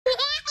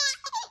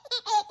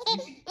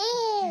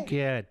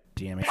God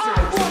damn it. I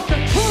want the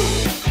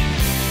truth.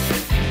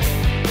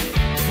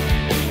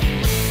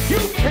 You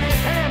can't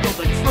handle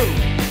the truth.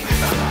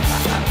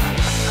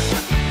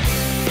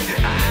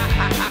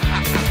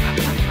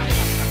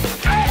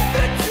 Face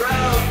the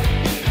truth.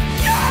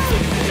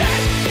 You'll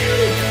set you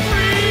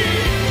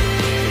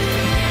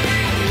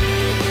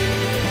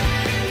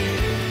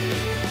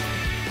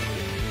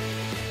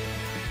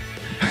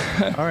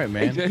free. All right,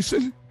 man. Hey,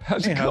 Jason,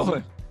 how's it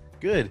going?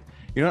 Good.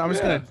 You know, I'm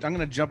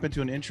gonna jump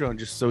into an intro and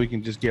just so we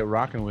can just get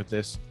rocking with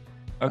this.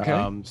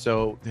 Okay.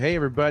 So hey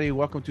everybody,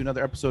 welcome to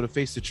another episode of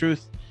Face the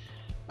Truth.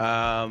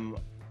 I'm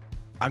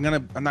not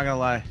gonna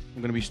lie,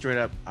 I'm gonna be straight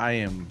up. I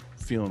am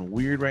feeling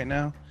weird right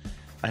now.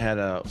 I had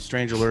a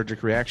strange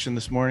allergic reaction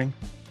this morning.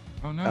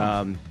 Oh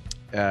no.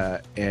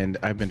 And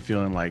I've been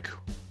feeling like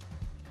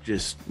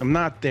I'm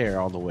not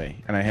there all the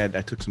way. And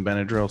I took some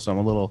Benadryl, so I'm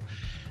a little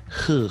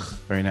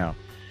right now.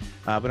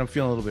 But I'm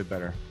feeling a little bit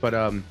better.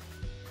 But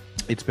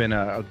it's been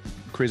a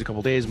crazy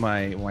couple days.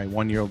 My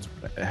 1-year-old's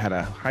had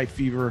a high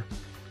fever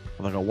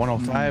of like a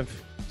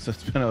 105. So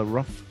it's been a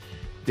rough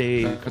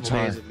day. Couple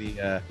days in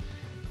the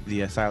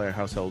Siler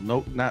household.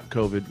 No, not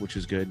COVID, which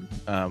is good.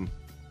 I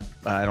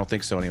don't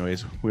think so.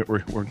 Anyways, we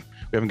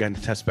haven't gotten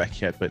the test back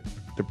yet, but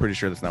they're pretty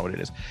sure that's not what it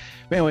is.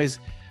 But anyways,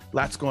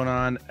 lots going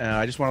on.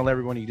 I just want to let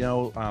everybody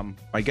know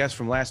my guest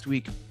from last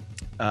week,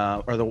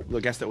 or the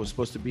guest that was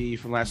supposed to be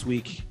from last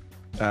week.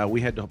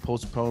 We had to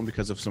postpone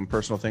because of some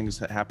personal things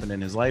that happened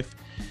in his life.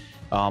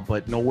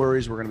 But no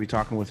worries, we're going to be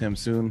talking with him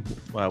soon,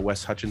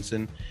 Wes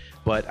Hutchinson.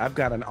 But I've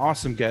got an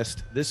awesome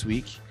guest this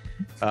week.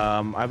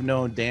 I've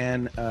known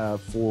Dan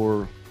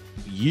for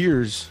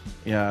years,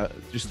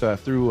 just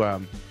through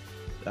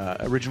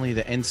originally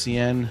the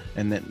NCN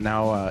and then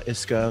now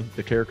ISCA,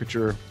 the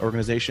caricature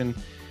organization.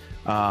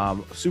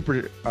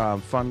 Super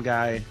fun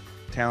guy,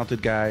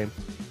 talented guy.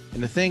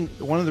 And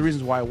one of the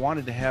reasons why I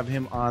wanted to have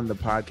him on the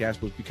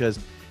podcast was because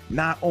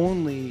not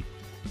only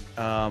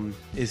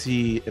is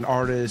he an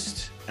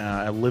artist,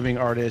 a living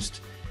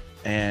artist,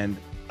 and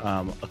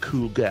a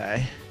cool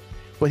guy,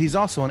 but he's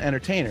also an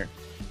entertainer,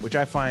 which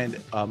I find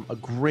a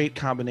great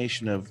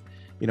combination of,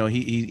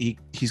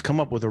 he's come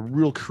up with a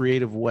real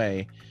creative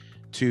way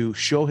to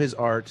show his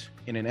art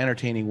in an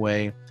entertaining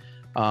way,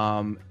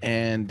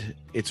 and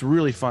it's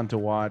really fun to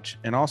watch.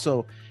 And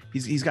also,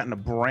 he's gotten to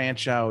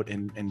branch out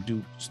and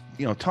do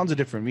tons of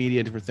different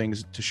media, different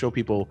things to show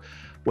people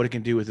what it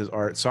can do with his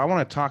art. So I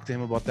want to talk to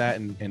him about that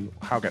and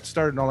how it got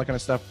started and all that kind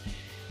of stuff.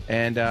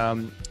 And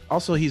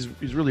also he's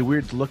really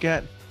weird to look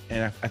at,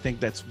 and I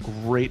think that's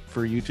great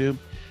for YouTube.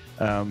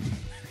 I'm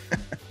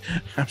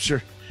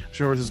sure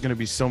this is going to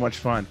be so much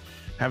fun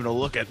having to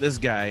look at this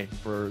guy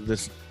for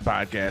this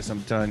podcast.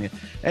 I'm telling you.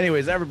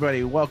 Anyways,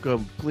 everybody,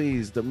 welcome,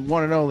 please, the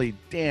one and only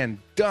Dan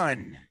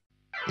Dunn.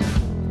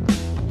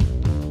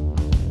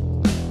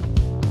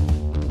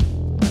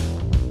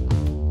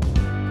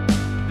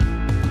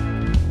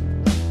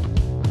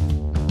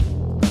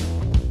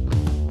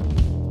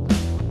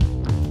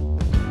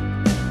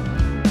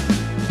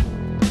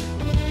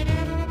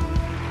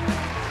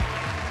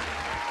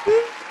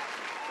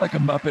 Like a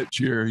Muppet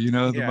cheer, the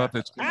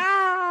Muppets.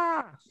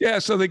 Ah! Yeah,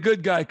 so the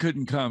good guy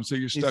couldn't come, so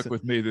you're stuck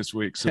with me this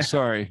week. So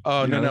sorry.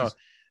 Oh,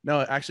 no.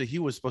 Actually, he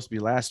was supposed to be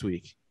last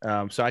week.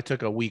 So I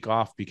took a week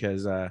off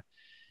because,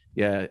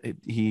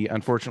 he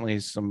unfortunately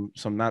some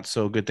not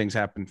so good things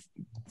happened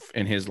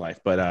in his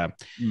life. But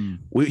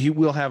he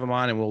will have him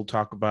on, and we'll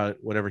talk about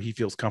whatever he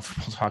feels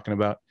comfortable talking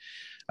about.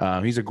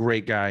 He's a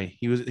great guy.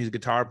 He's a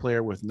guitar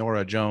player with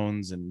Norah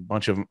Jones and a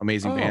bunch of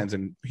amazing bands,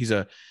 and he's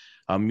a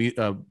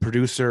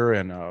producer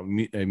and a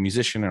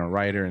musician and a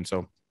writer, and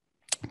so,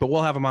 but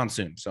we'll have him on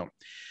soon. So,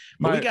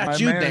 we got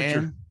you,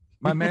 Dan.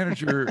 My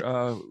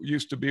manager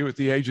used to be with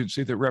the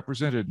agency that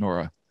represented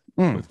Norah,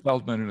 with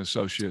Feldman and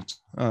Associates.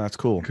 Oh, that's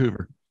cool.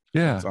 Vancouver.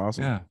 Yeah, that's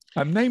awesome. Yeah,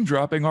 I'm name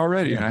dropping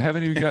already, and I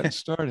haven't even gotten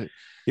started.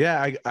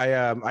 Yeah,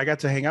 I got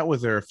to hang out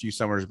with her a few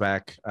summers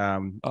back.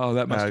 That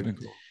must have been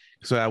cool.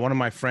 So one of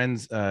my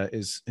friends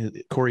is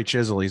Corey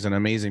Chisel. He's an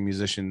amazing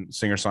musician,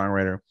 singer,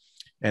 songwriter.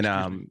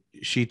 And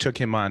she took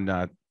him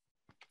on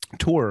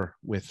tour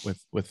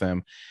with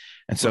them,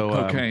 and so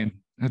cocaine.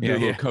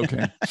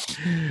 Cocaine.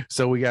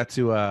 So we got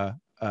to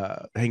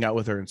hang out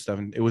with her and stuff,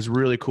 and it was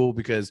really cool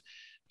because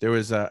there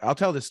was. I'll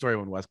tell this story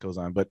when Wes goes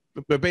on, but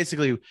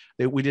basically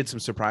we did some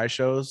surprise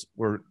shows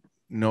where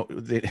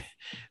they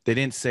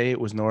didn't say it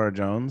was Norah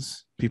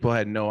Jones. People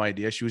had no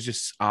idea. She was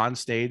just on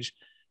stage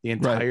the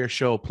entire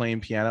show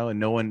playing piano,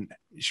 and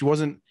she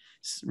wasn't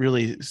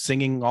really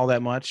singing all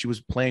that much. She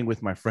was playing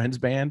with my friend's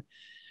band.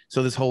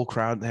 So this whole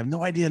crowd, they have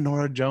no idea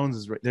Norah Jones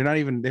is right. They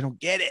don't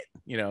get it.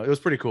 It was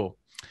pretty cool.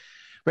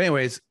 But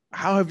anyways,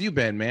 how have you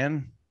been,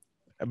 man?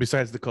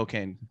 Besides the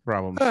cocaine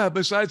problem.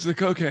 Besides the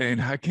cocaine,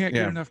 I can't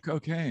get enough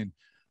cocaine.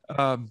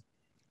 No,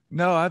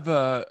 I've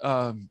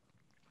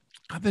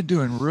been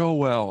doing real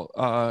well.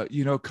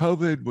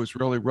 COVID was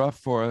really rough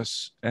for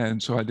us.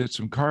 And so I did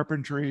some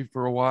carpentry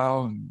for a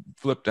while and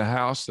flipped a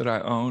house that I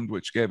owned,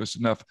 which gave us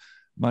enough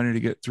money to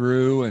get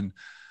through. And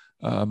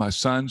my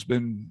son's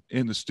been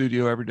in the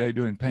studio every day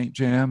doing paint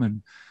jam,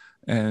 and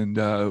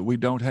And we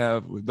don't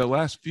have the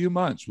last few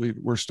months.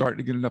 We're starting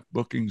to get enough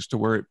bookings to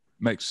where it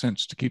makes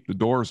sense to keep the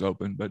doors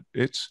open. But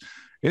it's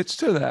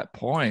to that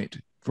point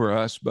for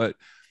us. But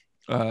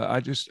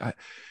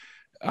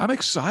I'm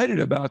excited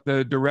about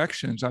the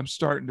directions. I'm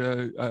starting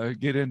to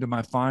get into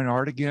my fine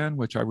art again,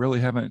 which I really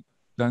haven't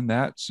done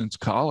that since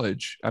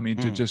college. I mean,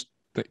 to just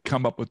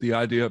come up with the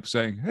idea of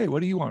saying, hey,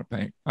 what do you want to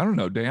paint? I don't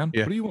know, Dan.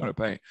 Yeah. What do you want to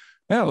paint?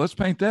 Yeah, let's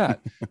paint that.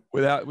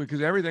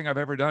 Because everything I've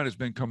ever done has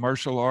been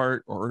commercial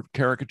art or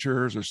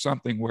caricatures or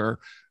something where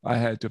I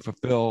had to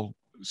fulfill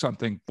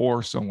something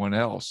for someone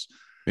else.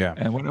 Yeah.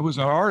 And when it was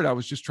art, I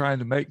was just trying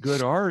to make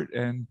good art,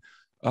 and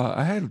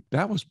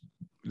that was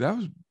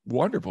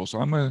wonderful. So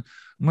I'm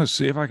gonna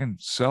see if I can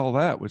sell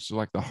that, which is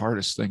like the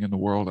hardest thing in the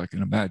world I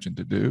can imagine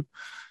to do.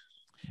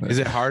 But, Is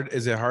it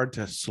hard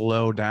to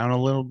slow down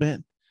a little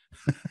bit?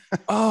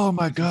 oh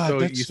my God, So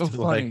that's used so to,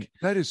 funny. like-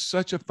 That is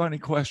such a funny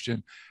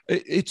question.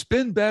 It's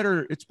been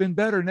better. It's been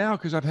better now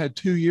because I've had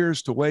 2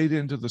 years to wade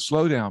into the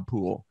slowdown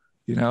pool,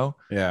 you know?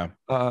 Yeah.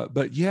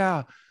 But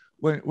yeah,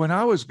 when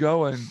I was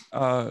going,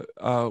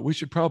 we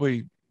should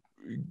probably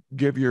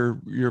give your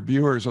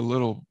viewers a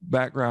little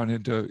background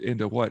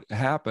into what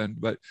happened.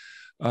 But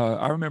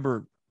I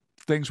remember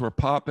things were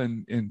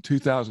popping in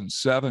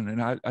 2007,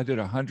 and I did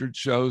 100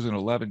 shows in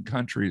 11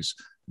 countries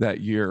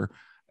that year.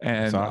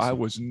 And That's awesome. I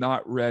was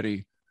not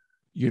ready.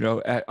 You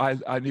know,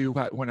 I knew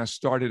when I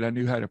started, I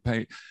knew how to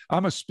paint.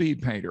 I'm a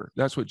speed painter.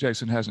 That's what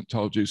Jason hasn't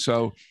told you.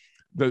 So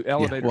the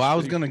elevator. Well, I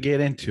was going to get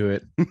into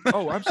it.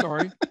 Oh, I'm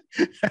sorry.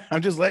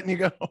 I'm just letting you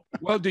go.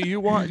 Well, do you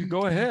want?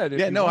 Go ahead.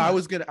 Yeah, no, I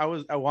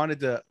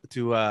wanted to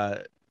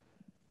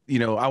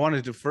I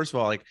wanted to, first of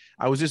all, like,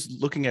 I was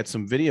just looking at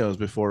some videos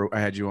before I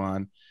had you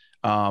on.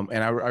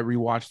 And I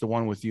rewatched the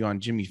one with you on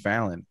Jimmy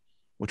Fallon,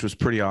 which was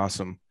pretty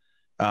awesome.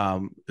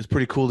 It's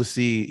pretty cool to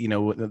see, you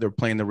know, they're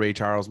playing the Ray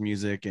Charles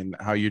music and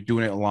how you're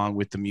doing it along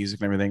with the music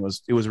and everything.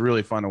 It was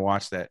really fun to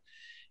watch that.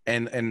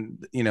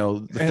 And you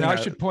know, and I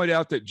should point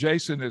out that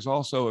Jason is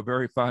also a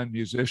very fine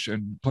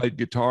musician, played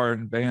guitar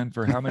in band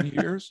for how many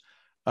years?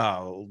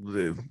 Oh,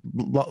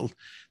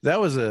 that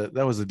was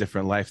a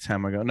different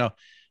lifetime ago. No.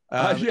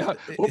 Yeah,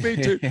 well, me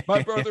too.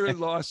 My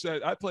brother-in-law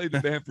said I played the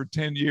band for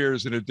 10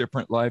 years in a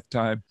different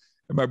lifetime.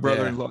 And my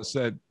brother-in-law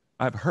said,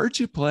 I've heard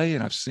you play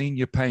and I've seen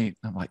you paint.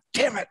 I'm like,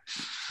 damn it.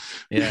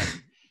 Yeah.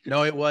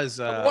 No, it was.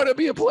 I want to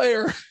be a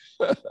player.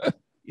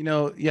 You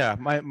know, yeah,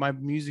 my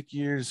music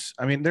years.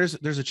 I mean, there's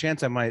a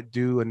chance I might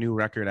do a new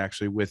record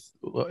actually with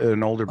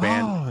an older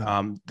band.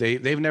 Oh.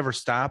 They've never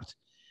stopped,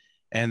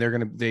 and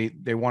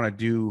they want to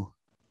do.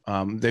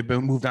 They've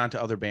been moved on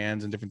to other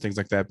bands and different things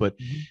like that, but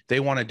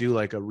they want to do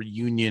like a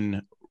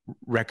reunion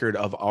record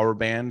of our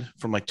band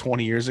from like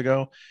 20 years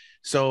ago.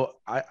 So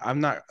I'm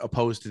not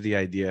opposed to the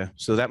idea.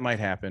 So that might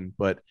happen,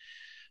 but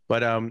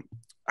what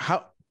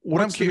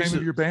What's I'm curious the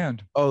name of your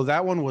band? Oh,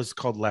 that one was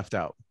called Left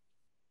Out.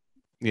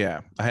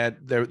 Yeah,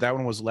 that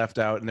one was Left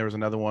Out, and there was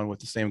another one with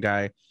the same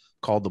guy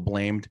called The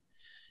Blamed,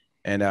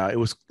 and it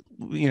was,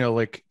 you know,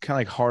 like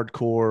kind of like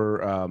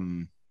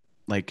hardcore,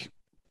 like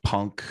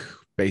punk,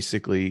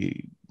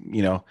 basically.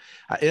 You know,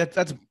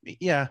 that's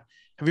yeah.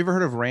 Have you ever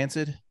heard of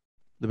Rancid?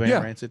 The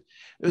band Rancid.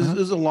 It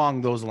was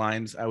along those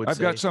lines. I've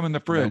got some in the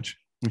fridge.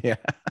 Yeah.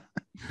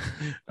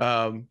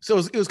 So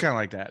it was kind of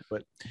like that.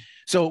 But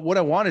so what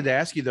I wanted to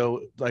ask you though,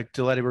 like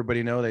to let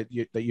everybody know that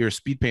you're a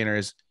speed painter,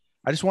 is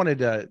I just wanted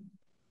to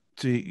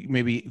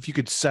maybe if you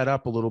could set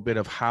up a little bit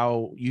of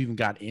how you even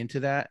got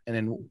into that, and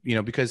then, you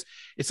know, because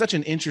it's such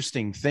an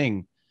interesting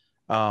thing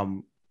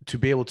to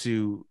be able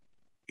to,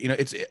 you know,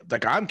 it's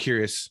like, I'm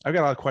curious. I've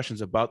got a lot of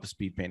questions about the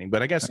speed painting,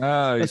 but I guess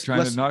you're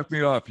trying to knock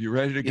me off. You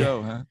ready to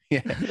go, huh?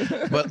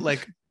 Yeah. But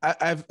like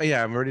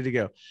I'm ready to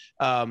go.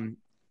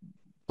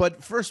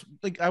 But first,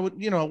 like, I would,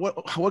 you know,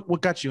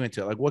 what got you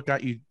into it? Like, what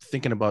got you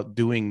thinking about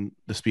doing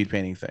the speed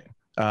painting thing?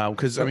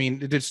 Because I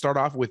mean, it did start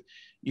off with,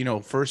 you know,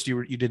 first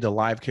you did the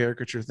live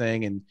caricature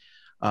thing, and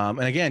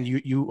again,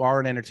 you are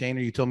an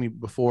entertainer. You told me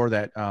before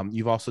that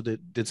you've also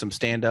did some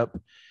stand up,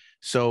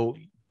 so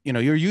you know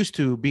you're used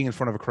to being in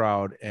front of a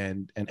crowd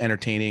and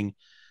entertaining.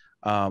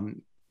 I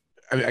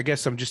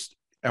guess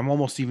I'm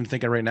almost even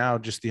thinking right now,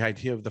 just the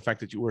idea of the fact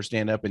that you were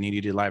stand up and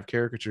you did live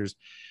caricatures.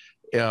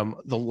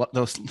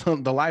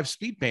 The live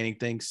speed painting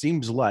thing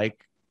seems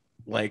like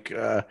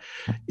you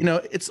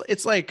know,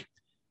 it's like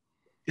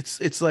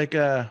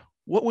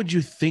what would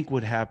you think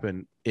would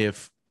happen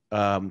if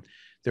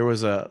there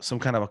was some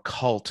kind of a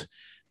cult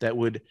that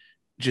would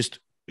just,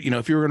 you know,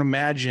 if you were going to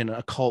imagine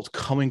a cult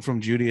coming from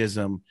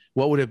Judaism,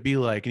 what would it be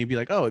like? And you'd be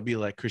like, oh, it'd be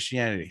like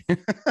Christianity.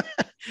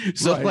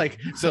 So right. Like,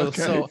 so,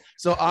 okay.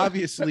 so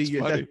obviously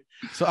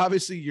so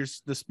obviously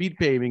the speed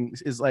painting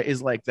is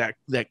like that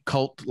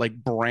cult like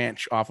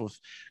branch off of,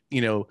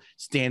 you know,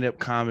 stand-up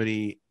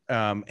comedy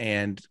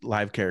and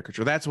live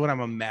caricature. That's what I'm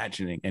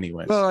imagining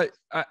anyways. Well,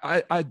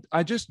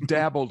 I just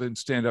dabbled in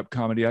stand-up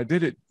comedy. I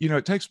did it, you know,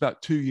 it takes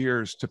about 2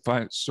 years to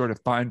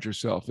find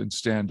yourself in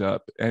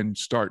stand-up and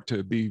start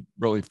to be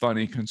really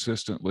funny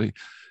consistently.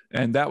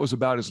 And that was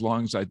about as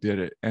long as I did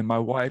it. And my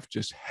wife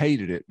just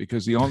hated it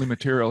because the only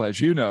material, as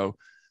you know,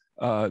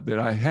 that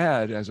I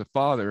had as a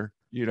father,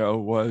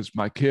 was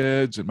my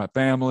kids and my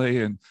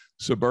family and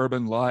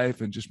suburban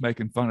life and just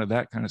making fun of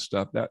that kind of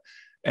stuff.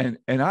 And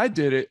I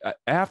did it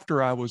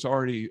after I was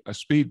already a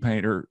speed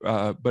painter,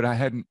 but I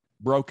hadn't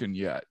broken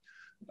yet.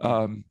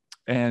 But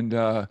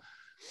no,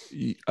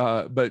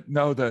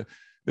 the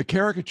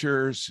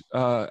caricatures,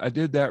 I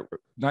did that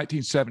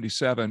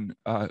 1977.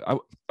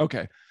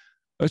 Okay,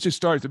 let's just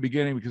start at the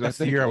beginning because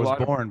That's I think the year I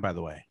was born, by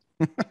the way.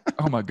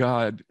 Oh my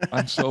God,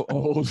 I'm so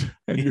old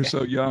and you're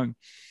so young.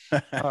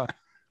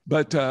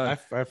 But I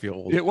feel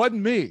old. it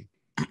wasn't me.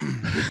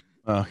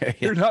 Okay.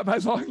 You're not my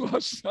long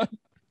lost son.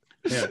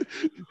 Yeah.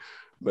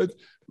 but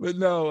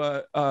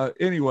no,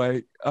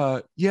 anyway,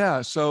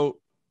 yeah. So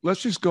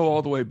let's just go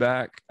all the way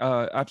back.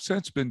 I've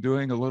since been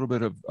doing a little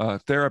bit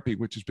of therapy,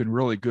 which has been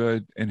really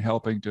good in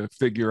helping to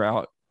figure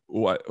out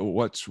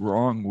what's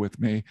wrong with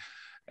me.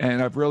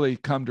 And I've really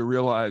come to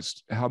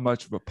realize how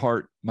much of a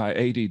part my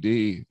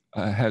ADD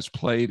has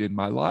played in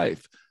my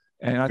life.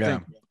 And I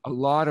think a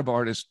lot of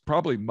artists,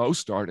 probably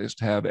most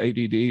artists, have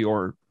ADD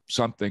or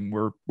something.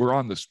 We're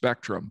on the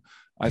spectrum,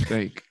 I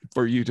think,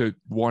 for you to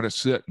want to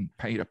sit and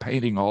paint a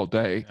painting all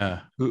day.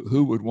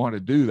 Who would want to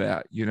do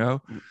that, Yeah.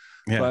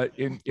 But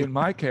in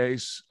my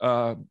case,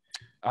 my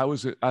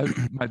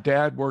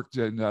dad worked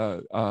in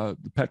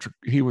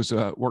he was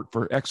worked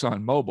for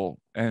Exxon Mobil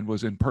and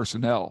was in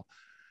personnel.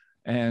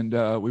 And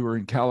we were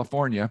in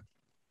California.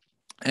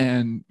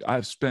 And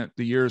I've spent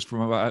the years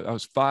from I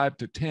was 5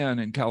 to 10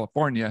 in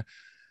California.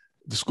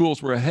 The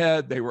schools were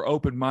ahead. They were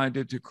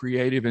open-minded to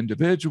creative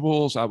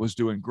individuals. I was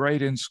doing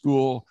great in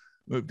school.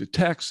 Moved to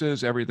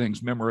Texas.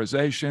 Everything's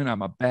memorization.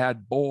 I'm a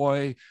bad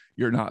boy.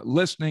 You're not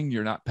listening.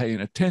 You're not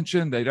paying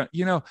attention. They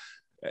don't,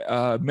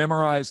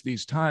 memorize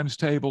these times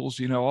tables,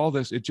 all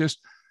this.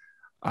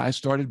 I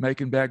started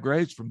making bad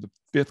grades from the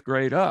 5th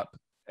grade up.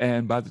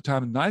 And by the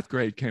time the 9th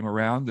grade came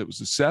around, it was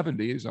the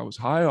 70s. I was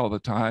high all the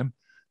time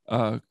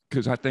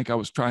because I think I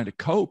was trying to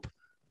cope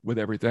with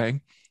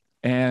everything.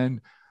 And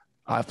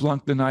I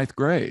flunked the 9th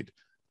grade.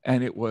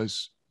 And it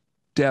was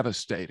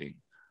devastating,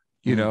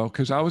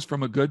 because I was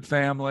from a good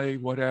family,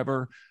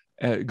 whatever,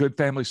 a good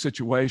family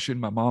situation.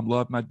 My mom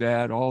loved my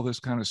dad, all this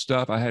kind of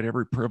stuff. I had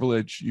every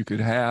privilege you could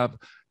have,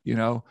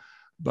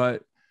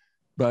 but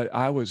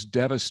I was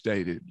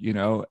devastated,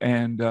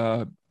 and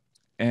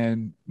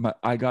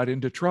I got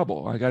into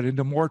trouble. I got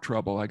into more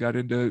trouble.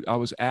 I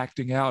was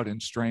acting out in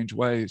strange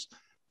ways.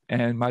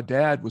 And my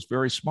dad was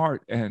very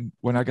smart. And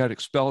when I got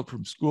expelled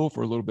from school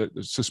for a little bit,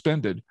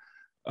 suspended,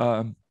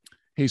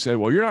 he said,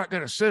 well, you're not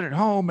going to sit at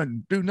home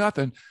and do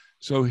nothing.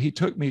 So he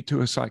took me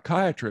to a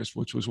psychiatrist,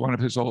 which was one of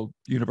his old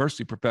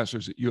university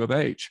professors at U of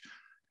H.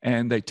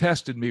 And they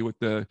tested me with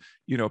the,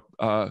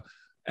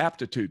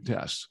 aptitude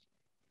tests.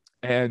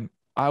 And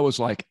I was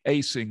like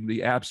acing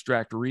the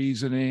abstract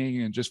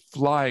reasoning and just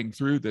flying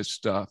through this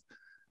stuff.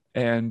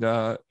 And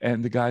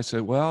the guy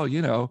said, well,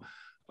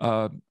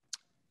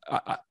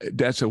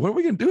 Dad said, what are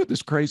we going to do with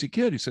this crazy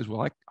kid? He says,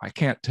 well, I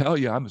can't tell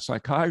you. I'm a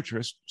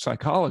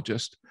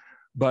psychologist,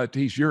 but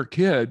he's your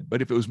kid.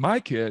 But if it was my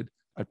kid,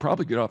 I'd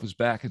probably get off his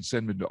back and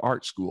send him to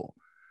art school.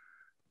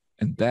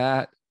 And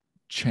that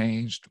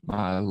changed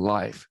my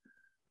life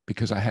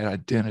because I had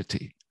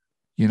identity.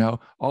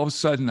 All of a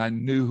sudden I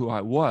knew who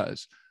I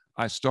was.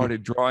 I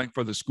started drawing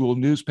for the school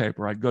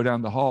newspaper. I'd go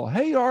down the hall,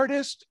 hey,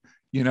 artist,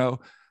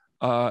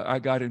 I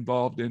got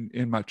involved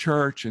in my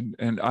church,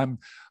 and I'm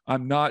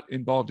not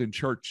involved in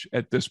church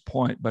at this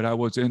point, but I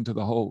was into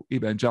the whole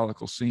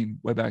evangelical scene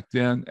way back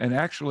then. And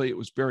actually it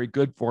was very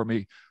good for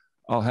me,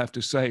 I'll have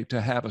to say, to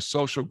have a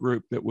social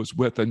group that was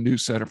with a new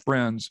set of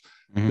friends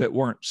that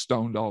weren't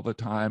stoned all the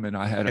time. And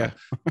I had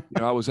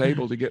I was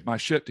able to get my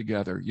shit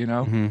together,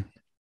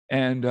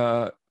 and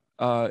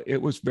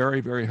it was very,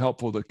 very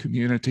helpful, the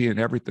community and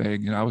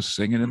everything. And I was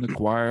singing in the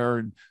choir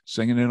and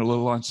singing in a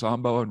little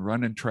ensemble and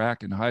running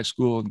track in high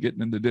school and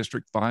getting in the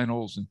district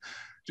finals, and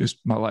just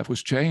my life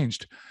was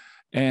changed.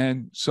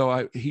 And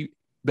so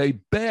they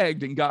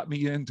begged and got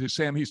me into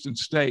Sam Houston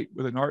State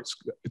with an arts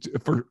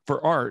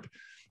for art.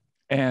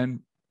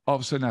 And all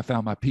of a sudden I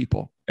found my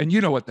people. And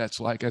you know what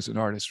that's like as an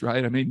artist,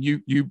 right? I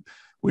mean,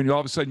 when all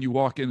of a sudden you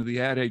walk into the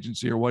ad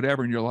agency or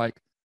whatever, and you're like,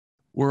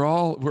 we're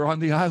on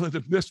the island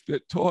of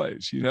misfit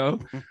toys,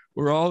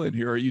 we're all in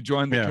here. Or you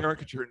join the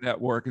caricature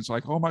network. It's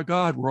like, oh my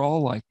God, we're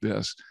all like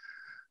this.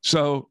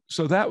 So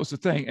that was the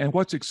thing. And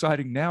what's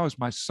exciting now is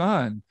my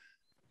son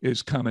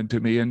is coming to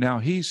me, and now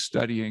he's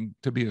studying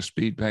to be a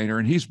speed painter,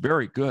 and he's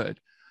very good.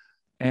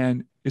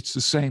 And it's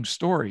the same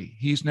story.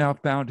 He's now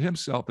found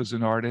himself as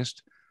an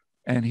artist,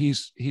 and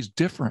he's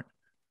different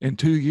in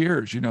 2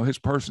 years. His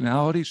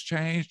personality's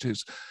changed.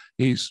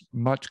 He's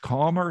much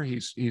calmer.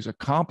 He's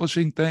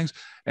accomplishing things.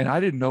 And I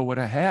didn't know what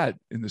I had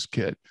in this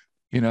kid.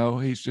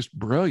 He's just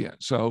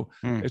brilliant. So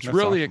it's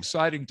really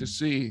exciting to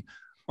see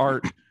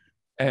art,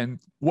 and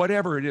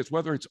whatever it is,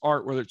 whether it's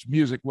art, whether it's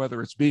music,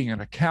 whether it's being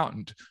an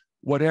accountant,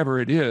 whatever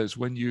it is,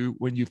 when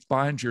you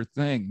find your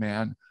thing,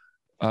 man,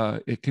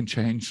 it can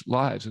change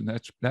lives. And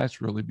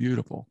that's really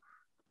beautiful.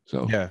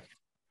 So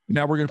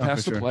now we're going to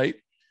pass the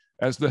plate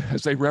as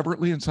they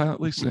reverently and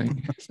silently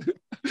sing.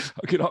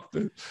 I'll get off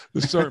the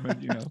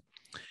sermon,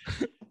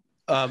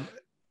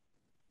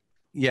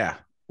 Yeah.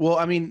 Well,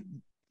 I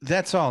mean,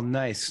 that's all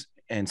nice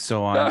and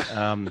so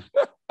on.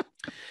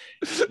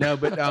 No,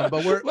 but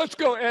let's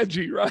go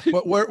edgy, right?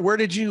 But where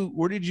did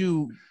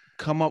you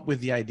come up with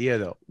the idea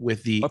though?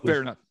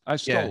 Fair enough. I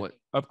stole it.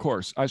 Of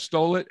course, I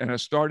stole it, and I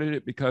started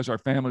it because our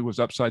family was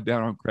upside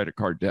down on credit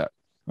card debt.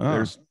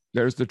 Oh.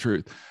 There's the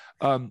truth.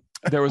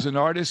 There was an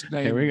artist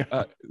named.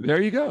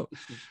 There you go.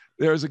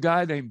 There was a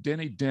guy named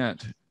Denny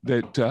Dent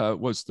that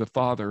was the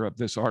father of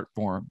this art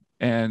form,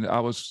 and I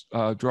was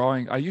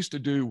drawing. I used to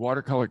do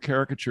watercolor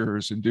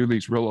caricatures and do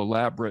these real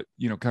elaborate,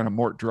 kind of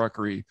Mort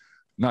Druckery,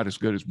 not as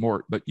good as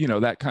Mort, but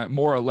that kind of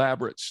more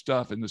elaborate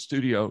stuff in the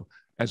studio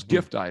as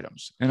gift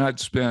items, and I'd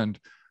spend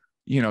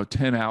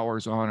 10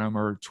 hours on them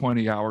or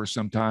 20 hours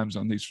sometimes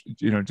on these,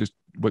 just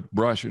with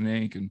brush and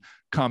ink and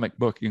comic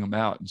booking them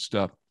out and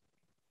stuff.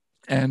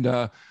 And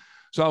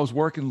so I was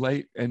working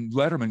late, and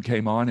Letterman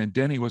came on, and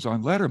Denny was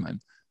on Letterman,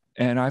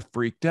 and I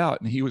freaked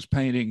out, and he was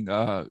painting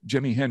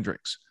Jimi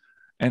Hendrix,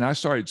 and I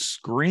started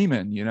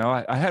screaming.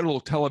 I had a little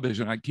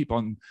television I'd keep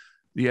on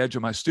the edge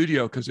of my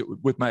studio because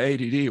with my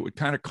ADD, it would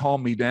kind of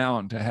calm me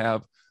down to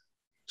have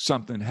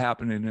something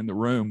happening in the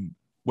room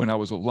when I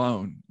was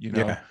alone.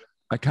 Yeah.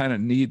 I kind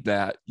of need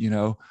that,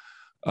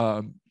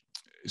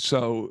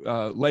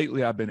 So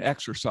lately I've been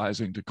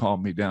exercising to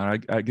calm me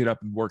down. I get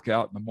up and work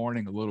out in the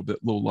morning, a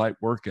little light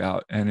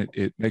workout, and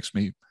it makes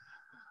me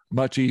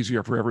much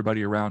easier for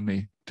everybody around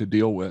me to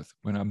deal with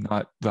when I'm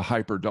not the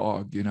hyper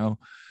dog,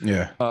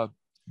 Yeah.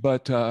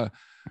 But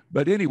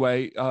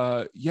anyway,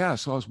 yeah,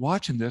 so I was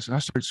watching this and I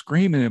started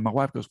screaming, and my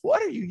wife goes,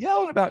 "What are you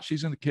yelling about?"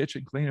 She's in the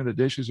kitchen cleaning the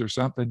dishes or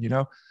something,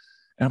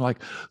 And I'm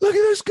like, "Look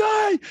at this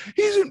guy.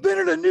 He's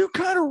invented a new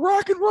kind of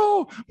rock and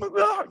roll."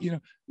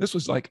 This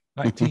was like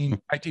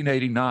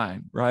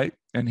 1989, right?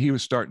 And he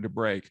was starting to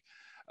break.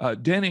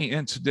 Denny,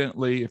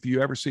 incidentally, if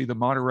you ever see the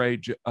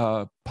Monterey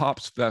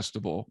Pops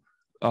Festival,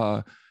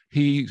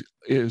 he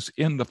is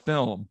in the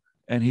film,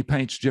 and he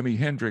paints Jimi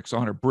Hendrix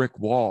on a brick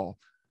wall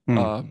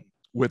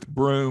with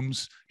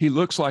brooms. He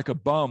looks like a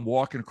bum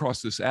walking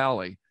across this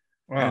alley.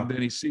 Wow. And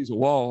then he sees a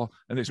wall,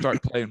 and they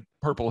start playing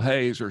Purple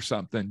Haze or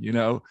something,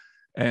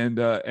 And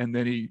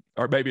then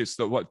or maybe it's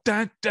the what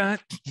dun, dun,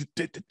 dun,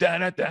 dun,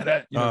 dun, dun,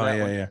 dun,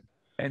 yeah.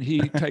 And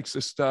he takes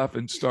this stuff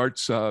and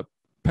starts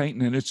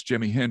painting, and it's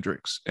Jimi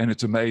Hendrix, and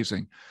it's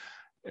amazing.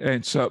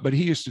 And so, but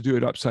he used to do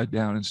it upside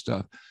down and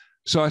stuff.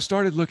 So I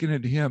started looking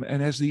into him,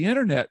 and as the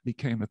internet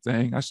became a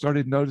thing, I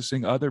started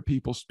noticing other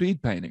people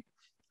speed painting,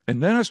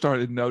 and then I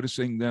started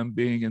noticing them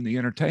being in the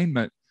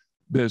entertainment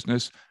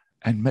business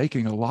and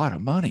making a lot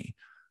of money.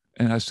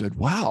 And I said,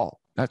 "Wow,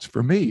 that's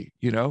for me,"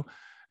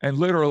 And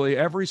literally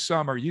every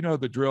summer,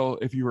 the drill,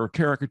 if you were a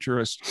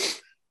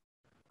caricaturist,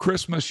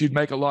 Christmas, you'd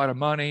make a lot of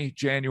money.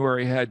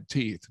 January had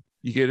teeth.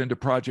 You get into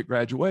project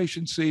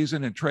graduation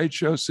season and trade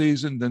show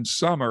season. Then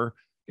summer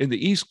in the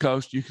East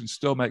Coast, you can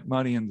still make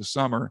money in the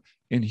summer.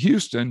 In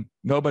Houston,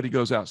 nobody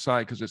goes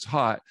outside because it's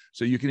hot.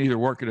 So you can either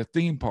work at a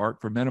theme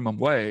park for minimum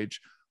wage,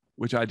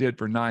 which I did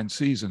for 9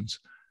 seasons,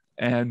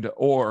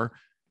 or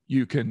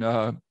you can,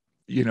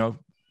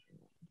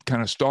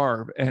 kind of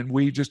starve. And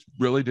we just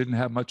really didn't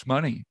have much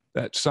money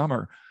that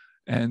summer.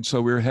 And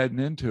so we were heading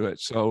into it.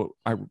 So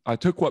I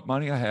took what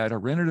money I had, I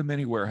rented a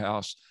mini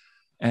warehouse,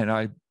 and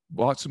I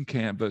bought some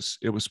canvas.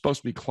 It was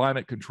supposed to be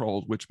climate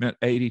controlled, which meant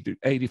 80 to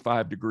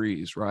 85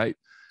 degrees, right?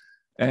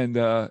 And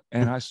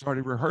I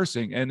started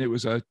rehearsing, and it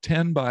was a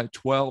 10 by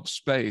 12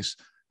 space.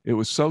 It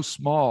was so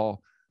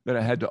small that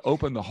I had to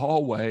open the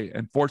hallway.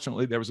 And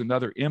fortunately, there was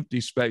another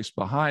empty space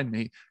behind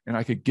me, and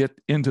I could get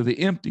into the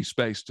empty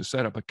space to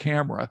set up a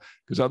camera,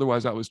 because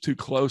otherwise I was too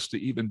close to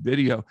even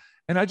video.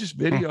 And I just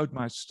videoed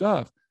my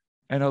stuff,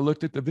 and I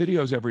looked at the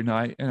videos every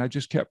night, and I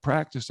just kept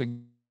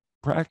practicing.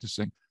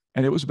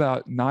 And it was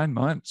about 9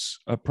 months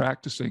of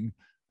practicing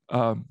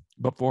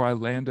before I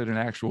landed an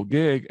actual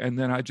gig. And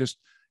then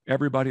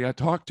everybody I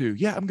talked to,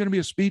 "Yeah, I'm going to be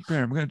a speed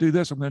painter. I'm going to do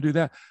this. I'm going to do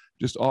that."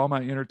 Just all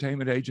my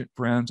entertainment agent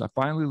friends. I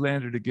finally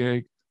landed a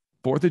gig,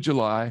 4th of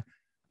July.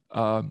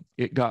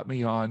 It got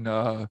me on,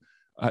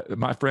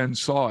 my friends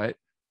saw it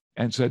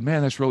and said,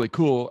 "Man, that's really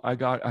cool." I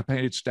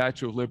painted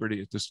Statue of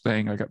Liberty at this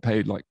thing. I got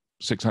paid like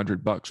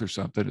 $600 or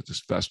something at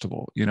this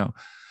festival,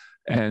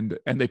 and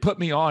they put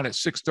me on at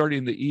 6:30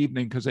 in the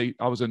evening because I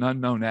was an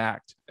unknown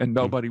act, and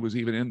nobody was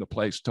even in the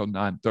place till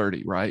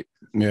 9:30, right?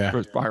 Yeah. For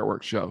a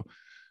fireworks show.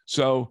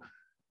 So,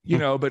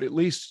 but at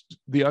least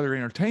the other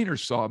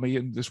entertainers saw me,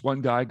 and this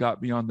one guy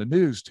got me on the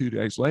news 2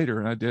 days later,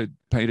 and I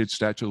painted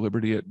Statue of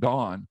Liberty at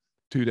dawn,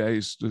 2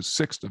 days, the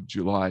 6th of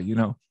July,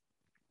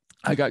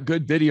 I got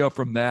good video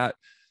from that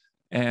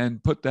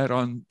and put that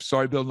on,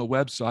 started building the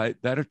website.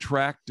 That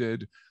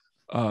attracted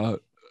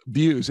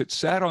views. It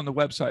sat on the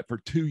website for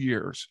 2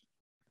 years.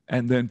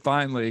 And then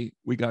finally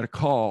we got a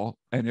call,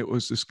 and it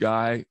was this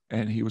guy,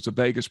 and he was a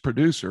Vegas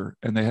producer,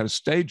 and they had a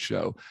stage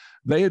show.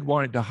 They had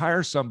wanted to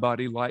hire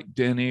somebody like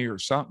Denny or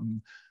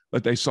something,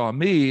 but they saw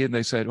me and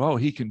they said, "Oh,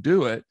 he can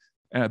do it.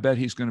 And I bet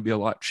he's going to be a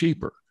lot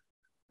cheaper."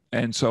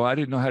 And so I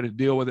didn't know how to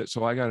deal with it.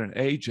 So I got an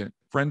agent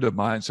friend of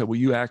mine said, will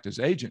you act as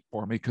agent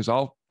for me? Because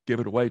I'll give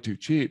it away too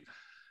cheap.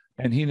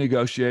 And he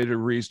negotiated a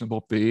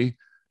reasonable fee.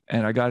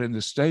 And I got in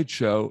the stage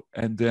show.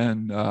 And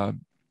then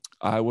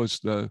I was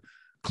the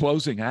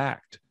closing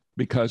act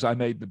because I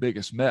made the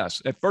biggest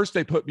mess. At first,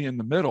 they put me in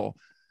the middle.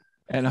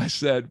 And I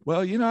said,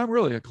 well, I'm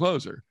really a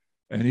closer.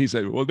 And he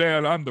said, well,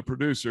 Dan, I'm the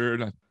producer.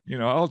 And,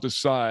 I'll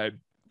decide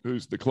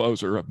who's the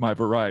closer of my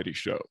variety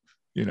show,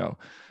 Yeah.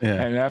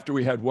 And after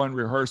we had one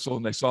rehearsal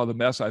and they saw the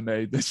mess I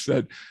made, they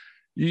said,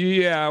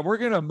 yeah, we're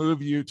going to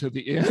move you to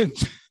the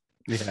end.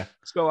 Yeah.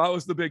 So I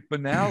was the big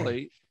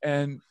finale,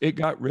 and it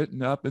got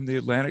written up in the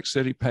Atlantic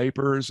City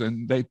papers,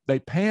 and they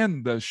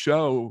panned the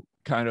show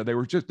kind of.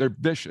 They're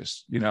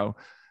vicious,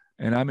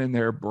 and I'm in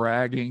there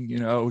bragging,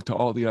 to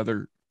all the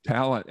other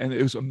talent, and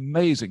it was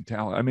amazing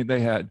talent. I mean,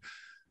 they had,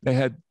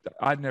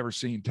 I'd never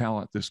seen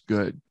talent this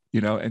good,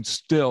 and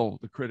still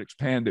the critics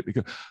panned it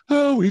because,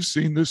 oh, we've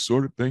seen this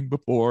sort of thing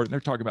before. And they're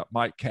talking about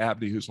Mike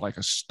Cabney, who's like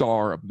a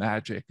star of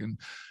magic, and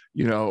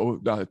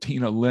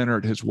Tina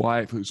Leonard, his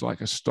wife, who's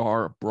like a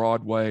star of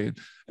Broadway,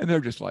 and they're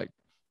just like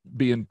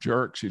being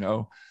jerks,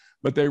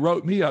 But they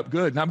wrote me up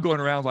good, and I'm going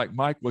around like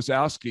Mike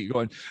Wazowski,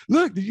 going,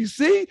 "Look, did you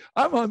see?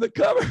 I'm on the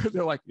cover."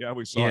 They're like, "Yeah,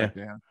 we saw it,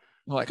 Dan."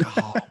 I'm like,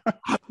 "Oh,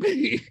 not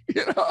me,"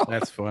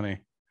 That's funny.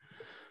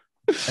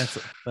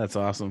 That's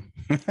awesome.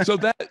 So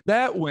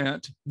that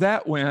went,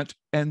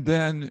 and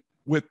then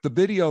with the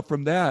video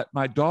from that,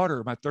 my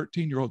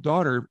 13-year-old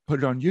daughter, put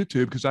it on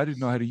YouTube because I didn't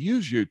know how to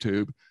use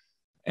YouTube.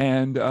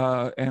 And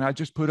I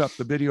just put up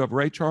the video of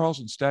Ray Charles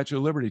and Statue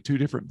of Liberty, 2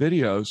 different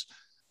videos,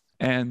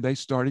 and they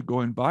started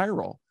going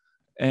viral.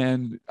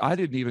 And I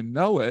didn't even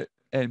know it.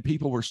 And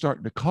people were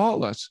starting to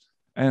call us.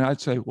 And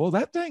I'd say, well,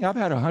 that thing, I've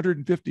had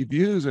 150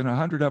 views, and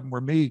 100 of them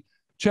were me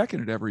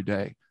checking it every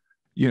day,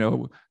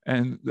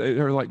 and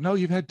they're like, no,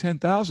 you've had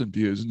 10,000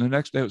 views. And the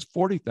next day it was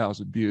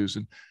 40,000 views.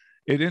 And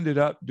it ended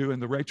up doing,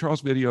 the Ray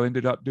Charles video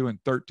ended up doing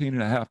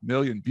 13.5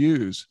 million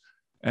views.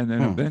 And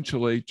then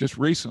eventually, just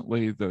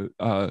recently,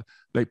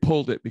 they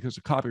pulled it because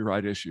of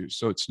copyright issues.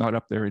 So it's not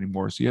up there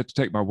anymore. So you have to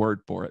take my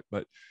word for it.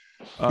 But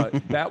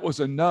that was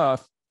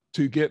enough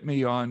to get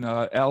me on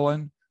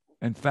Ellen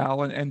and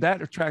Fallon. And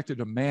that attracted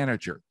a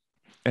manager.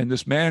 And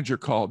this manager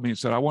called me and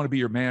said, I want to be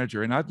your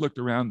manager. And I'd looked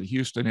around the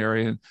Houston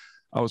area, and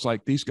I was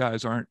like, these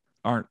guys aren't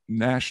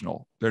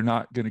national. They're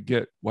not going to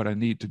get what I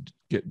need to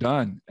get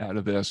done out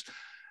of this.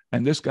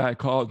 And this guy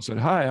called and said,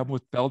 hi, I'm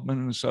with Feldman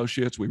and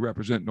Associates. We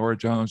represent Nora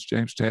Jones,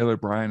 James Taylor,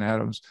 Brian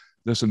Adams,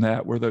 this and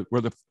that. We're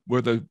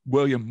the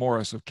William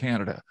Morris of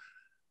Canada.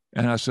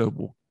 And I said,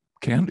 well,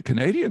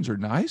 Canadians are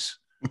nice.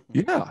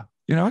 Yeah.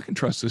 I can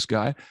trust this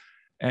guy.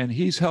 And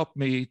he's helped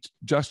me,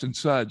 Justin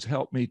Suds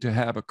helped me to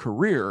have a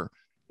career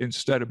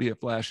instead of be a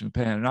flash in the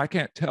pan. And I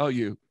can't tell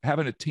you,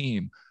 having a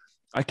team,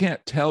 I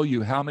can't tell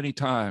you how many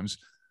times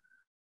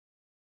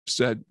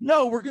said,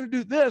 no, we're going to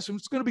do this and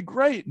it's going to be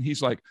great. And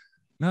he's like,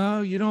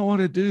 no, you don't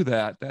want to do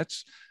that.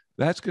 That's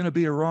going to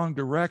be a wrong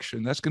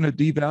direction. That's going to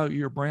devalue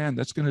your brand.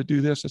 That's going to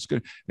do this. That's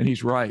going to, and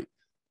he's right,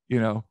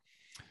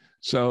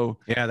 So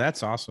yeah,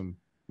 that's awesome.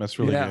 That's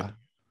really good.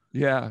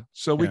 Yeah.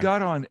 So we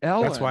got on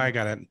Ellen. That's why I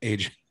got an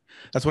agent.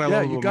 That's what I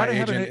love about my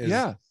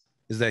agent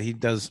is that he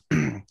does.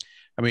 I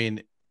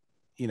mean,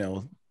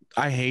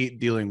 I hate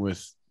dealing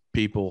with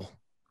people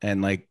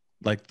and like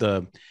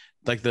the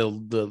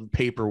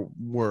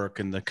paperwork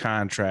and the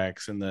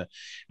contracts and I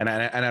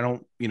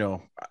don't,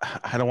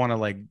 I don't want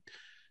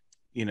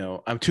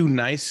to I'm too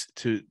nice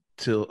to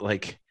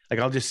like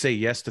I'll just say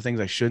yes to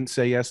things I shouldn't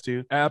say yes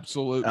to.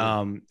 Absolutely.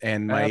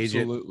 And my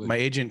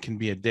agent can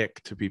be a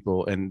dick to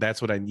people, and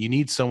that's what you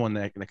need, someone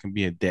that can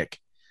be a dick,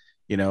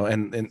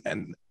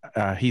 and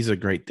he's a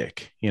great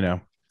dick,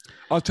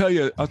 I'll tell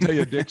you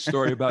a dick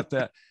story about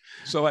that.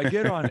 So I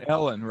get on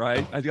Ellen,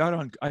 right? I got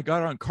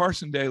on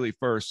Carson Daly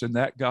first, and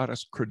that got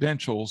us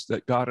credentials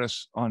that got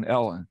us on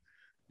Ellen.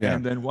 Yeah.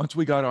 And then once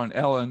we got on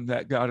Ellen,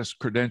 that got us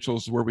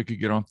credentials where we could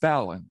get on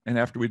Fallon. And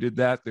after we did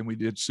that, then we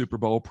did Super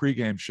Bowl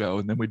pregame show,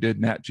 and then we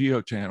did Nat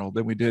Geo channel.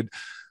 Then we did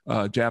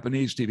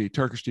Japanese TV,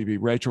 Turkish TV,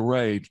 Rachel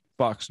Ray,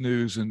 Fox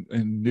News in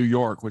New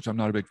York, which I'm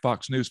not a big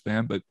Fox News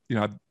fan, but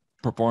I've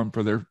performed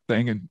for their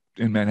thing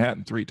in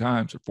Manhattan 3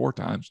 times or 4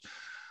 times.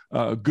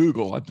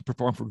 Google, I've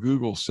performed for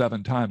Google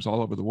 7 times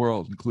all over the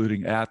world,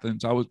 including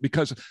Athens. I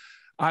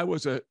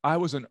was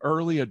an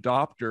early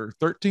adopter.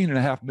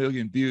 13.5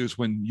 million views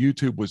when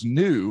YouTube was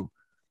new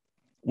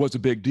was a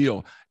big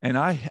deal. And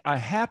I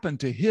happened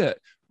to hit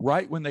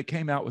right when they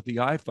came out with the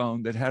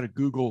iPhone that had a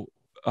Google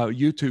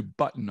YouTube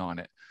button on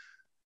it.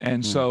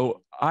 And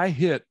so I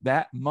hit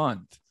that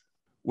month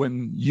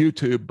when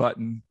YouTube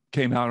button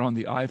came out on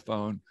the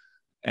iPhone,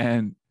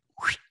 and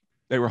whoosh,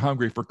 they were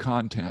hungry for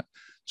content.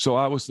 So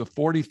I was the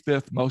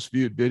 45th most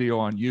viewed video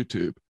on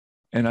YouTube.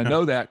 And I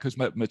know that because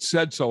it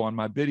said so on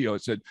my video.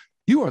 It said,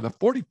 you are the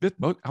 45th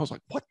most. I was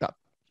like, what the,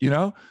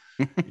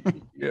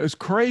 it was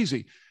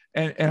crazy.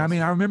 And I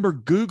mean, I remember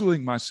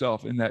Googling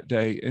myself in that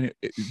day, and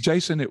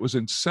Jason, it was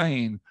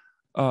insane.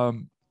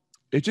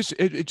 It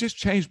just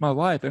changed my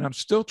life. And I'm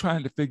still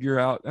trying to figure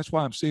out, that's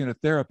why I'm seeing a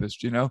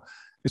therapist,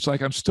 It's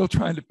like I'm still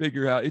trying to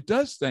figure out. It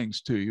does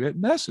things to you. It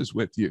messes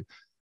with you,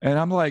 and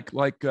I'm like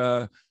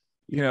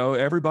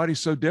everybody's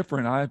so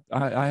different.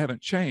 I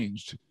haven't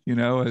changed.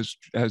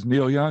 As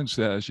Neil Young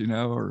says,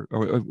 or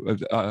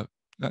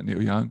not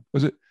Neil Young,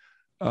 was it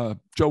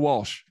Joe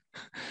Walsh?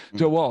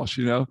 Joe Walsh.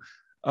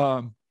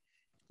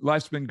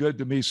 Life's been good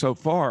to me so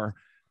far,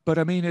 but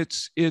I mean,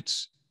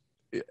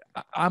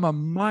 I'm a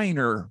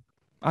minor.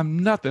 I'm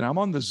nothing. I'm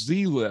on the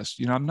Z list.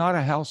 I'm not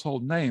a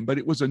household name, but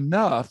it was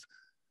enough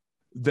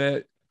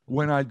that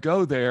when I'd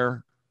go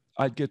there,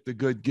 I'd get the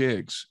good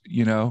gigs,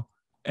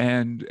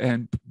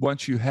 and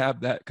once you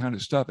have that kind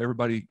of stuff,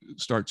 everybody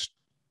starts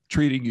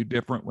treating you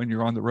different when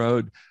you're on the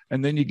road.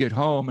 And then you get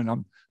home and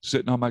I'm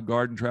sitting on my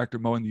garden tractor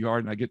mowing the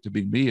yard and I get to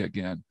be me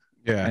again.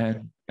 Yeah.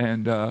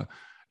 And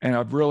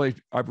I've really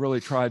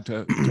tried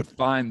to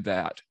find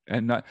that.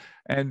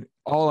 And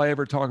all I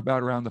ever talk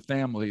about around the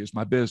family is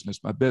my business.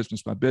 And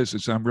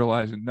I'm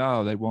realizing,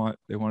 no, they want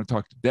to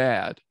talk to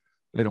Dad.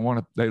 They don't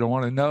want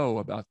to know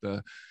about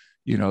the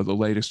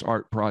latest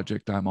art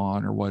project I'm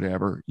on or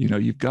whatever.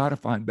 You've got to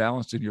find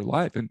balance in your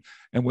life. And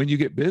when you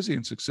get busy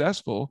and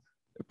successful,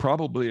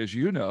 probably, as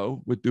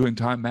with doing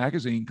Time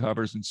magazine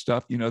covers and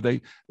stuff,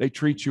 they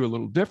treat you a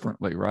little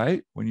differently,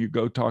 right? When you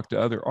go talk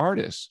to other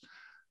artists.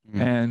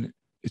 And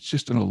it's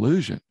just an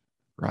illusion,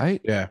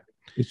 right? Yeah.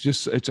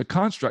 It's a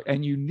construct,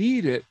 and you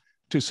need it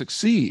to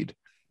succeed.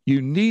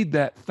 You need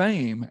that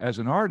fame as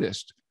an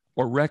artist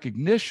or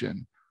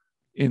recognition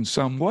in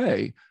some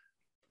way,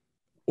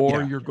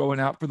 or you're going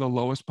out for the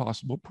lowest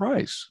possible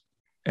price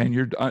and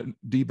you're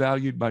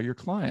devalued by your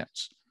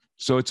clients.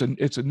 So it's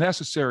a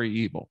necessary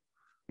evil.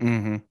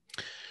 Mm-hmm.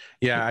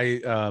 Yeah.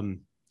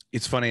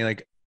 It's funny.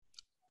 Like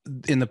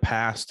in the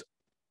past,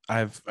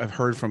 I've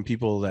heard from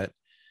people that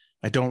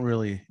I don't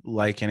really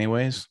like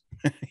anyways,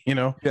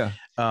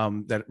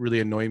 that really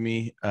annoy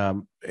me.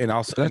 And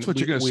also that's what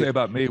you're going to say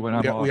about me when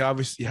I'm on. We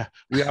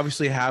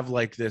obviously have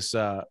like this,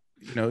 I'm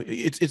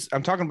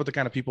talking about the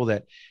kind of people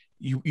that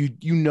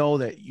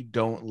that you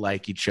don't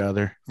like each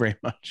other very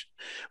much.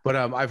 But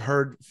I've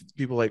heard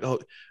people like, oh,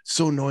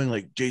 so annoying.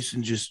 Like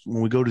Jason, just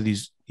when we go to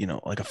these,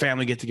 like a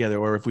family get together,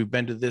 or if we've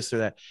been to this or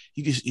that,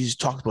 he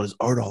just talks about his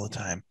art all the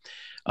time.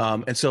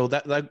 And so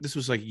that this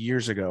was like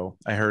years ago,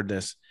 I heard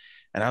this.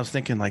 And I was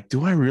thinking, like,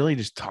 do I really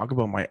just talk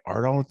about my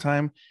art all the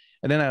time?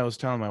 And then I was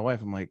telling my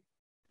wife, I'm like,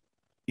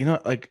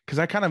 because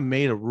I kind of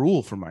made a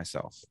rule for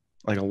myself,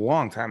 like a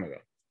long time ago.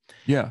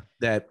 Yeah.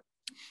 That,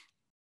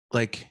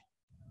 like,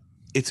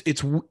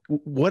 it's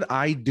what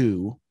I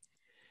do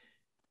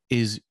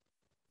is,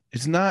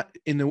 it's not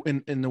in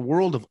the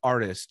world of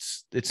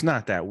artists. It's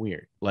not that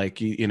weird, like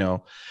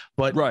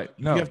but right.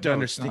 No, you have to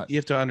understand. You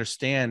have to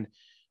understand,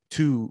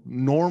 to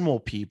normal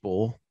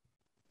people,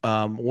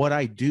 what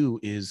I do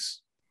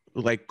is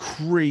like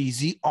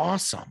crazy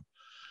awesome,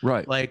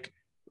 right? Like,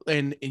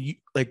 and you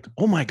like,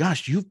 oh my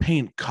gosh, you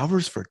paint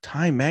covers for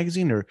Time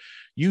magazine, or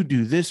you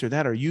do this or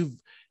that, or you've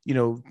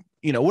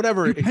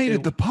whatever. You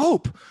painted the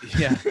Pope.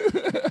 Yeah.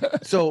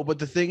 So, but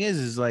the thing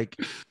is like,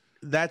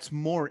 that's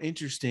more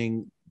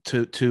interesting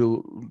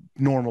to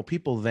normal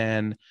people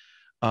than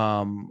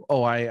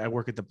I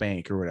work at the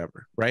bank or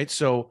whatever, right?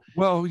 So,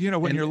 well,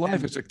 when your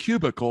life is a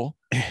cubicle.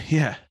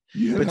 Yeah.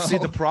 But see,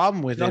 the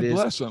problem with God it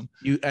bless is them.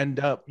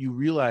 you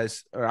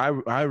realize, or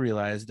I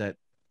realized that,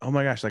 oh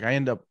my gosh, like I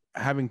end up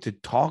having to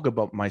talk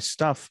about my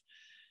stuff.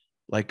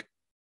 Like,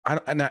 I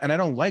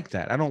don't like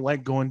that. I don't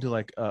like going to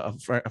like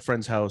a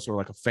friend's house or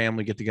like a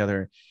family get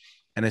together,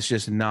 and it's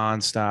just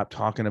nonstop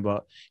talking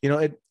about,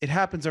 it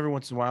happens every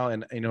once in a while.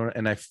 And,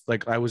 and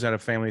I was at a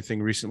family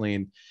thing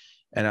recently,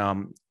 and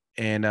my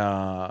aunt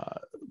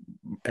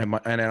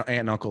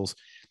and uncles,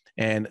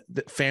 and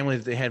the family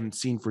that they hadn't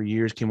seen for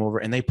years came over,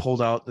 and they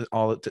pulled out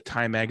all the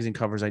Time magazine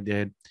covers I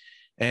did.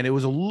 And it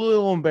was a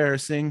little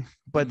embarrassing,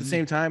 but at the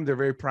same time, they're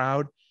very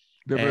proud.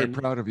 They're very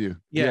proud of you.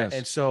 Yeah. Yes.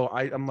 And so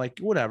I'm like,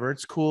 whatever,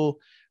 it's cool.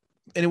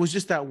 And it was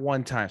just that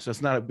one time, so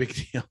it's not a big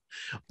deal.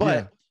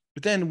 But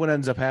then what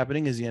ends up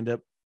happening is you end up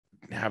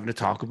having to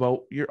talk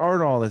about your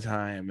art all the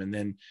time. And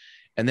then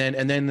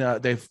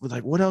they were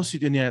like, what else you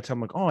do? And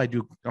I'm like, oh, I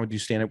do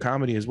stand-up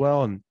comedy as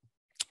well. And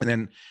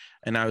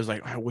I was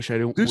like, I wish I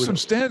didn't do some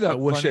stand-up.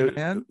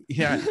 Man.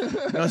 Yeah.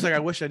 And I was like, I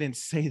wish I didn't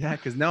say that,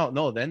 because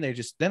no. Then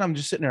I'm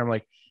just sitting there. I'm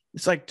like,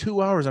 it's like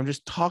 2 hours. I'm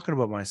just talking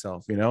about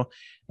myself,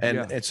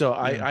 And so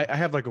I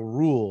have like a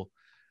rule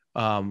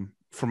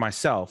for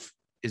myself,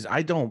 is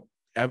I don't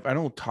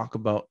talk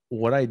about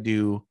what I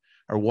do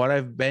or what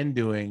I've been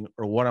doing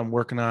or what I'm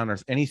working on or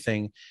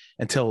anything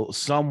until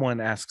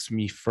someone asks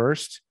me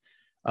first.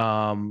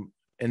 And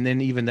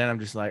then even then I'm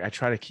just like, I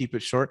try to keep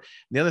it short.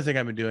 The other thing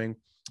I've been doing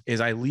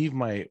is I leave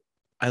my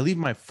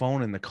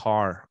phone in the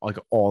car like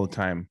all the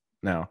time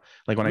now.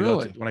 Like when I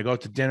go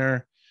to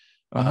dinner,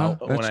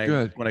 that's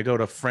good. When I go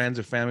to friends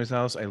or family's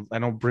house, I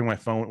don't bring my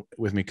phone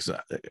with me, because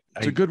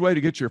it's a good way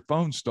to get your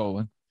phone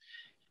stolen.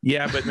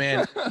 Yeah, but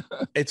man,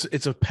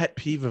 it's a pet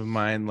peeve of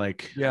mine.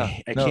 Like,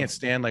 I can't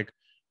stand like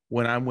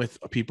when I'm with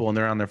people and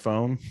they're on their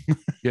phone.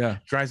 Yeah,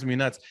 drives me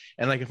nuts.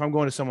 And like if I'm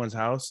going to someone's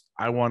house,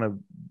 I want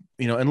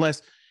to,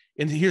 unless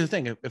and here's the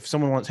thing: if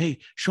someone wants, hey,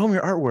 show me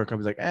your artwork, I'll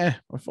be like,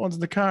 my phone's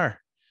in the car.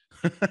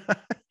 I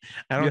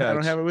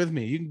don't have it with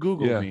me. You can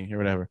Google me or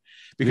whatever,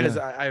 because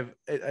I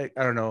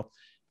don't know.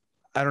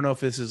 I don't know if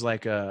this is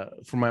like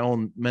for my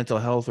own mental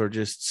health or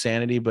just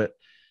sanity, but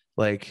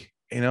like,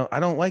 I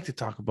don't like to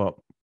talk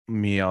about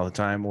me all the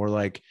time, or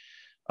like,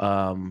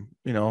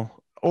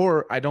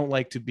 or I don't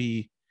like to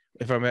be,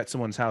 if I'm at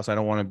someone's house, I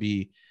don't want to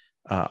be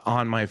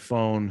on my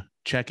phone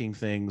checking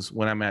things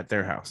when I'm at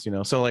their house,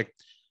 So like,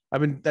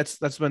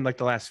 that's been like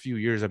the last few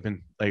years. I've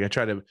been like, I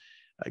try to,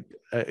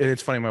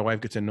 it's funny. My wife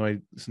gets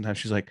annoyed sometimes.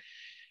 She's like,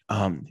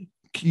 can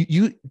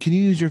you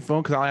use your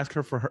phone? Cause I'll ask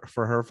her for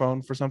her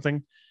phone for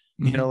something,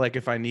 like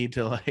if I need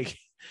to like,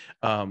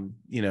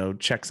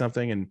 check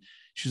something, and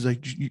she's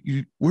like,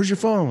 where's your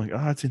phone? I'm like,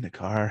 oh, it's in the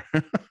car.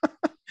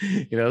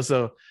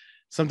 So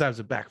sometimes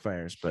it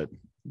backfires, but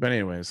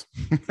anyways.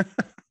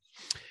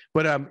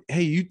 But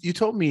hey, you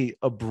told me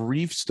a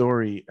brief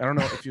story. I don't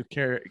know if you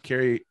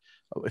carry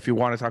if you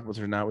want to talk about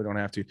this or not. We don't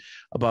have to.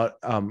 About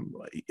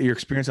your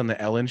experience on the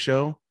Ellen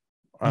show.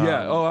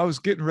 I was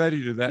getting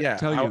ready to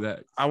tell you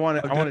that. I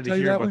wanted to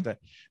hear about that.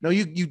 No,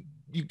 you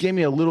gave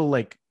me a little,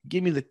 like,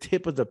 give me the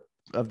tip of the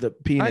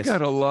penis. I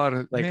got a lot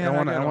of, like,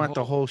 I want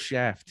the whole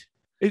shaft.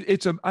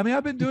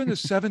 I've been doing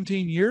this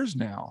 17 years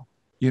now.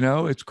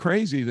 It's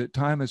crazy that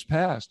time has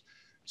passed.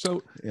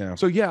 So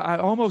I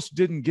almost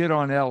didn't get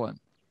on Ellen,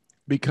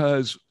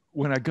 because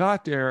when I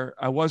got there,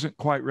 I wasn't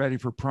quite ready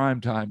for prime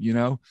time,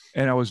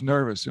 and I was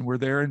nervous, and we're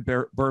there in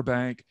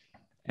Burbank,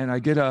 and I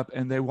get up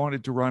and they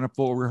wanted to run a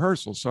full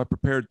rehearsal. So I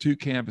prepared 2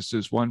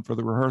 canvases, one for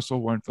the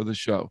rehearsal, one for the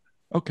show.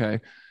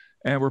 Okay.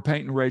 And we're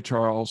painting Ray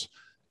Charles,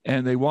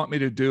 and they want me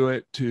to do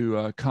it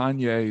to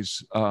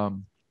Kanye's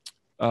Gold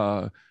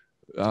Digger.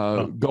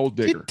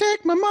 You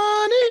take my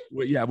money.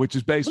 Well, yeah, which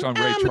is based on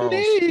Ray Charles.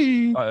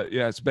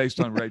 It's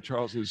based on Ray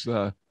Charles's.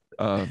 You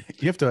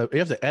have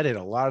to edit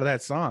a lot of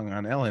that song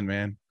on Ellen,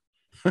 man.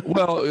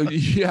 Well,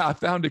 yeah, I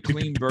found a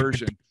clean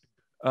version.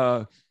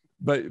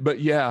 But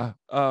yeah,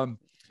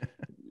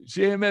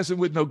 she ain't messing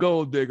with no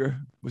gold digger,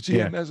 but she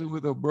ain't messing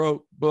with a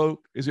broke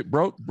bloke. Is it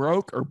broke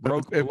or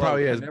broke? It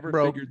probably is. Never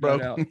broke figured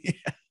that out. Yeah.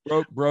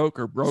 Broke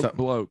or broke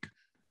bloke.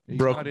 He's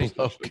broke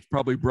English, it's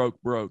probably broke.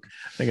 I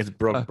think it's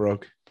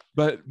broke.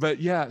 But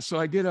yeah, so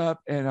I get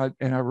up and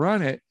I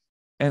run it,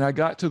 and I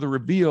got to the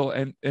reveal,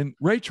 and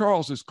Ray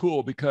Charles is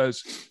cool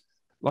because,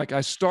 like,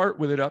 I start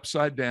with it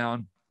upside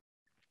down,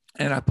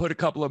 and I put a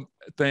couple of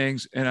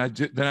things, and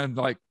then I'm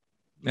like,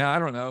 I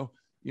don't know,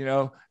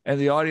 and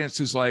the audience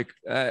is like,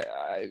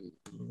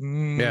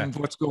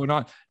 what's going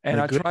on?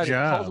 And I try to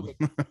cultivate.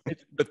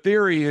 The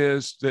theory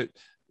is that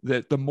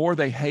the more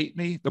they hate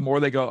me, the more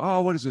they go,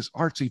 oh, what is this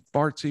artsy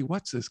fartsy?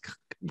 What's this?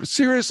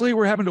 Seriously,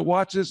 we're having to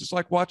watch this. It's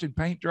like watching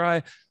paint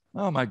dry.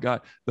 Oh my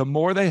God. The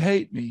more they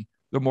hate me,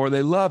 the more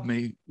they love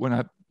me when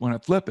I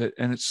flip it,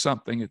 and it's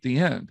something at the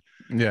end.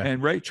 Yeah.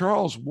 And Ray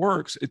Charles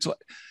works. It's like,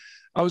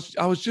 I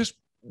was just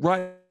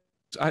right.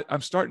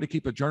 I'm starting to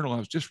keep a journal. I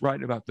was just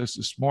writing about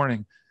this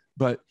morning,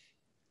 but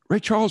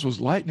Ray Charles was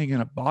lightning in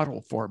a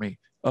bottle for me.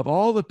 Of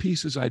all the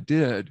pieces I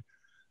did,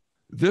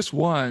 this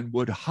one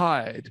would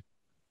hide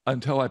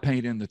until I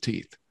paint in the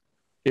teeth.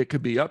 It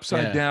could be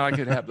upside down. I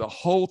could have the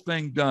whole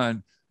thing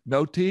done.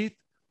 No teeth.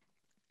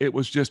 It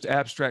was just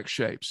abstract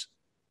shapes.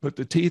 Put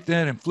the teeth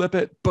in and flip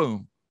it,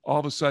 boom. All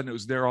of a sudden it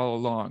was there all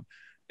along.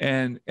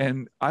 And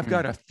I've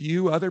got a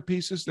few other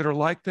pieces that are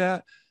like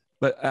that,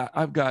 but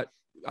I've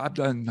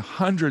done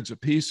hundreds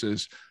of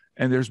pieces,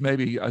 and there's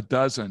maybe a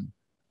dozen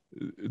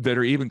that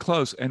are even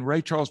close. And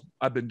Ray Charles,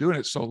 I've been doing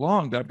it so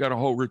long that I've got a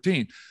whole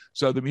routine.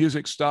 So the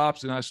music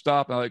stops and I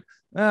stop. And I'm like,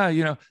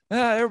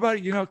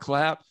 everybody,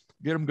 clap,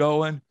 get them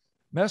going,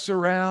 mess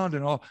around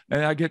and all.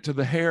 And I get to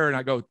the hair and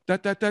I go, da,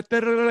 da, da, da, da,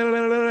 da,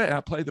 da, da, and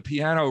I play the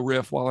piano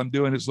riff while I'm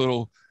doing his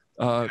little,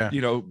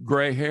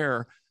 gray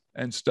hair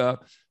and stuff.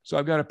 So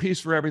I've got a piece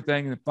for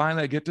everything. And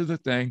finally I get to the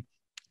thing,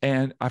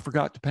 and I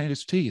forgot to paint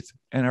his teeth,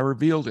 and I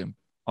revealed him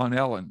on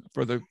Ellen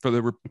for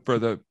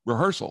the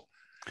rehearsal.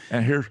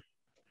 And here,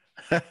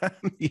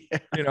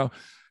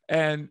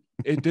 and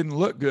it didn't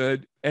look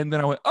good. And then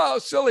I went, oh,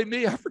 silly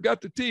me, I forgot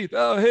the teeth.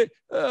 Oh, hey,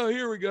 oh,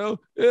 here we go.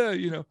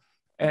 Yeah,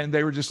 and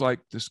they were just like,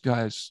 this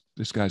guy's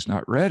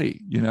not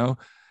ready,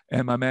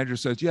 And my manager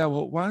says, yeah,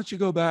 well, why don't you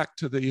go back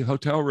to the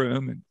hotel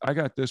room, and I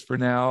got this for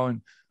now,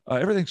 and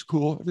everything's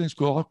cool.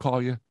 I'll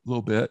call you a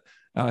little bit.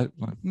 I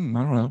don't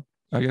know.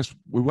 I guess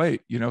we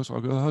wait, so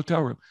I'll go to the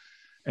hotel room.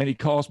 And he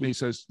calls me, he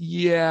says,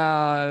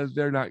 yeah,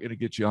 they're not going to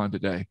get you on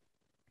today.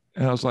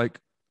 And I was like,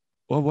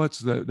 well,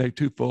 they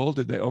too full?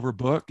 Did they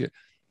overbook it?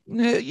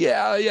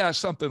 Yeah,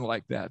 something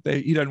like that.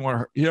 He doesn't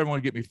want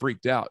to get me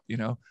freaked out,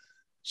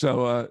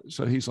 So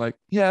he's like,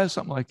 yeah,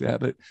 something like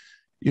that. But,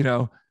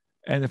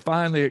 and then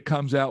finally it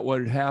comes out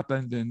what had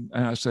happened. And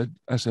I said,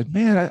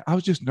 man, I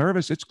was just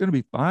nervous. It's going to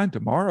be fine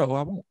tomorrow.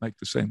 I won't make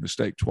the same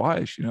mistake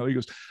twice. He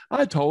goes,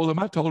 I told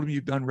him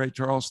you've done Ray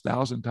Charles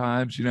 1,000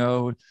 times,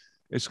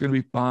 it's going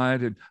to be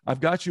fine. And I've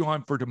got you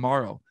on for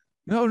tomorrow.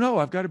 No,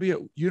 I've got to be at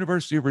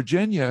University of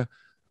Virginia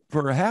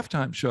for a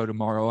halftime show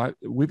tomorrow.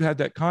 We've had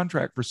that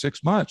contract for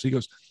 6 months. He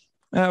goes,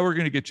 We're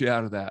going to get you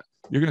out of that.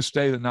 You're going to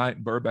stay the night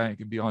in Burbank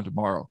and be on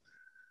tomorrow.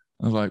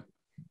 I was like,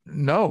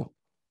 no,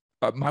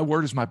 my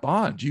word is my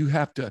bond.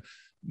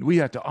 We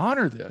have to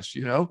honor this,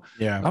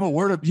 Yeah. I'm a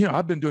word of,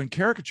 I've been doing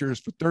caricatures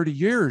for 30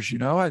 years,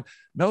 I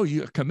know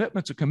a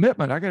commitment's a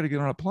commitment. I got to get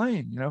on a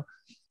plane,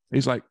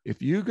 He's like,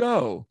 if you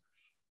go,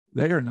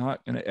 they are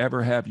not going to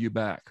ever have you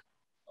back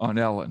on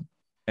Ellen.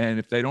 And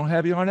if they don't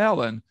have you on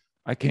Ellen,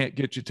 I can't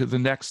get you to the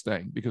next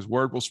thing, because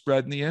word will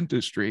spread in the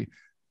industry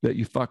that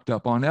you fucked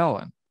up on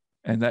Ellen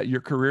and that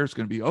your career is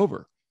going to be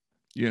over.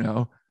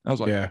 I was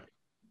like, Yeah.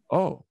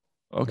 oh,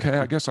 okay,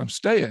 I guess I'm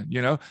staying,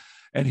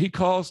 And he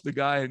calls the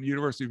guy in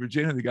University of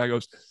Virginia. The guy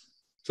goes,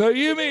 so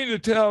you mean to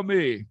tell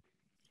me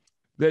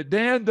that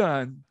Dan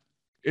Dunn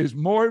is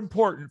more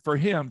important for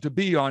him to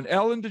be on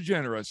Ellen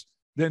DeGeneres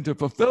than to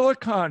fulfill a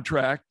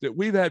contract that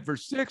we've had for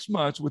 6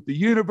 months with the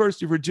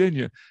University of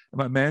Virginia? And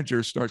my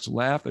manager starts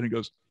laughing and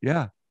goes,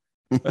 yeah,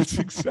 that's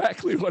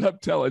exactly what I'm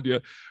telling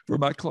you. For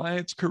my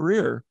client's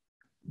career,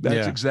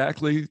 that's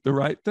exactly the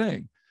right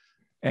thing.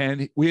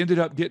 And we ended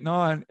up getting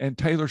on, and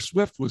Taylor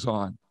Swift was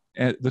on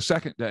at the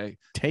second day.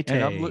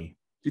 Tay-Tay.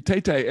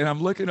 And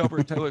I'm looking over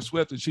at Taylor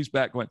Swift, and she's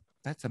back going,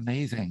 that's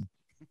amazing.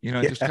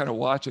 Just kind of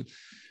watching.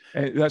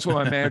 And that's what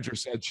my manager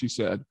said. She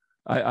said,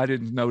 I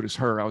didn't notice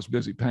her. I was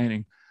busy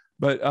painting.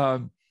 But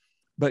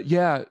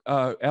yeah,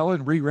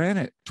 Ellen reran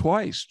it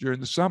twice during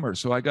the summer.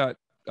 So I got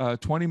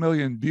 20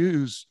 million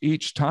views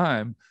each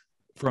time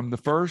from the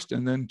first,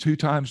 and then 2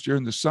 times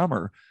during the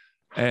summer.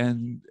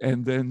 And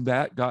then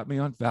that got me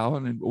on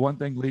Fallon, and one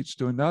thing leads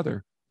to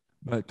another.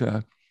 But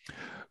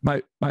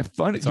my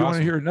fun. It's you awesome. want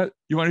to hear?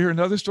 You want to hear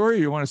another story? Or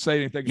you want to say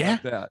anything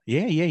about that?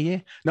 Yeah.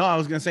 No, I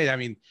was gonna say. I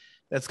mean,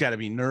 that's got to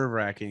be nerve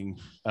wracking.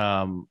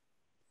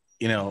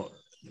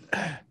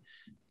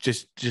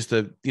 Just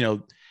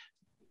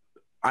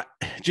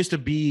to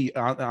be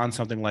on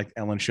something like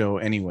Ellen Show,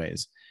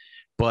 anyways.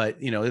 But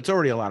it's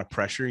already a lot of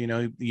pressure. A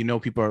lot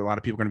of people are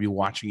going to be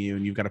watching you,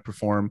 and you've got to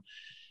perform.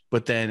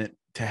 But then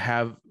to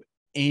have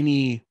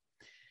any,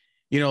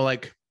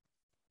 like,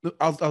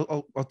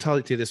 I'll tell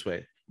it to you this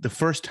way. The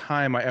first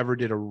time I ever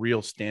did a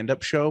real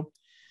stand-up show.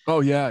 Oh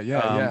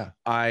yeah.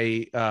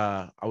 I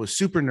was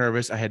super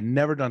nervous. I had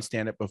never done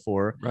stand-up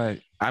before. Right.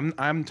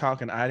 I'm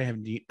talking. I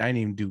didn't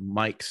even do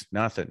mics,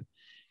 nothing.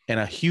 And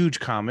a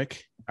huge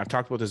comic. I've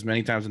talked about this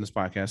many times in this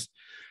podcast.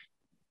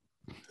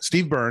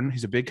 Steve Byrne.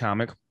 He's a big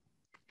comic.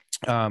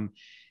 I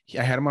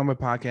had him on my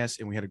podcast,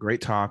 and we had a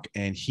great talk.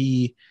 And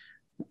he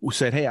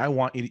said, "Hey, I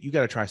want you. You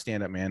got to try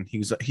stand-up, man."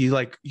 He's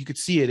like, you could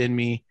see it in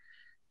me.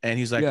 And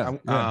he's like,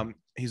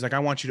 he's like, I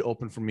want you to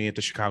open for me at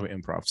the Chicago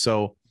Improv.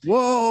 So,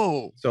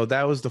 whoa. So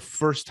that was the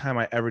first time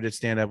I ever did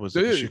stand up, was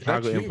at the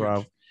Chicago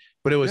Improv.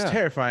 But it was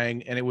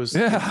terrifying. And it was,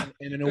 and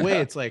in a way,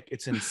 it's like,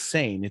 it's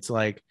insane. It's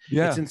like,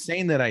 it's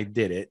insane that I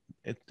did it.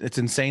 It's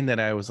insane that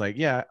I was like,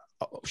 yeah,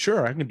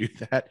 sure, I can do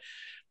that.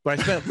 But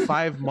I spent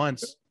 5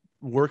 months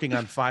working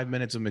on 5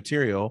 minutes of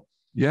material.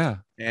 Yeah.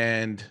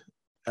 And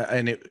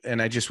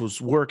I just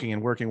was working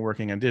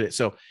and did it.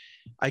 So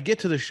I get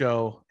to the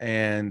show,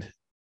 and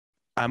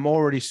I'm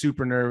already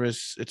super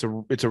nervous. It's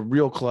a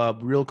real club,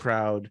 real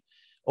crowd,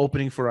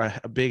 opening for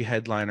a big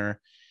headliner,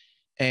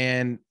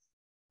 but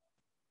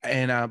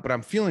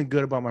I'm feeling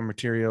good about my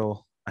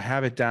material. I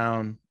have it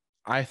down.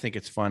 I think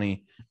it's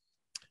funny.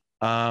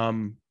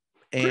 And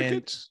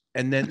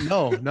then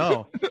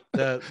no.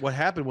 What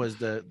happened was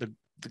the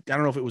I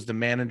don't know if it was the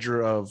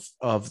manager of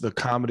the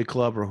comedy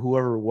club or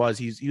whoever it was.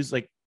 He's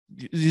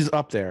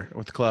up there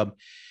with the club.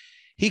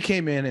 He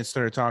came in and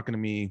started talking to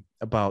me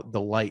about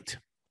the light.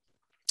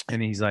 And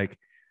he's like,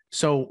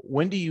 so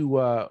when do you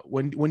want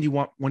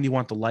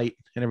the light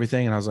and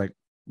everything? And I was like,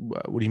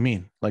 what do you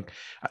mean? Like,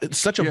 it's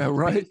such a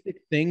basic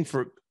thing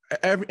for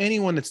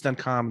anyone that's done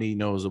comedy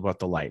knows about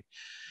the light.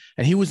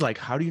 And he was like,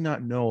 how do you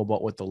not know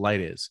about what the light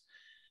is?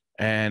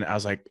 And I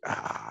was like,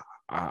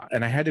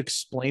 and I had to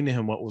explain to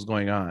him what was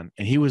going on.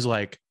 And he was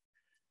like,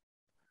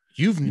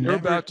 You're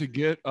about to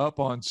get up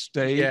on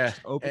stage,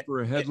 open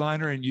for a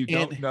headliner, and you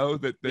don't know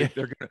that they're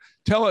going to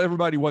tell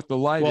everybody what the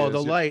light is. Well,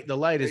 the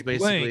light is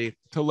basically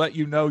to let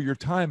you know your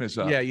time is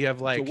up. Yeah, you have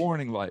like a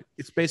warning light.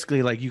 It's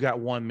basically like you got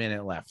 1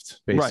 minute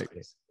left,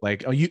 basically.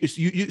 Right. Like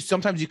you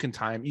sometimes you can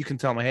time. You can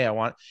tell me, hey,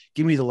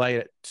 give me the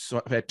light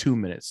at 2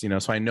 minutes,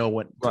 so I know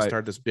when to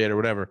start this bit or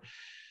whatever.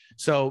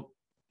 So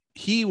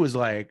he was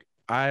like,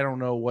 I don't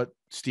know what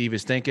Steve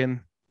is thinking.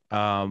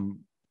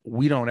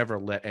 We don't ever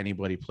let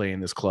anybody play in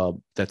this club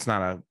that's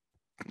not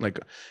a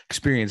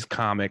experienced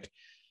comic.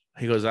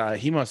 He goes,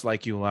 he must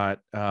like you a lot.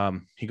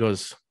 He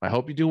goes, I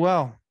hope you do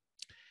well.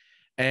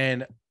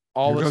 And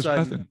all of a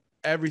sudden,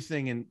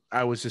 everything, and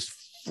I was just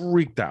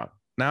freaked out.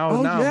 Now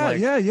I'm like,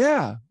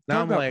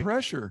 Now I'm like,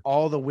 pressure.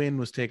 All the wind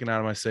was taken out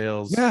of my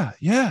sails. Yeah.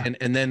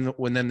 And then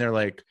they're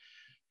like,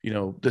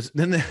 then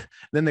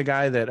the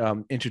guy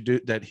that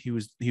introduced that he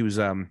was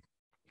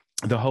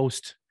the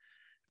host.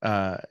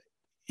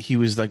 He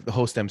was like the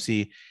host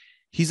MC.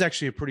 He's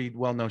actually a pretty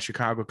well-known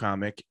Chicago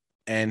comic.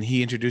 And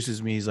he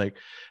introduces me. He's like,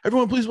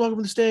 everyone, please welcome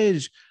to the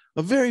stage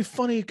a very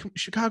funny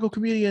Chicago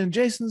comedian,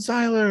 Jason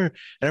Seiler. And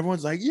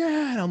everyone's like,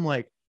 yeah. And I'm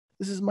like,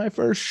 this is my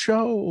first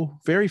show.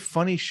 Very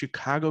funny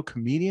Chicago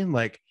comedian.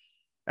 Like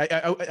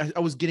I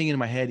was getting in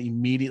my head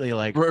immediately,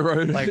 like,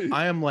 right. like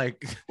I am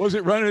like, was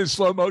it running in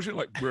slow motion?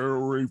 Like,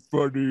 very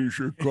funny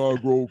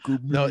Chicago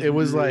comedian. no, it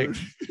was like,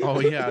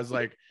 oh yeah, I was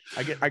like,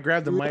 I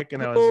grabbed the mic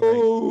and I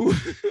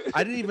was like,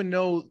 I didn't even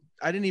know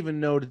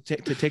to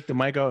take the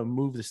mic out and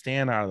move the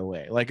stand out of the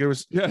way. Like it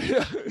was,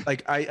 yeah.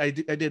 Like I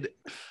did,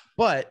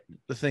 but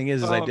the thing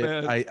is I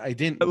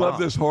didn't. I love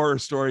this horror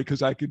story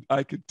because I've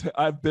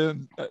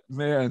been,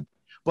 man.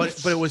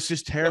 But it was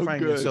just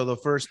terrifying. So the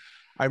first,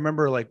 I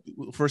remember like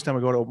the first time I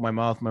go to open my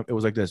mouth, it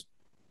was like this,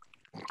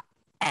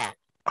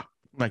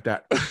 like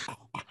that.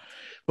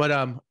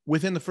 But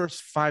within the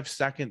first 5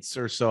 seconds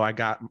or so, I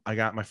got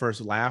my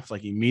first laugh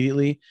like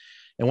immediately.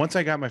 And once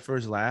I got my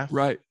first laugh,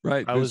 right,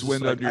 I was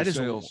like, I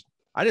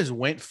just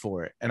went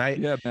for it, and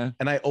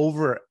I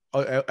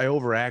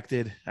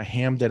overacted. I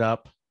hammed it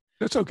up.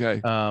 That's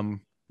okay.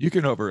 You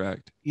can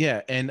overact.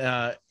 Yeah, and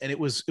it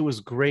was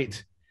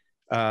great.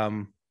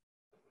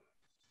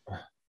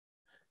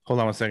 Hold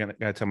on one second. I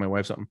gotta tell my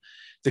wife something.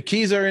 The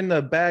keys are in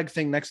the bag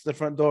thing next to the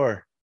front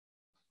door.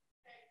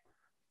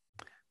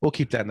 We'll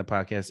keep that in the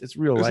podcast. It's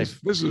real life.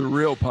 This is a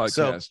real podcast.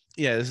 So,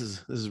 yeah, this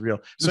is real.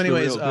 So,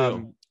 anyways,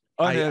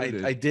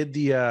 I did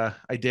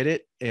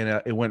it,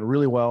 and it went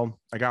really well.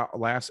 I got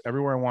laughs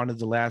everywhere I wanted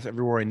the laughs,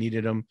 everywhere I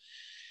needed them,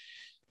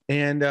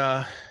 and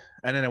then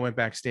I went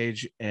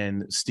backstage,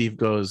 and Steve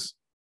goes,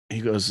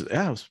 yeah,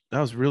 that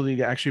was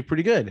really actually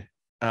pretty good.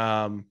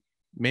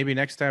 Maybe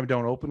next time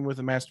don't open with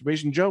a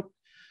masturbation joke,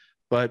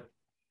 but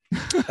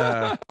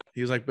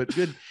he was like, but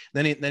good.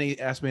 Then he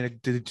asked me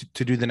to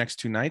do the next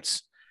 2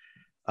 nights.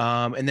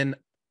 And then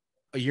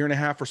a year and a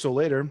half or so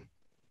later,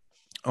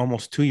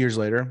 almost 2 years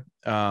later,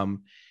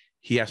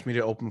 he asked me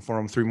to open for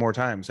him 3 more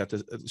times at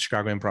the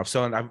Chicago Improv.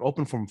 So I've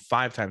opened for him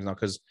 5 times now,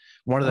 because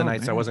one of the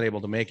nights I wasn't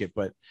able to make it.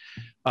 But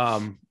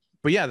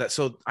yeah,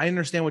 so I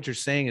understand what you're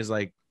saying is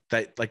like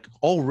that, like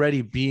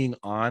already being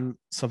on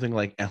something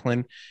like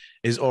Ellen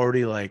is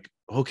already like,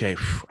 okay,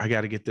 I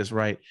got to get this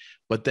right.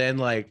 But then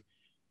like,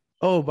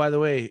 oh, by the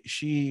way,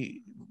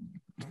 she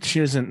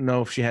doesn't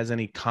know if she has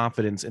any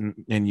confidence in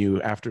you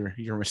after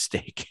your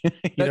mistake.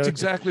 That's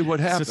exactly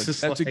what happened.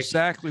 That's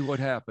exactly what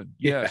happened.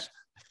 Yes.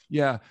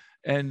 Yeah.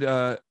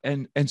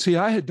 And see,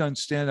 I had done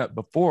stand-up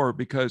before,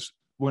 because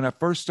when I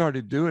first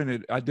started doing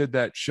it, I did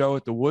that show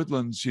at the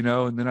Woodlands,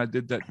 and then I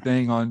did that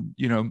thing on,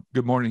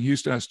 Good Morning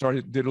Houston. I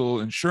did a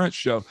little insurance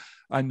show.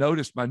 I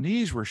noticed my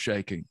knees were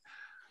shaking,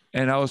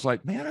 and I was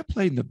like, man, I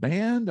played in the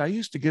band. I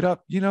used to get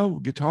up,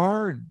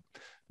 guitar and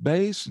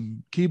bass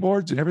and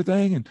keyboards and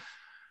everything. And,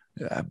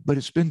 but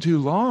it's been too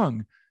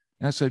long.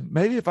 And I said,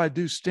 maybe if I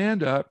do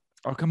stand up,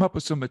 I'll come up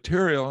with some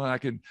material and I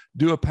can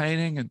do a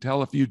painting and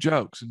tell a few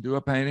jokes, and do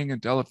a painting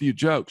and tell a few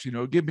jokes,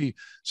 give me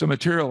some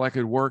material I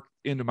could work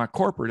into my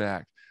corporate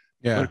act.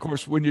 Yeah. But of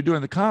course, when you're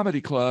doing the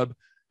comedy club,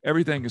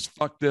 everything is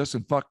fuck this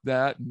and fuck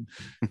that. And,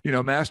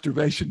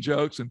 masturbation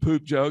jokes and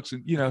poop jokes.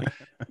 And, you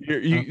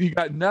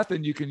got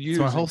nothing you can use.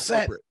 So a whole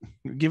set,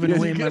 giving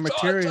away my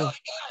material.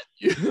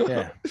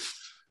 Yeah.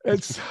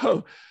 And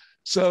so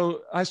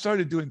I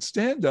started doing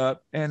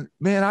stand-up, and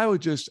man, I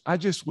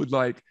just would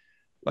like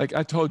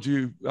I told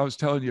you, I was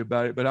telling you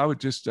about it, but I would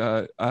just,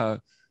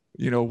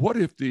 what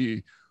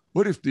is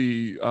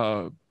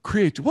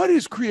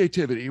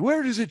creativity?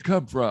 Where does it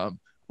come from?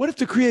 What if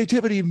the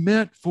creativity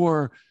meant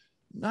for,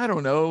 I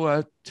don't know,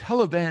 a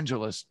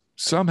televangelist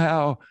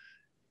somehow,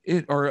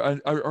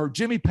 or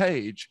Jimmy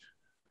Page,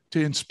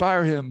 to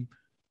inspire him?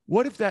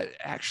 What if that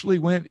actually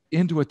went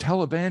into a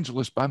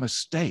televangelist by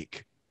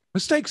mistake?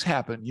 Mistakes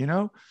happen,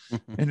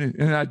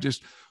 and I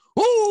just,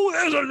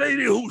 there's a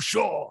lady who's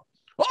sure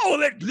all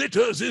that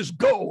glitters is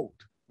gold,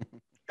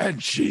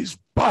 and she's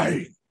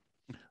buying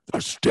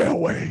the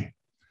stairway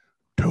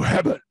to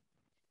heaven.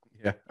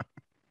 Yeah.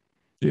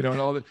 And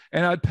all that.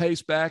 And I'd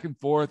pace back and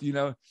forth,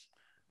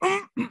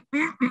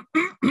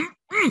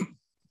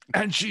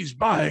 and she's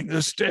buying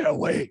the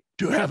stairway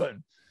to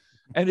heaven.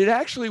 And it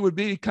actually would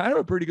be kind of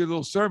a pretty good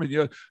little sermon.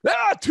 There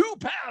are 2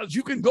 paths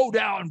you can go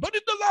down, but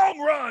in the long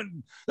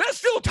run, there's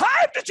still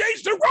time to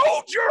change the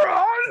road you're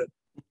on.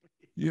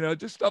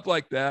 Just stuff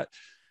like that.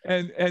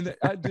 And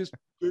I just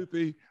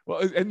goofy.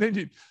 Well, and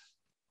then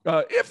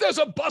if there's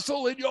a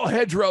bustle in your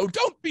hedgerow,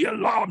 don't be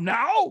alarmed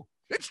now.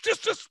 It's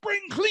just a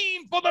spring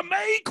clean for the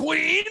May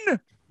Queen.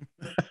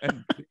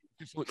 And he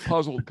just looked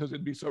puzzled because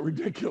it'd be so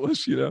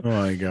ridiculous, Oh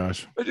my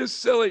gosh. But just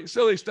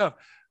silly stuff.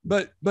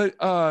 But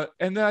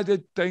and then I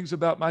did things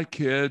about my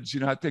kids.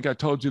 I think I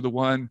told you the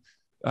one.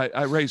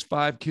 I raised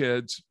 5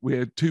 kids. We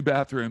had 2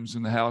 bathrooms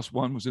in the house.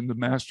 One was in the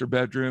master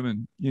bedroom,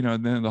 and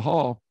and then in the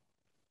hall.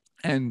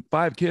 And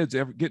 5 kids,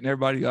 getting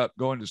everybody up,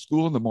 going to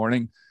school in the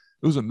morning.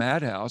 It was a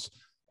madhouse.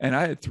 And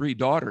I had 3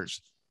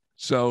 daughters.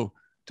 So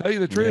tell you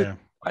the truth,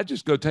 I'd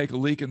just go take a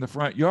leak in the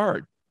front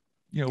yard,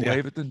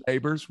 wave at the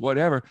neighbors,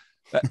 whatever.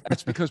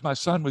 That's because my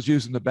son was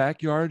using the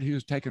backyard. He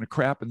was taking a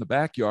crap in the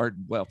backyard.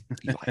 Well,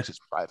 he likes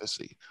his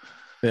privacy.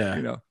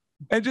 Yeah.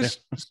 And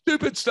just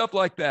stupid stuff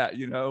like that.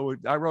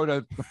 I wrote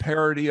a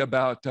parody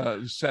about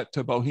set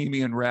to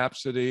Bohemian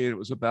Rhapsody. It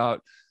was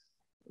about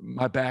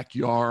my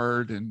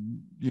backyard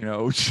and, you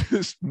know,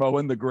 just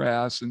mowing the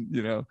grass and,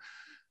 you know,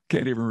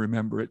 can't even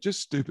remember it,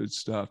 just stupid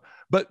stuff.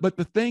 But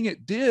the thing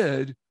it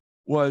did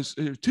was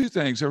two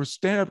things. There was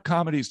stand-up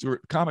comics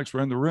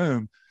were in the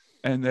room,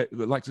 and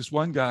like this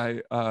one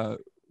guy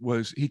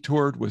he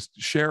toured with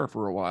Cher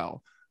for a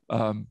while.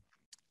 Come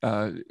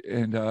on,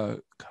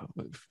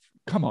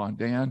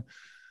 Dan,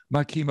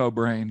 my chemo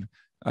brain.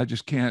 I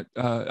just can't.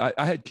 I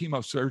had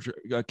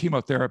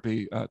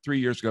chemotherapy 3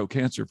 years ago,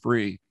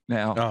 cancer-free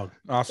now. Oh,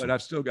 awesome.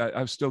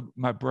 But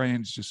my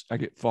brain's just, I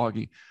get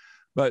foggy.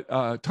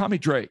 But Tommy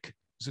Drake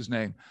is his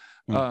name.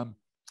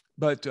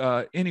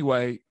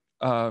 Anyway,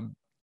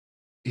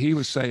 he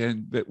was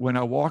saying that when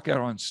I walk out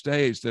on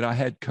stage that I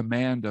had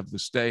command of the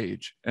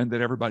stage and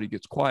that everybody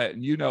gets quiet.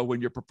 And, you know, when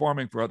you're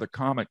performing for other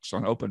comics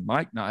on open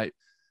mic night,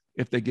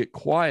 if they get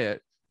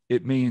quiet,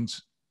 it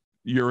means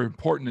you're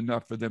important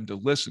enough for them to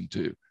listen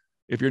to.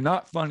 If you're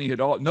not funny at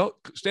all, no,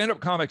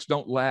 stand-up comics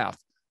don't laugh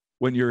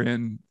when you're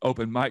in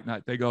open mic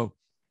night. They go,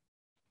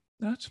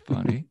 that's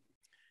funny.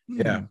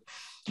 Yeah.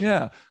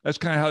 Yeah. That's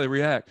kind of how they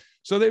react.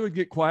 So they would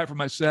get quiet for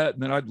my set,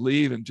 and then I'd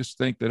leave and just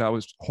think that I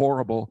was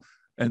horrible.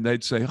 And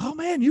they'd say, oh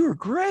man, you were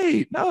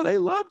great. No, they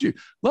loved you.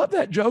 Love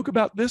that joke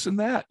about this and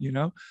that, you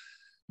know,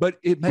 but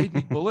it made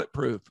me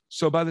bulletproof.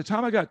 So by the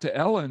time I got to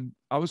Ellen,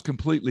 I was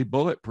completely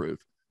bulletproof.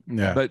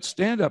 Yeah. But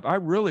stand-up, I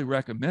really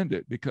recommend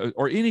it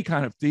or any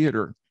kind of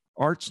theater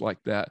arts like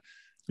that,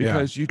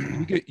 because you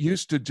get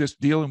used to just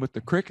dealing with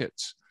the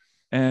crickets,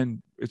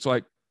 and it's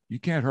like, you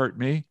can't hurt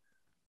me.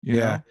 You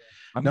know?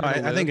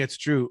 I think it's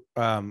true.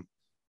 I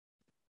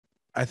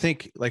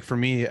think, like, for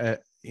me,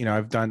 you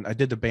know, I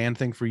did the band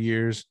thing for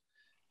years.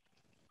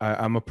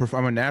 I'm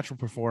a natural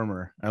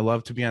performer. I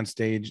love to be on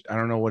stage. I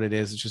don't know what it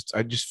is. It's just,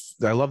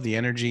 I love the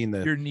energy and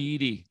you're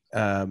needy.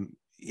 You're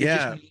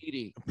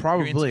needy.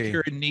 Probably.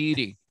 You're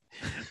needy.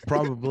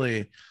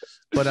 Probably.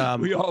 But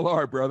we all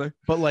are, brother.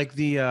 But like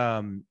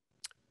the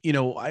you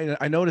know,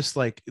 I noticed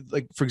like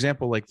for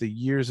example, like the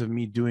years of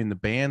me doing the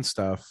band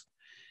stuff,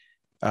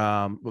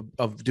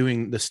 of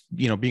doing this,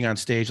 you know, being on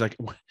stage, like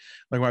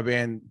my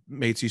band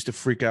mates used to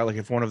freak out, like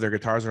if one of their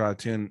guitars are out of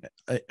tune.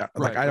 I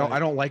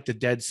don't like the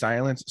dead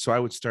silence, so I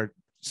would start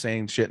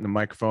saying shit in the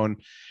microphone,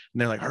 and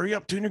they're like, hurry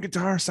up, tune your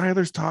guitar,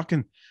 Siler's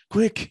talking,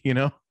 quick, you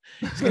know,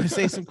 he's gonna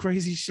say some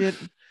crazy shit.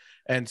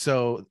 And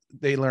so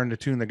they learned to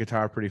tune the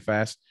guitar pretty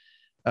fast.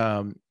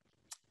 But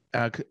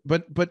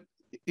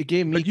it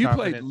gave me, but you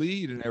confidence. played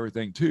lead and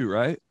everything too,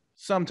 right?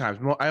 Sometimes.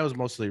 I was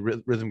mostly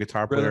rhythm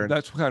guitar player.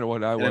 That's kind of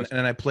what I was.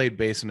 And I played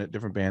bass in a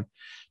different band.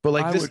 But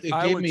like I would screw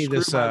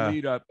my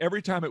lead up.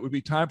 Every time it would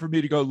be time for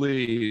me to go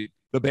lead,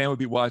 the band would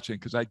be watching,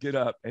 because I'd get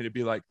up and it'd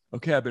be like,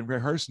 okay, I've been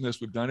rehearsing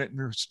this. We've done it in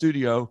the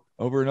studio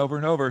over and over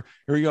and over.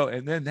 Here we go.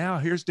 And then now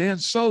here's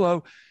Dan's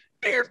solo.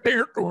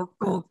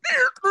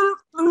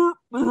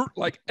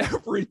 Like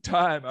every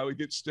time I would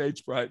get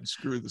stage fright and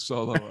screw the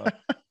solo up.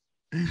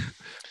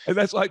 And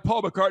that's like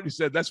Paul McCartney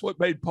said, that's what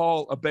made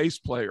Paul a bass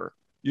player.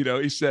 You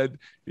know, he said,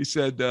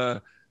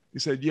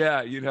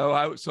 yeah, you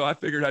know, so I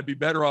figured I'd be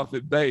better off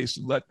at bass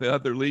and let the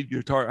other lead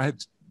guitar.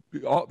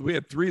 We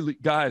had three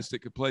guys that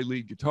could play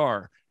lead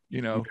guitar,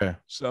 you know. Okay.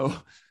 So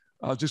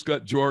I'll just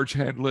let George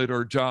handle it,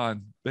 or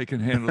John, they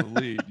can handle the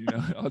lead, you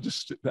know. I'll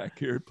just sit back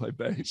here and play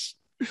bass.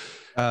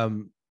 I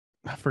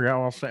forgot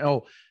what I was saying.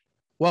 Oh,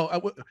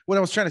 well, what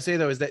I was trying to say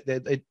though is that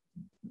it,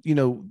 you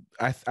know,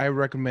 I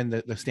recommend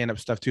the stand-up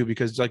stuff too,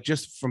 because like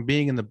just from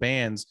being in the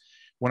bands,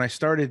 when I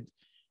started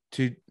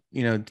to,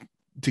 you know,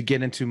 to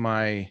get into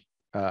my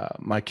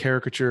my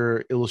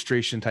caricature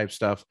illustration type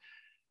stuff,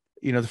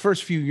 you know, the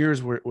first few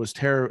years was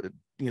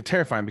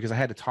terrifying, because I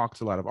had to talk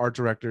to a lot of art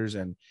directors,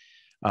 and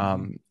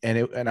and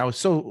I was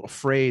so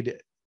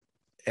afraid,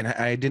 and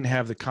I didn't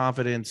have the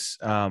confidence.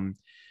 But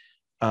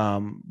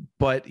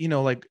you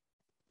know, like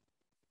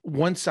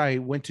once I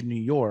went to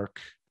New York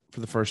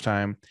for the first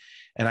time,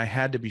 and I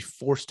had to be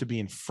forced to be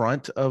in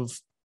front of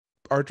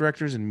art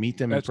directors and meet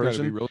them in person. That's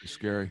gotta be really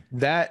scary.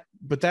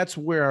 But that's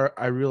where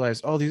I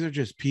realized, oh, these are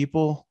just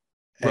people,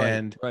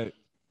 and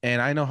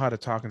I know how to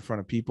talk in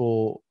front of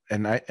people,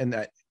 and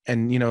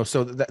you know,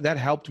 so that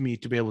helped me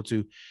to be able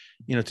to,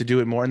 you know, to do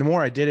it more. And the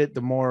more I did it,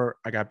 the more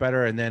I got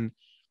better. And then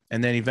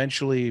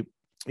eventually,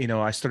 you know,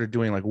 I started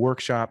doing like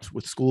workshops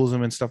with schools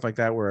and stuff like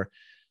that, where,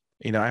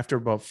 you know, after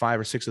about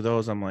 5 or 6 of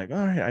those, I'm like, all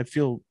right, I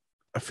feel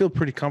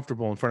pretty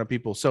comfortable in front of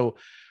people. So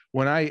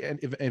when I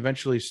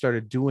eventually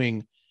started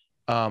doing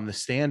the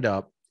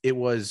stand-up, it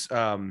was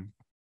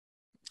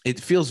it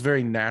feels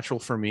very natural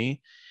for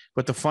me.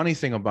 But the funny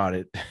thing about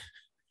it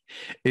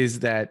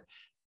is that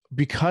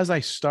because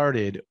I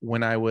started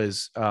when I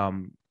was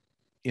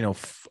you know,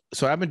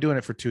 so I've been doing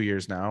it for 2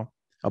 years now,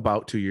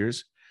 about 2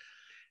 years,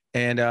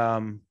 and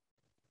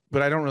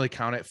but I don't really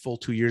count it full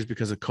 2 years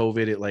because of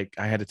COVID. It, like,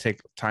 I had to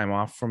take time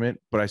off from it,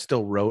 but I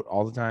still wrote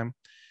all the time.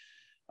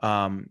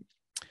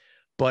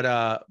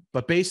 But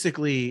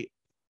basically,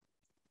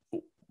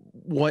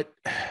 what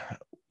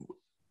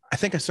I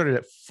think I started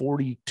at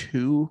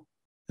 42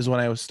 is when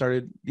I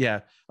started. Yeah,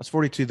 I was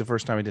 42 the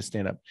first time I did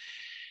stand up.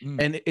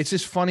 And it's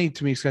just funny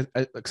to me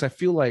because I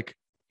feel like,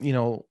 you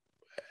know,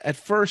 at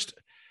first,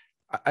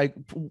 I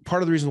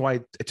part of the reason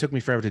why it took me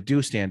forever to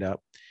do stand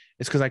up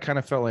is because I kind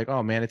of felt like,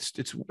 oh man,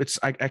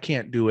 I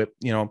can't do it.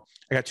 You know,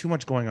 I got too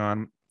much going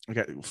on. I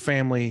got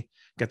family,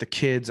 got the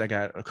kids, I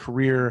got a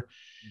career,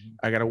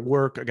 I got to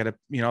work, I got to,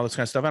 you know, all this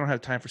kind of stuff. I don't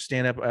have time for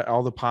stand up,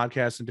 all the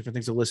podcasts and different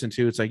things to listen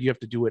to. It's like you have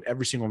to do it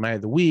every single night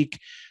of the week,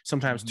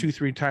 sometimes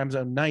 2-3 times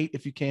a night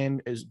if you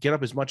can, is get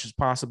up as much as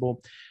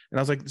possible. And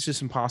I was like, it's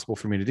just impossible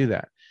for me to do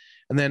that.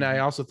 And then I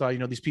also thought, you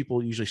know, these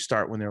people usually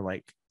start when they're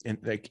like in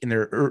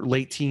their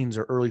late teens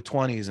or early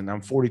 20s, and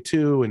I'm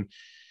 42.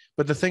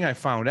 But the thing I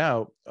found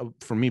out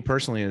for me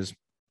personally is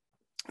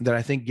that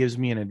I think gives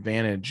me an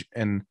advantage.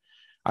 And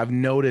I've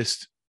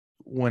noticed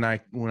when I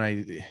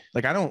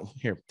like, I don't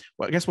hear,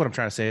 well, I guess what I'm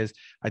trying to say is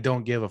I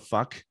don't give a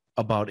fuck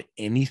about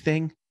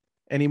anything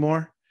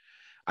anymore.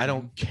 I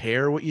don't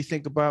care what you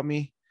think about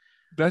me.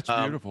 That's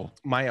beautiful.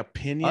 My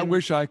opinion. I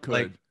wish I could.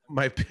 Like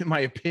my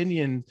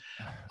opinion.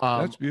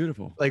 That's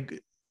beautiful.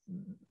 Like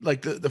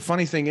the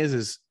funny thing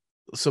is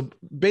so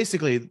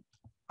basically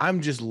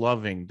I'm just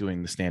loving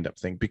doing the stand-up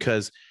thing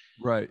because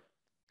I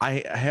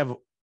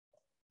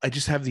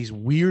just have these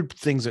weird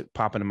things that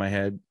pop into my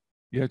head.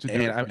 Yeah,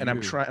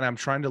 I'm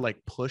trying to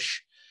like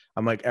push.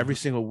 I'm like every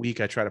single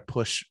week I try to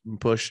push.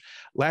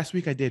 Last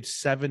week I did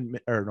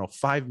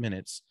 5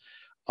 minutes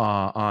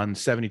on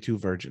 72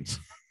 virgins.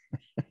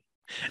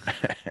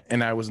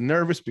 And I was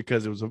nervous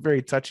because it was a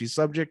very touchy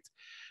subject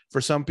for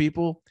some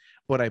people,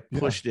 but I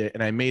pushed it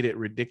and I made it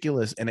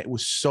ridiculous, and it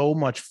was so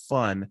much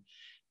fun.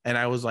 And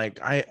I was like,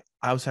 I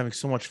was having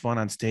so much fun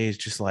on stage,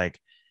 just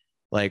like,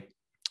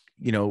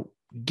 you know,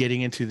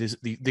 getting into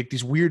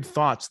these weird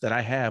thoughts that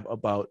I have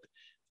about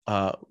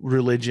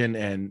religion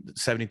and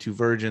 72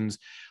 virgins,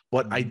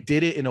 but I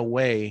did it in a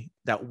way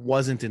that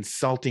wasn't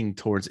insulting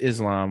towards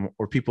Islam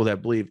or people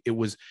that believe. It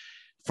was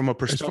from a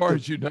perspective. As far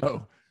as you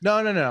know.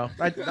 No.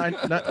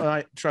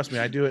 I trust me.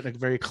 I do it in a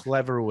very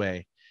clever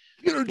way.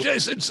 You know,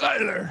 Jason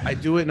Seiler. I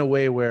do it in a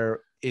way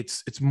where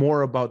it's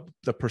more about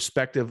the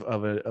perspective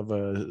of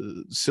a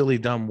silly,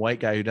 dumb white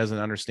guy who doesn't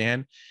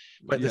understand.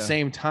 But at the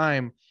same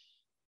time,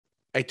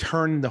 I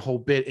turn the whole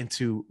bit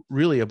into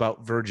really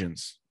about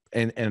virgins.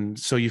 And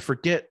so you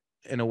forget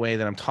in a way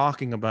that I'm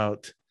talking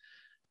about,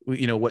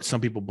 you know, what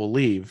some people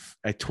believe.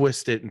 I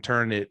twist it and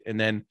turn it, and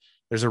then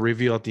there's a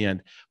reveal at the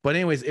end. But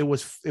anyways, it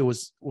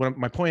was what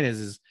my point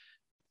is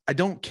I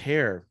don't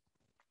care.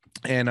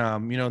 And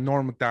you know,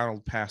 Norm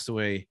Macdonald passed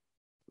away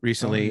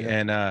recently,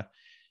 and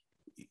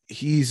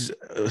he's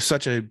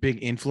such a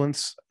big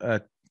influence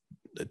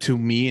to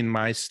me in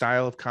my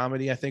style of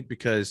comedy, I think,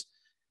 because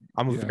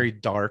I'm very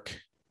dark.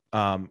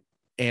 And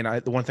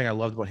the one thing I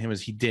loved about him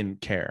is he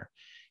didn't care.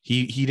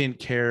 He didn't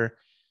care.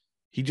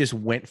 He just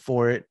went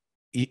for it.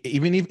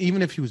 Even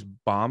if he was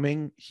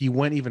bombing, he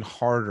went even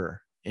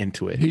harder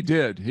into it. He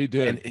did.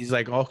 And he's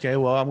like, okay,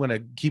 well, I'm going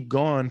to keep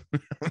going.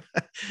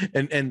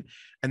 and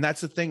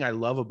that's the thing I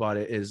love about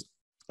it is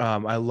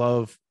I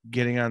love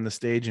getting on the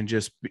stage and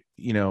just,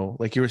 you know,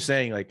 like you were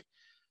saying, like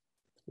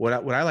what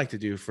I like to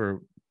do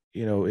for,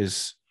 you know,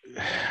 is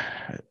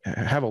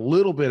have a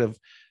little bit of,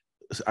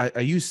 I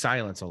use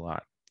silence a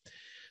lot.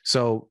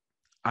 So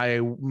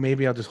I'll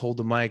just hold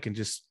the mic and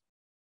just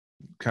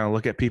kind of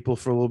look at people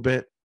for a little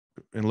bit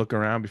and look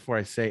around before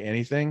I say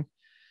anything.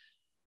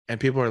 And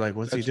people are like,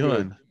 what's he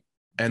doing? Good.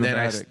 And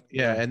Dramatic.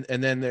 then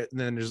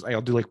then there's,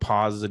 I'll do like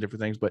pauses and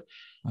different things, but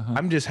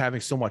I'm just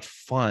having so much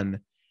fun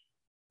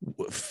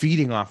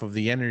feeding off of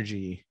the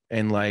energy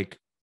and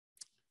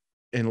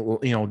you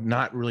know,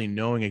 not really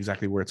knowing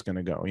exactly where it's going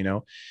to go, you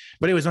know.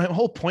 But anyways, my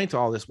whole point to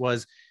all this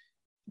was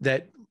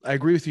that I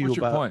agree with you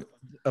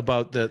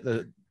about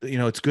the you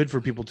know, it's good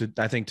for people to,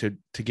 I think, to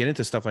get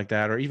into stuff like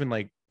that, or even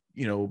like,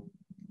 you know,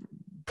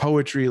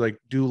 poetry, like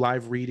do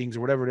live readings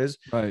or whatever it is,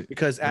 right?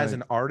 Because as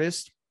an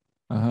artist,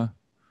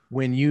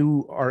 when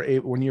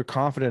you're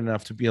confident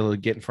enough to be able to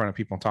get in front of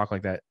people and talk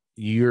like that,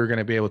 you're going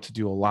to be able to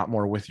do a lot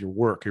more with your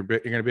work. You're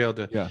going to be able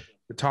to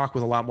talk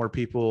with a lot more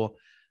people.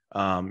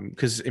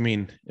 Because I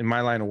mean, in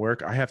my line of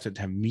work, I have to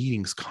have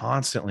meetings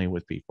constantly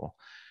with people,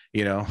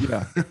 you know.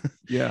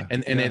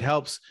 And it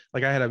helps.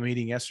 Like I had a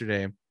meeting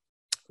yesterday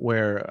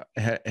where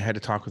I had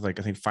to talk with like,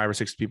 I think 5 or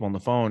 6 people on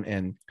the phone,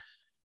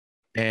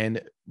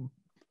 and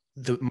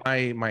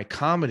my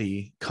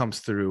comedy comes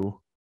through.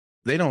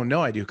 They don't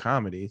know I do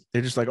comedy.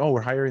 They're just like, oh,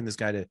 we're hiring this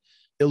guy to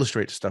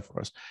illustrate stuff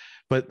for us.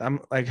 But I'm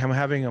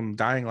having them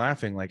dying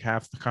laughing like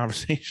half the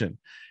conversation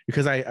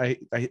because I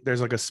there's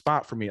like a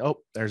spot for me.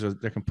 Oh,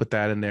 they can put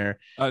that in there.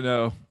 I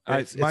know.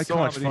 It's so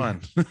much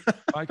fun.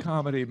 My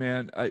comedy,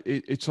 man.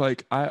 It's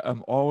like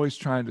I'm always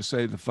trying to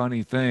say the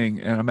funny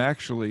thing, and I'm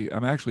actually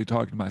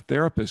talking to my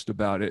therapist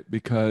about it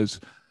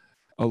because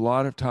a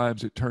lot of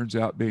times it turns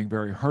out being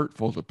very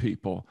hurtful to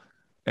people,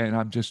 and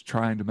I'm just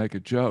trying to make a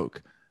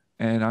joke,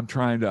 and I'm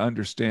trying to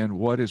understand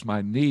what is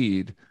my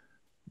need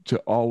to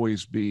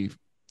always be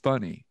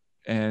funny.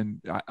 And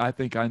I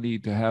think I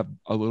need to have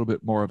a little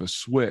bit more of a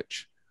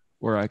switch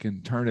where I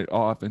can turn it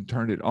off and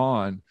turn it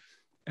on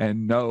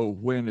and know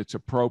when it's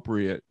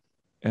appropriate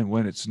and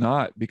when it's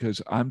not,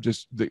 because I'm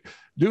just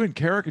doing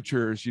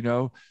caricatures, you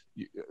know,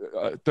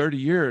 30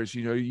 years,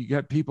 you know, you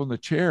got people in the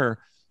chair,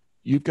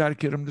 you've got to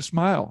get them to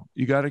smile.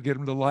 You got to get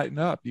them to lighten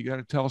up. You got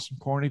to tell some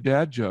corny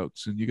dad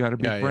jokes, and you got to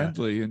be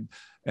friendly.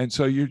 And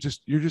so you're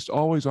just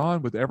always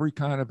on with every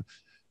kind of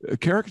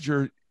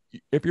caricature.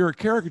 If you're a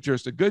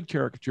caricaturist, a good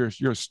caricaturist,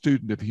 you're a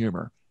student of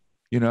humor,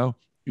 you know,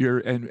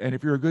 and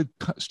if you're a good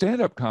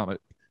stand-up comic,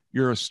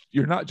 you're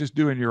not just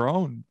doing your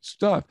own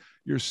stuff.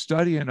 You're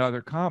studying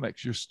other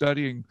comics. You're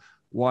studying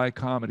why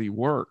comedy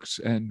works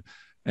and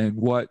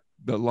what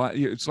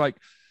it's like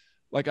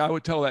I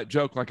would tell that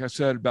joke, like I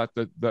said, about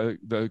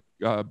the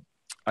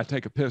I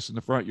take a piss in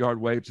the front yard,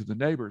 wave to the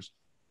neighbors.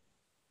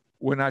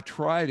 When I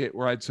tried it,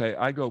 where I'd say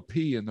I go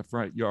pee in the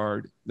front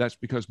yard, that's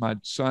because my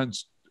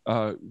son's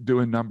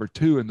doing number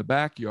 2 in the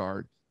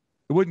backyard.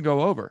 It wouldn't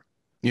go over.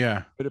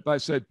 Yeah. But if I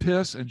said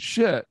piss and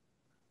shit,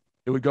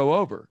 it would go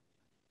over.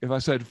 If I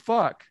said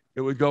fuck,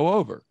 it would go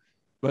over.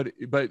 But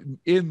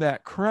in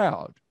that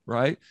crowd,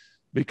 right?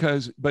 And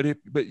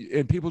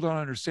people don't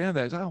understand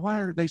that. Oh, why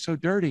are they so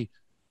dirty?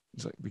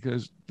 It's like,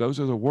 because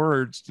those are the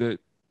words that,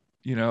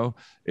 you know,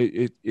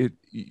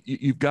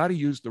 you've got to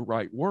use the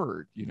right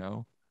word. You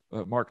know,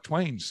 Mark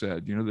Twain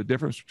said, you know, the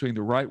difference between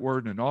the right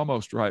word and an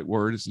almost right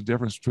word is the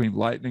difference between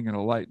lightning and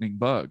a lightning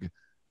bug.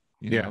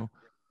 You know,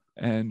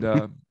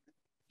 and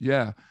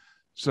yeah.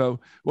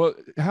 So, well,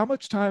 how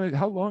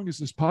long is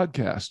this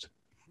podcast?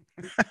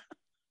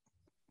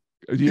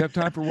 Do you have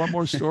time for one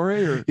more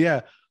story? Or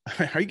yeah.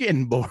 Are you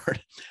getting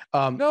bored?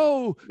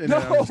 No,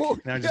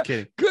 I'm just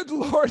kidding. Good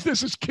Lord,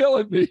 this is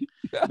killing me.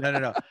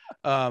 No.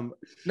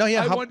 No,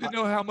 yeah. I wanted to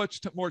know how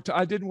much more.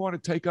 I didn't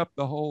want to take up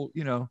the whole,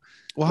 you know.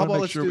 Well, how about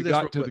let's do this?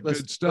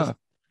 Good stuff.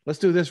 Let's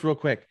do this real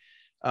quick.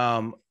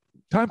 Time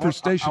for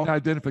station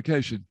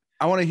identification.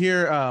 I want to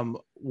hear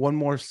one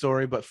more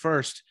story, but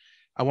first,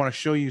 I want to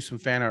show you some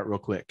fan art real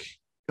quick.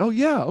 Oh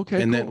yeah,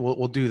 okay. And then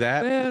we'll do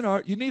that. Fan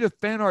art. You need a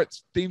fan art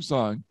theme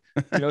song.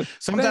 You know,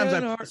 sometimes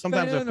I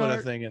put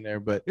a thing in there,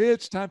 but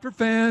it's time for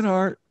fan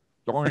art.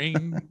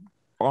 Boing,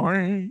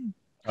 boing.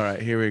 All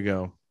right, here we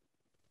go.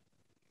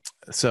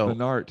 So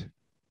fan art.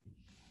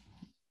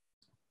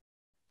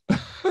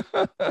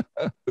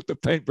 With the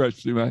paintbrush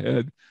through my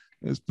head.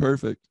 It's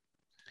perfect.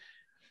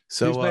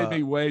 So he's made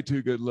me way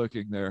too good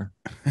looking there.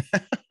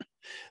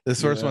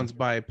 This first one's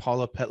by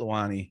Paula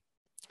Petlwani.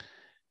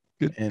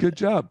 Good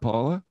job,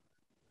 Paula.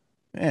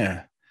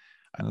 Yeah.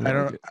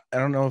 I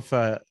don't know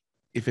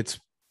if it's,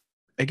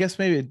 I guess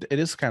maybe it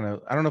is kind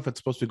of, I don't know if it's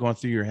supposed to be going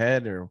through your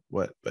head or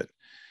what, but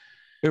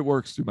it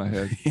works through my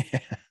head. Yeah.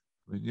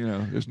 I mean, you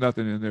know, there's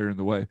nothing in there in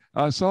the way.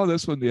 I saw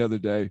this one the other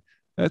day.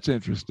 That's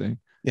interesting.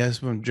 Yeah, this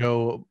from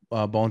Joe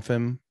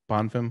Bonfim.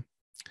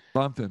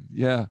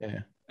 Yeah.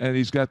 And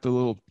he's got the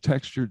little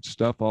textured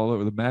stuff all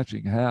over the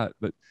matching hat,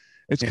 but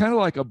it's kind of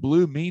like a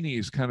Blue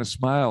Meanies kind of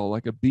smile,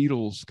 like a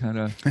Beatles kind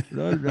of,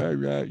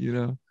 right, you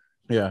know?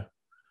 Yeah.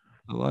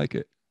 I like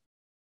it.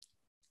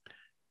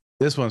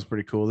 This one's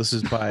pretty cool. This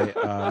is by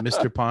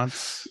Mr.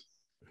 Ponce.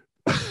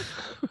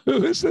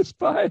 Who is this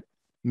by?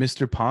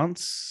 Mr.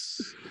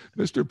 Ponce.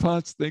 Mr.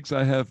 Ponce thinks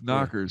I have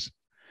knockers.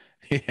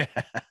 Yeah.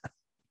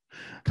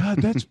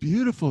 God, that's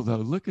beautiful, though.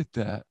 Look at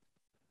that.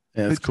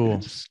 Yeah, it's cool.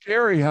 It's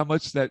scary how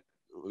much that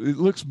it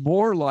looks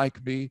more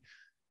like me.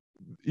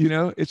 You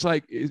know, it's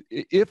like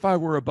if I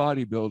were a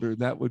bodybuilder,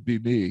 that would be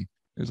me.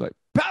 It's like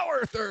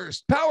power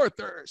thirst.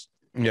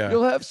 Yeah.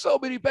 You'll have so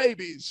many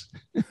babies.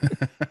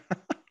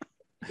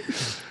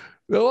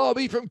 They'll all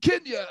be from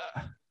Kenya.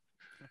 Oh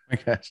my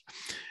gosh.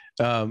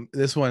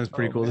 This one is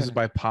pretty cool. Man. This is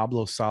by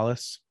Pablo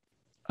Salas.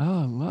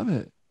 Oh, I love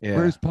it. Yeah.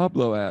 Where's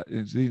Pablo at?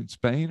 Is he in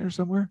Spain or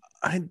somewhere?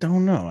 I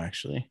don't know,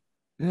 actually.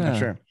 Yeah. Not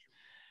sure.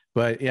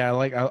 But yeah,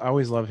 I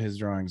always love his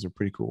drawings. They're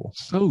pretty cool.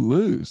 So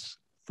loose.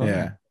 Fun.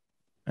 Yeah.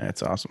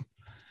 That's awesome.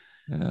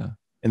 Yeah.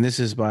 And this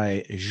is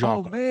by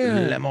Jacques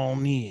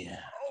Lemonnier.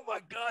 Oh my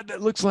God,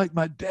 that looks like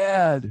my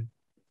dad.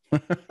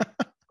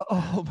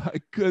 Oh my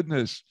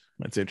goodness.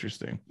 That's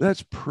interesting.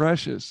 That's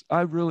precious.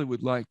 I really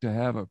would like to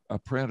have a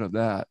print of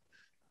that.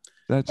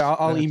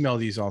 I'll email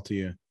these all to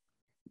you.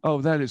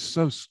 Oh, that is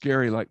so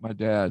scary, like my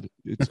dad.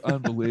 It's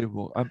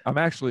unbelievable. I'm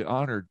actually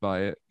honored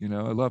by it. You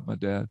know, I love my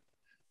dad.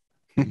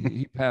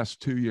 He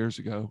passed 3 years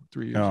ago.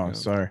 Oh,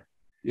 sorry.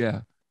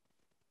 Yeah.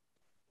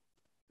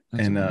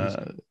 That's and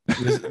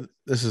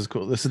this is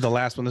cool. This is the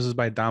last one. This is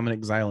by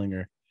Dominic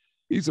Zeilinger.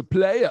 He's a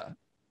player.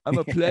 I'm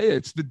a player.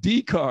 It's the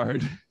D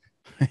card.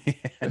 Yeah.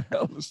 The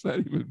hell does that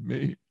even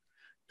mean?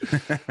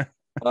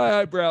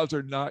 My eyebrows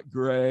are not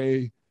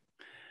gray.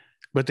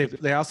 But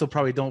they also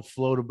probably don't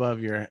float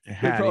above your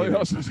hat. They probably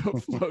also don't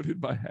float in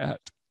my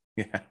hat.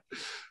 Yeah.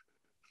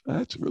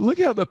 Look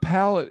how the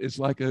palette is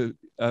like a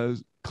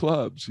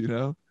clubs, you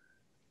know?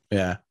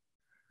 Yeah.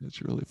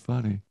 That's really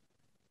funny.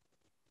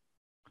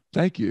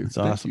 Thank you. That's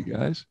Thank awesome. you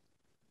guys.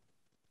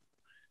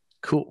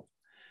 Cool.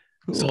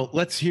 So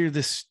let's hear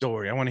this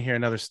story. I want to hear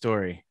another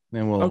story.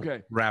 Then we'll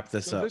wrap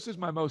this up. This is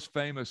my most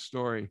famous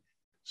story.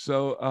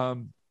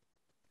 So,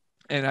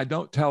 and I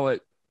don't tell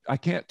it. I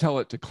can't tell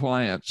it to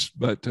clients,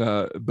 but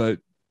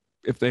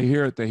if they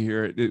hear it, they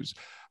hear it.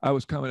 I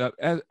was coming up,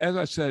 as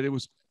I said,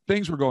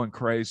 things were going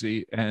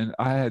crazy, and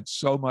I had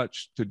so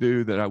much to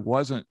do that I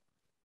wasn't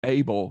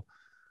able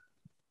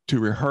to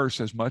rehearse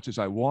as much as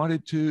I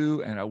wanted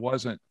to. And I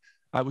was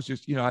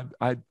just,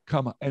 I'd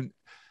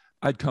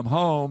come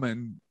home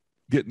and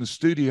get in the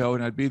studio,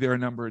 and I'd be there a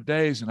number of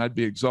days, and I'd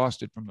be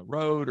exhausted from the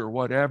road or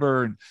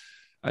whatever. And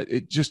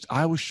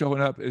I was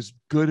showing up as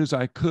good as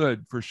I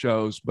could for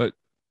shows, but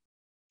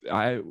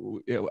I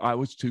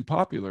was too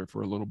popular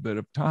for a little bit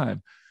of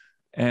time.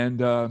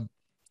 And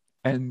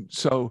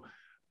so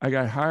I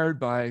got hired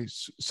by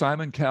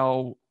Simon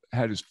Cowell.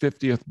 Had his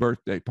 50th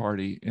birthday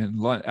party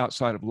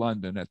outside of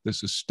London at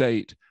this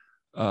estate.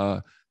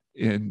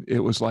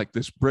 It was like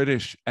this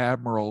British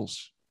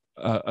admiral's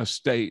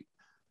estate.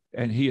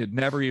 And he had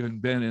never even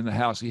been in the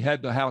house. He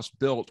had the house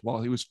built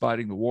while he was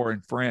fighting the war in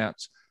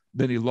France.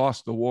 Then he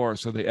lost the war,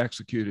 so they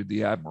executed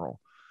the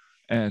admiral.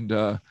 And,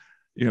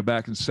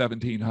 back in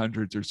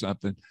 1700s or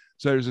something.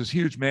 So there's this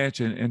huge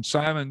mansion, and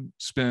Simon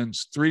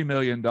spends $3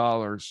 million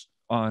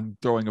on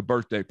throwing a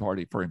birthday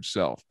party for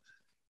himself.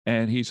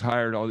 And he's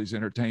hired all these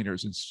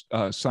entertainers.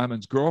 And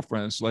Simon's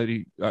girlfriend, this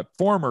lady,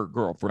 former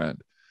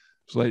girlfriend,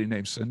 this lady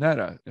named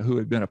Sonetta, who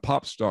had been a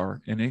pop star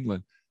in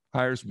England,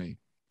 hires me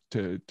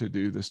to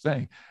do this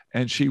thing.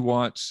 And she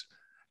wants,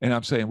 and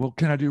I'm saying, well,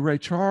 can I do Ray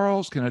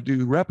Charles? Can I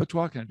do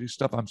repertoire? Can I do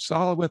stuff I'm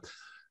solid with?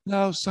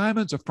 No,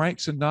 Simon's a Frank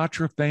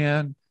Sinatra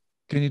fan.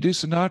 Can you do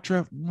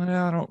Sinatra? Well,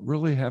 I don't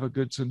really have a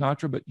good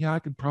Sinatra, but yeah, I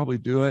can probably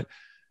do it.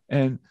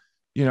 And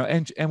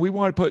and we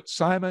want to put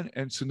Simon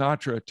and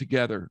Sinatra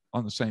together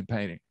on the same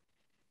painting.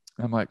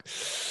 I'm like,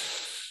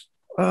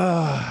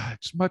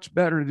 it's much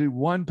better to do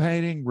one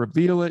painting,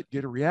 reveal it,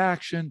 get a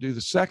reaction, do the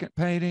second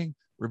painting,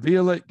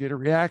 reveal it, get a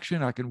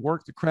reaction. I can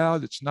work the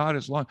crowd. It's not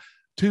as long.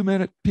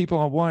 2-minute people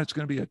on one, it's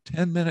going to be a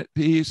 10-minute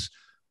piece.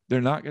 They're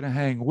not going to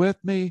hang with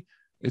me.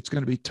 It's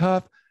going to be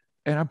tough.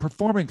 And I'm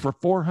performing for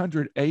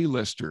 400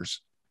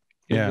 A-listers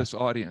in this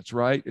audience,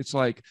 right? It's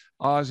like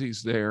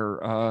Ozzy's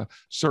there,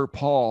 Sir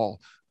Paul,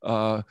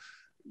 Elton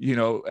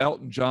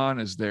John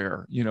is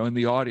there, in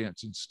the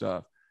audience and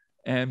stuff.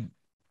 And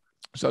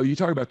so you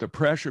talk about the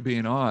pressure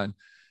being on.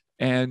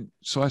 And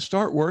so I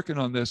start working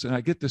on this, and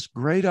I get this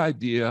great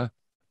idea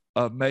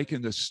of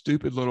making this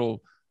stupid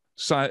little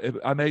sign.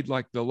 I made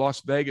like the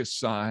Las Vegas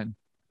sign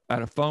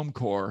out of foam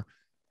core.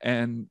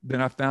 And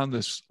then I found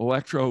this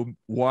electro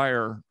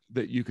wire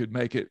that you could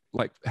make it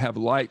like have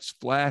lights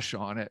flash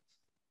on it.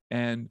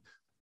 And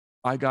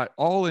I got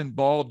all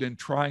involved in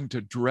trying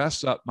to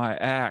dress up my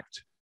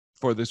act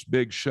for this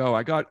big show.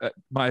 I got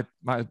my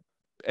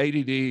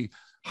ADD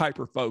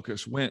hyper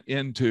focus went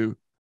into,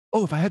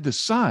 if I had this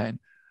sign,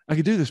 I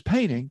could do this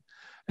painting.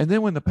 And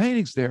then when the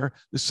painting's there,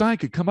 the sign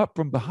could come up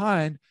from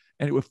behind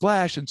and it would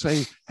flash and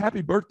say,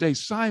 "Happy birthday,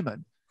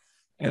 Simon."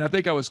 And I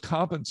think I was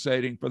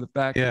compensating for the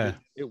fact that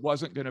it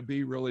wasn't going to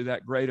be really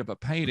that great of a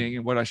painting.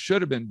 And what I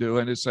should have been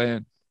doing is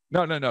saying,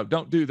 no,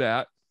 don't do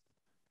that.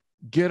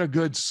 Get a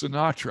good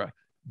Sinatra,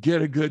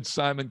 get a good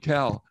Simon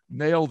Cowell,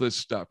 nail this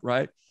stuff,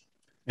 right?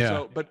 Yeah.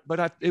 So,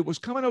 but it was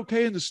coming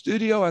okay in the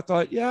studio. I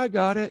thought, yeah, I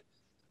got it.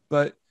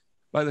 But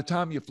by the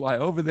time you fly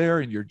over there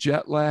and you're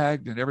jet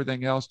lagged and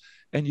everything else,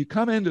 and you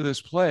come into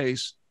this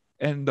place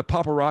and the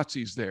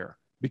paparazzi's there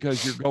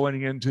because you're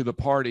going into the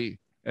party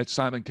at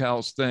Simon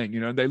Cowell's thing,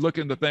 and they look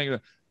in the thing,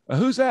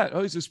 who's that?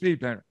 Oh, he's a speed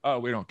painter. Oh,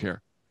 we don't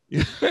care.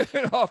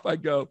 And off I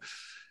go.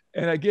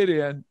 And I get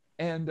in,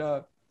 and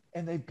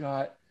they've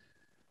got,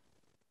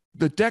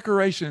 the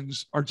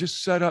decorations are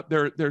just set up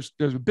there. There's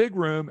a big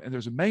room and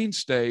there's a main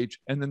stage,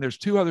 and then there's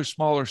 2 other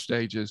smaller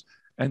stages.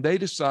 And they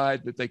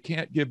decide that they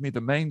can't give me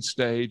the main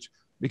stage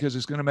because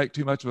it's going to make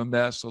too much of a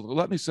mess. So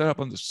let me set up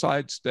on the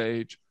side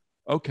stage.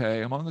 Okay,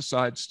 I'm on the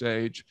side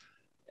stage,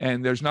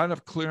 and there's not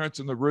enough clearance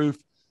in the roof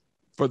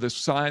for the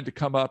sign to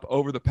come up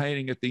over the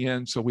painting at the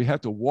end. So we have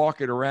to walk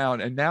it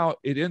around. And now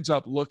it ends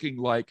up looking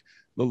like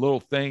the little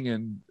thing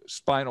in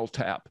Spinal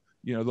Tap,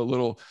 the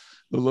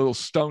little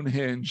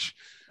Stonehenge,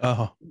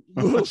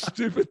 little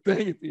stupid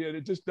thing at the end.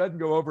 It just doesn't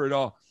go over at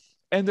all.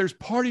 And there's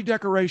party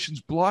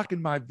decorations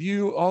blocking my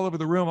view all over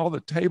the room, all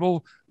the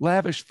table,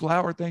 lavish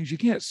flower things. You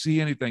can't see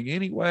anything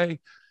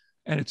anyway.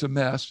 And it's a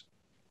mess.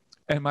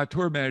 And my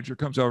tour manager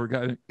comes over,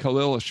 guy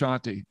Khalil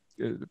Ashanti,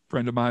 a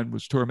friend of mine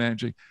was tour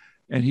managing.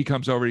 And he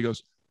comes over, he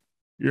goes,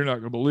 "You're not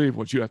going to believe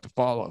what you have to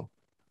follow."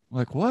 I'm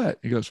like, "What?"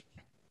 He goes,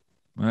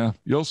 "Well,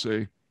 you'll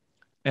see."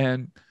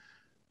 And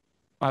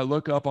I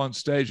look up on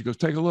stage, he goes,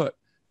 "Take a look."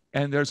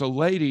 And there's a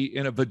lady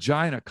in a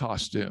vagina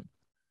costume.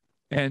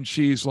 And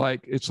she's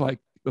like, it's like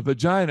a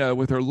vagina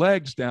with her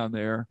legs down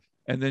there.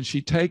 And then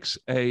she takes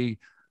like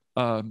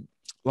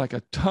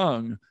a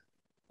tongue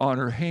on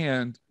her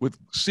hand with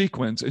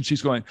sequins, and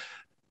she's going,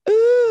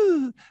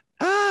 "Ooh,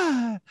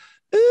 ah,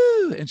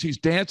 ooh," and she's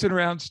dancing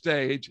around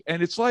stage.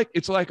 And it's like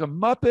a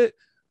Muppet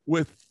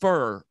with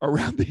fur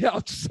around the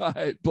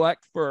outside, black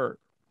fur.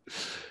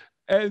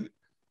 And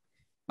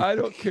I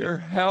don't care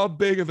how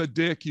big of a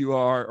dick you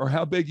are or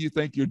how big you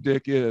think your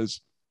dick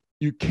is,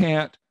 you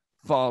can't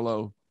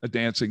follow a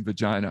dancing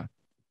vagina.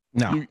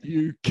 No,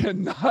 you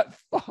cannot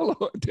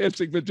follow a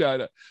dancing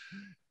vagina.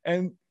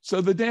 And So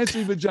the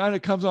dancing vagina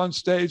comes on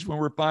stage when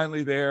we're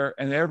finally there,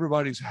 and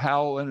everybody's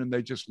howling and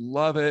they just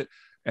love it.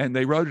 And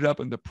they wrote it up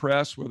in the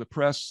press, where the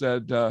press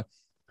said,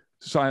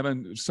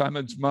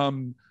 Simon's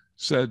mom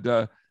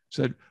said,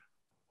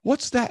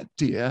 "What's that,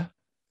 dear?"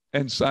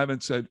 And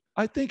Simon said,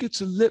 "I think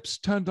it's a lips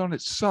turned on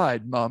its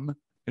side, Mum."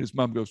 And his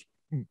mom goes,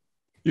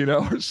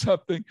 or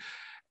something.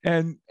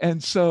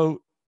 And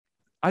so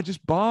I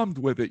just bombed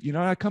with it, and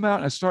I come out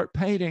and I start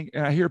painting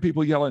and I hear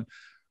people yelling,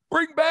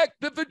 "Bring back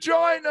the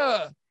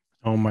vagina."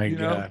 Oh my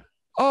God.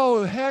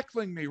 Oh,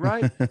 heckling me,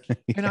 right?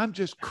 And I'm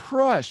just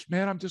crushed,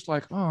 man. I'm just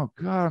like, oh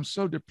God, I'm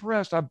so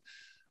depressed.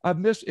 I've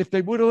missed, if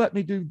they would have let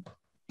me do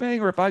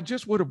thing, or if I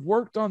just would have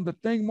worked on the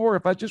thing more,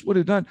 if I just would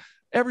have done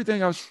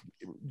everything, I was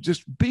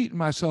just beating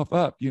myself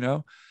up,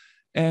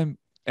 and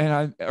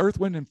Earth,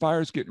 Wind and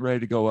Fire is getting ready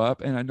to go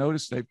up, and I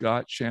noticed they've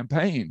got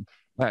champagne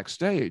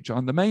backstage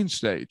on the main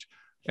stage,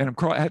 and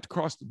I had to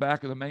cross the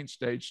back of the main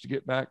stage to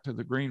get back to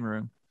the green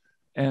room,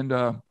 and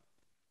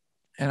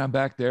I'm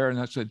back there, and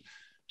I said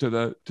to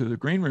the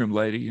green room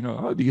lady,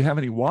 "Oh, do you have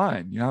any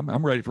wine?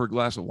 I'm ready for a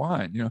glass of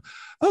wine.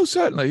 Oh,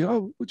 certainly.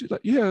 Oh, would you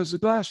like? Yeah, it's a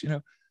glass.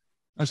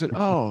 I said,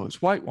 "Oh,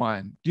 it's white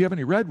wine. Do you have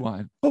any red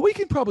wine? Oh, we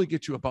can probably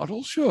get you a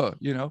bottle, sure."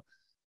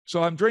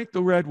 So I'm drink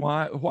the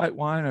white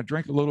wine. I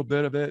drink a little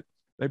bit of it.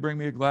 They bring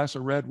me a glass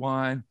of red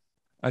wine.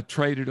 I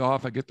trade it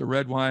off. I get the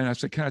red wine. I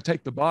said, "Can I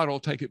take the bottle?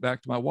 Take it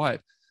back to my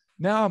wife."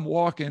 Now I'm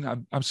walking.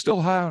 I'm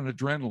still high on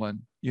adrenaline,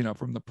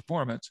 from the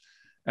performance.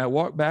 And I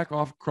walk back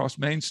off across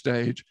main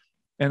stage,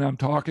 and I'm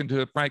talking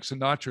to a Frank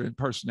Sinatra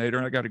impersonator.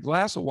 And I got a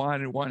glass of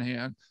wine in one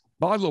hand,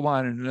 bottle of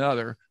wine in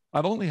another.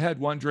 I've only had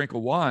one drink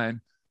of wine,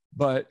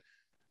 but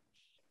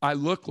I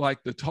look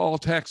like the tall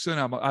Texan.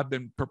 I've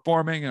been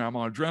performing and I'm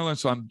on adrenaline.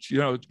 So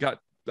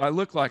I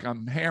look like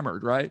I'm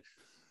hammered, right?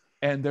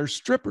 And there's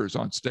strippers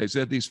on stage.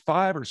 They have these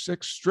 5 or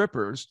 6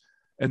 strippers,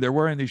 and they're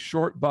wearing these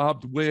short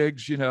bobbed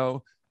wigs,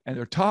 and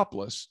they're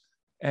topless,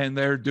 and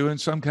they're doing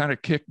some kind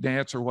of kick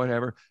dance or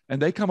whatever.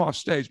 And they come off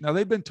stage. Now,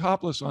 they've been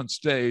topless on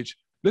stage.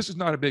 This is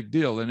not a big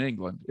deal in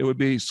England. It would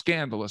be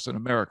scandalous in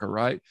America,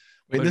 right?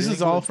 Wait, but this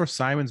is all for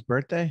Simon's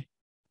birthday?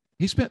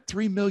 He spent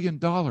 $3 million,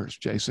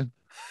 Jason,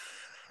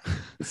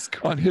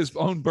 on his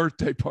own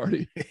birthday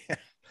party.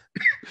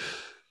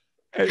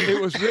 And it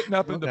was written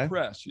up in the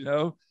press,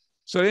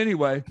 So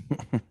anyway,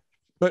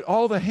 but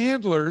all the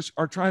handlers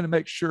are trying to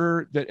make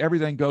sure that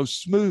everything goes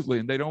smoothly,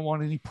 and they don't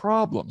want any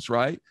problems,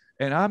 right?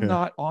 And I'm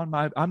not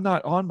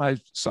on my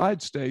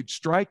side stage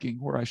striking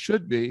where I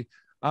should be.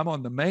 I'm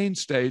on the main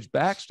stage,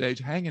 backstage,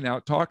 hanging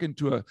out, talking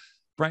to a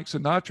Frank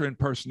Sinatra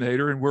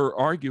impersonator, and we're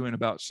arguing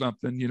about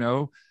something,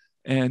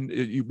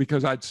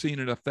 because I'd seen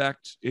an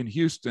effect in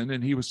Houston,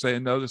 and he was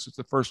saying, no, this is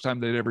the first time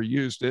they'd ever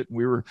used it. And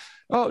we were,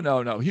 oh,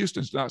 no,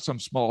 Houston's not some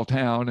small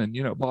town, and,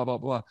 blah, blah,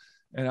 blah.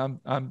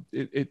 And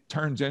it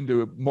turns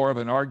into more of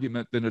an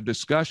argument than a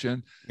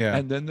discussion. Yeah.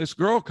 And then this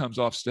girl comes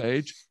off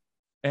stage,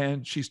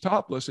 and she's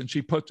topless, and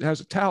she has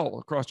a towel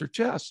across her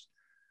chest.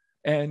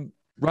 And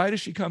right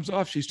as she comes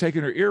off, she's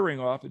taking her earring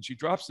off, and she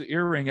drops the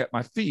earring at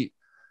my feet,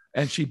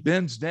 and she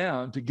bends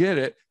down to get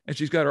it. And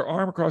she's got her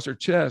arm across her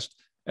chest,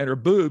 and her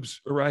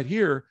boobs are right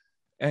here.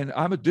 And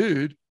I'm a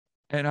dude,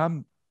 and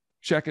I'm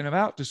checking them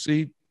out to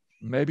see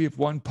maybe if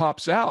one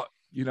pops out,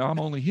 I'm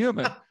only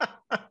human.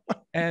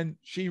 And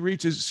she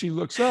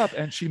looks up,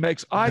 and she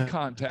makes eye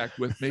contact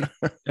with me,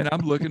 and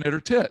I'm looking at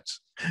her tits.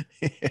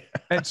 Yeah.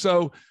 And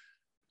so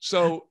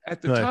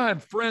at the time,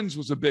 Friends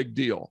was a big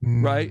deal,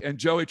 right? And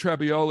Joey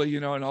Trebbioli,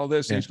 and all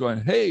this, he's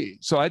going, hey.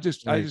 So I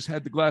just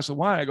had the glass of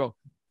wine. I go,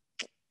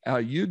 how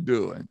you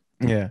doing?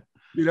 Yeah.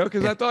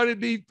 Because I thought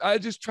I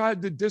just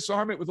tried to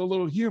disarm it with a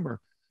little humor.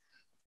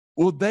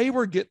 Well, they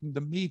were getting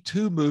the Me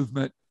Too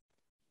movement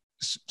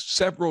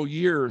several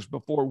years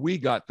before we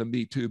got the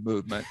Me Too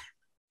movement.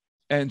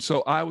 And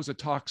so I was a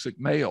toxic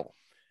male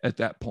at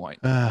that point.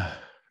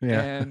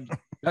 And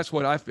that's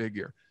what I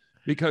figure.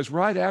 Because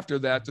right after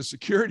that, the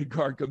security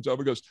guard comes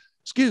over and goes,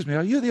 excuse me,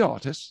 are you the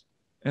artist?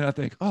 And I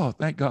think, oh,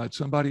 thank God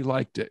somebody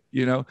liked it.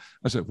 I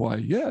said, why,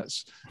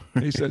 yes.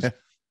 And he says,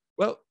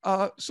 well,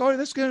 sorry,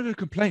 let's get into a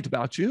complaint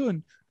about you.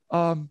 And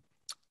I'm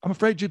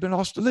afraid you've been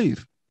asked to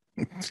leave.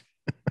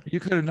 You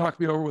could have knocked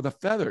me over with a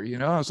feather.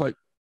 I was like,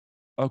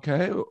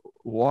 okay,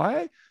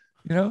 why?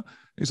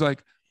 He's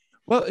like,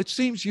 well, it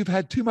seems you've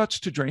had too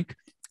much to drink,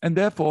 and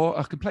therefore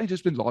a complaint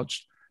has been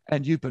lodged,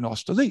 and you've been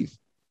asked to leave.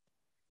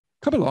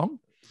 Come along.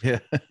 Yeah.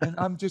 And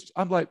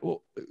I'm like,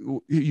 well,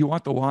 you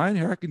want the wine?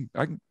 Here, I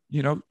can,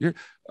 here,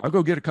 I'll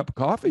go get a cup of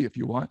coffee if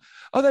you want.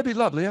 Oh, that'd be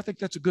lovely. I think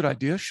that's a good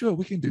idea. Sure,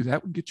 we can do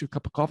that. We can get you a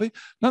cup of coffee.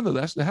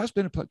 Nonetheless, there has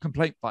been a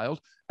complaint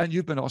filed, and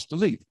you've been asked to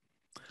leave.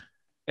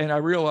 And I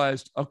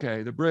realized,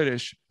 okay, the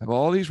British have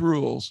all these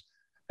rules,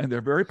 and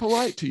they're very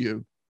polite to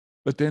you.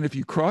 But then if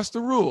you cross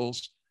the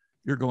rules,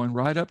 you're going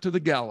right up to the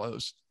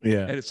gallows.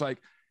 Yeah. And it's like,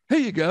 here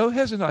you go.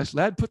 Here's a nice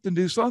lad. Put the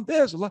noose on.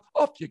 There's a lot.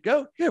 Off you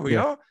go. Here we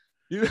are.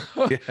 Yeah.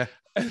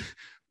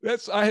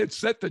 I had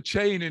set the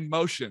chain in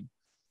motion.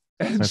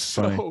 And that's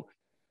so funny.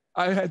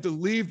 I had to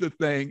leave the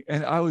thing,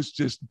 and I was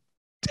just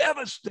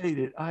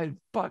devastated. I had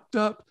fucked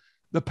up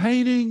the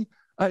painting.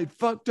 I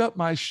fucked up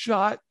my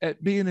shot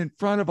at being in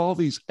front of all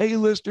these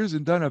A-listers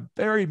and done a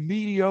very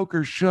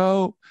mediocre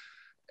show.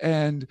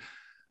 And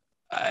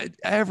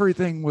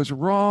everything was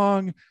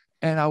wrong.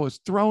 And I was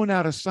thrown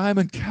out of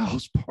Simon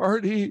Cowell's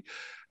party.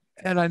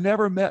 And I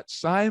never met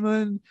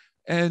Simon.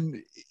 And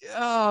it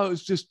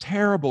was just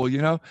terrible,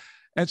 you know?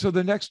 And so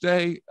the next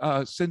day,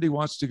 Cindy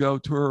wants to go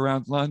tour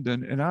around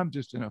London, and I'm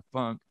just in a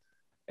funk.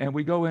 And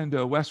we go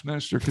into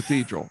Westminster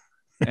Cathedral,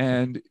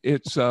 and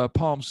it's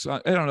Palm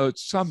Sun. I don't know,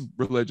 it's some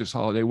religious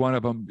holiday, one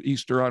of them,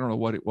 Easter, I don't know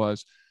what it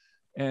was,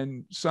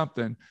 and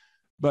something.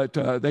 But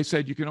they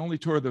said you can only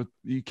tour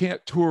you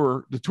can't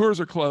tour, the tours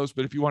are closed,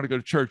 but if you want to go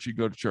to church, you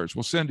go to church.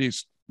 Well,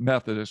 Cindy's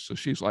Methodist, so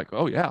she's like,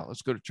 oh yeah,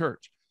 let's go to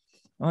church.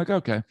 I'm like,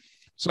 okay.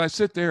 So I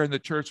sit there in the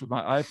church with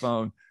my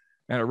iPhone,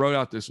 and I wrote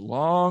out this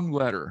long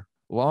letter,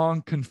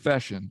 long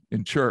confession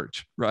in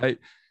church, right,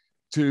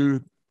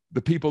 to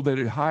the people that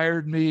had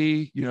hired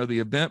me, you know, the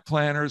event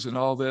planners and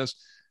all this.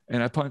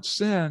 And I punched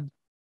send,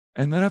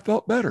 and then I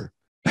felt better.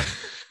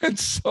 And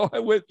so I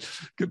went,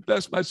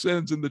 confessed my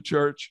sins in the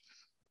church.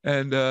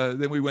 And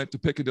then we went to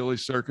Piccadilly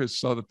Circus,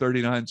 saw the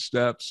 39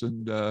 Steps,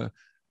 and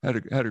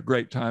had a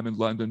great time in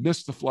London.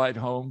 Missed the flight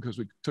home because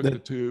we took the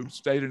tube,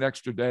 stayed an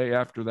extra day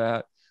after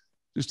that.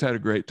 Just had a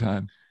great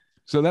time.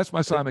 So that's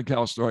my Simon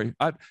Cowell story.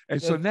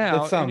 So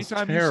now, that sounds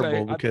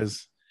terrible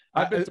because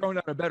I've been thrown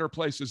out of better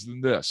places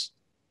than this.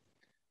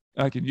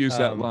 I can use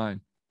that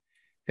line.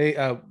 Hey,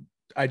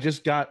 I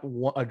just got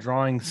a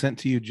drawing sent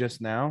to you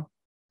just now.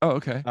 Oh,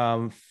 okay.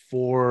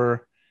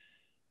 For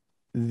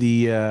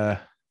the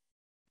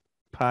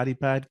potty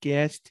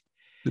podcast.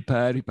 The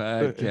potty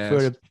podcast.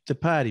 For the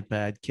potty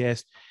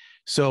podcast.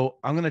 So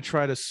I'm gonna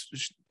try to.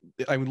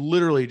 I'm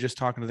literally just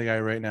talking to the guy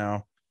right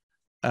now.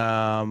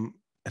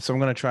 So I'm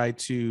gonna try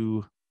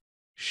to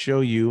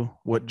show you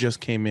what just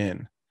came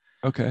in.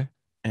 Okay.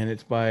 And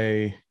it's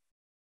by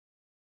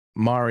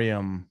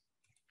Mariam.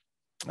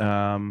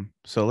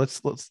 So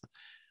let's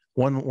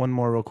one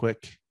more real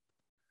quick,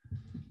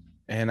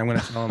 and I'm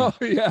gonna tell him.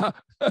 Oh yeah.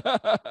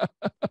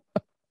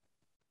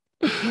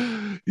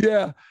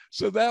 Yeah.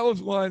 So that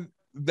was one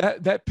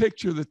that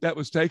picture that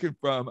was taken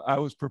from. I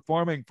was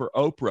performing for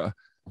Oprah,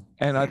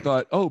 and I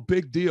thought, oh,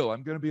 big deal.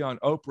 I'm going to be on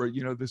Oprah,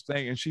 you know, this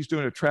thing. And she's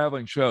doing a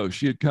traveling show.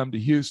 She had come to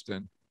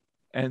Houston,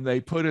 and they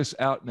put us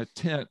out in a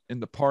tent in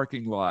the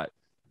parking lot,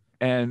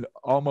 and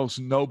almost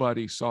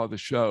nobody saw the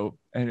show.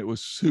 And it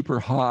was super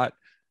hot,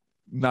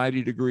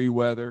 90-degree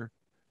weather.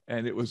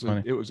 And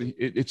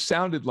it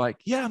sounded like,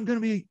 yeah, I'm going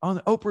to be on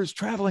Oprah's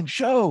traveling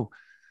show.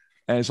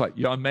 And it's like,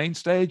 you on main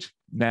stage?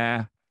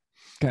 Nah,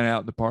 kind of out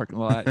in the parking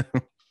lot.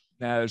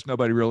 Nah, there's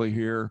nobody really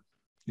here,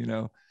 you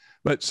know.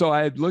 But so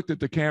I had looked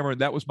at the camera,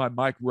 and that was my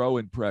Mike Rowe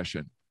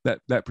impression,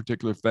 that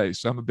particular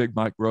face. I'm a big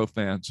Mike Rowe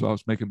fan, so I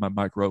was making my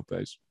Mike Rowe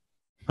face.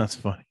 That's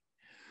funny.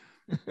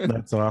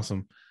 That's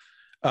awesome.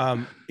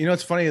 You know,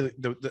 it's funny,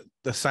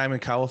 the Simon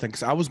Cowell thing,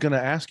 because I was going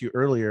to ask you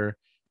earlier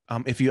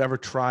if you ever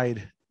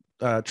tried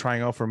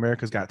trying out for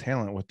America's Got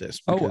Talent with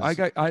this.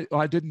 Because... Oh,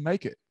 I didn't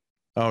make it.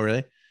 Oh,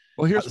 really?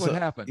 Well, here's what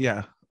happened.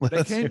 Yeah.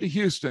 They came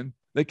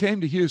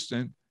to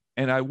Houston,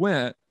 and I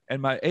went,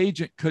 and my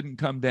agent couldn't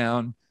come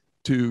down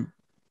to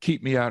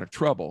keep me out of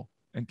trouble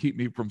and keep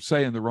me from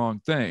saying the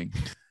wrong thing.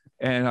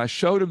 And I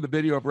showed them the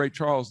video of Ray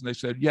Charles, and they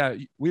said, yeah,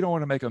 we don't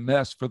want to make a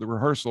mess for the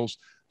rehearsals.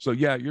 So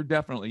yeah, you're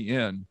definitely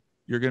in,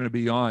 you're going to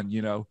be on,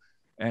 you know,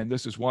 and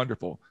this is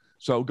wonderful.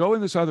 So go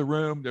in this other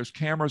room. There's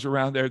cameras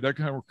around there. They're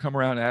going to come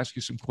around and ask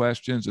you some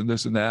questions and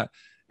this and that.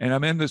 And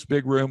I'm in this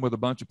big room with a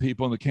bunch of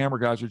people, and the camera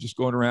guys are just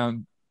going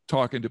around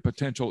talking to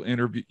potential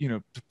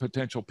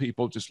potential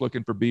people, just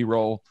looking for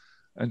B-roll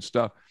and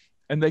stuff.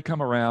 And they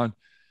come around,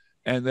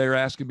 and they're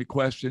asking me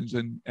questions.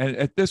 And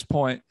at this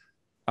point,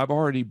 I've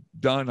already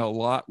done a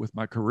lot with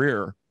my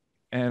career,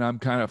 and I'm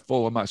kind of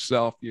full of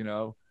myself, you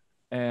know.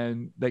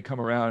 And they come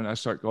around, and I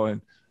start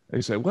going,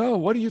 they say, well,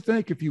 what do you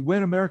think if you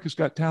win America's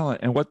Got Talent?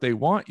 And what they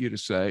want you to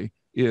say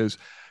is,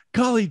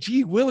 golly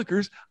gee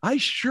willikers, I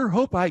sure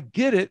hope I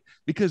get it,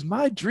 because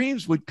my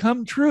dreams would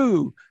come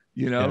true,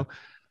 you know. Yeah.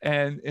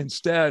 And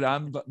instead,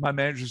 my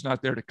manager's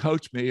not there to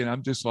coach me, and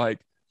I'm just like,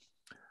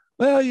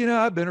 well, you know,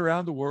 I've been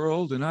around the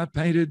world, and I've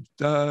painted,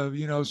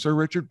 you know, Sir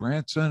Richard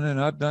Branson,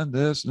 and I've done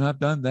this and I've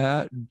done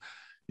that, and,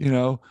 you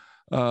know,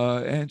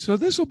 and so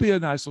this will be a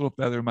nice little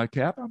feather in my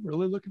cap. I'm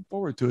really looking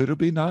forward to it. It'll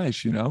be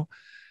nice, you know.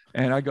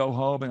 And I go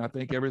home, and I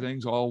think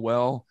everything's all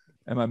well.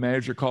 And my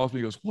manager calls me,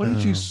 he goes, what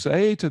did you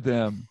say to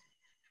them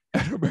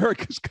at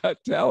America's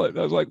Got Talent? And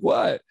I was like,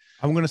 what?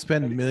 I'm going to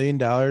spend $1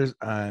 million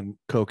on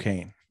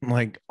cocaine. I'm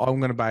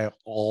going to buy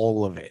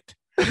all of it.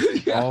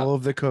 Yeah. All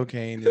of the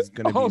cocaine is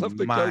going to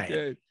be mine.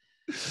 Cocaine.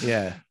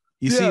 Yeah.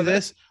 You see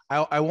this?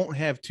 I won't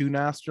have two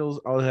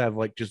nostrils. I'll have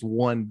like just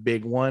one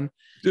big one.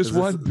 Just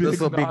one big This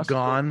will be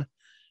gone.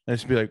 And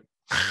it's be like.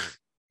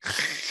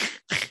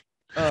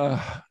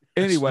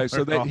 Anyway,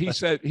 so he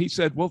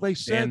said, well, they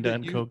said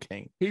dandunn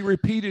cocaine. He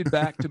repeated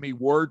back to me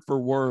word for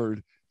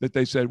word that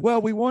they said,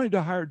 well, we wanted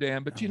to hire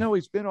Dan, but you know,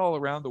 he's been all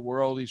around the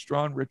world. He's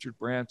drawn Richard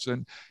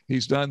Branson.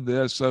 He's done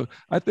this. So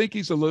I think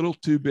he's a little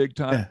too big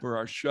time for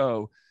our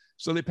show.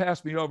 So they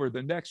passed me over.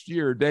 The next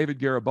year, David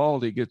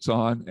Garibaldi gets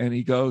on and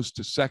he goes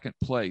to second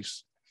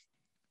place.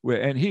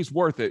 And he's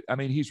worth it. I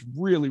mean, he's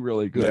really,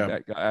 really good, Yeah.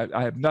 that guy.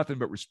 I have nothing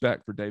but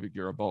respect for David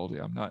Garibaldi.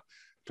 I'm not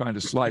trying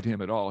to slight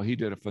him at all. He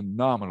did a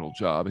phenomenal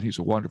job and he's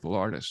a wonderful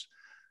artist.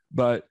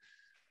 But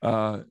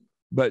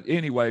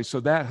anyway, so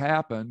that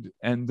happened.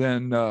 And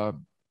then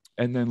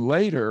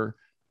later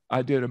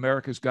I did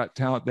America's Got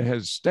Talent. They had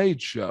a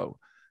stage show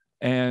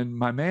and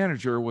my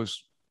manager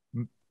was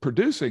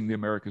producing the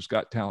America's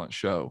Got Talent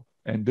show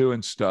and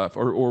doing stuff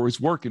or was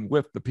working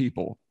with the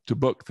people to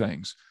book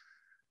things.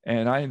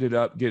 And I ended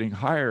up getting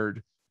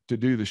hired to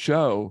do the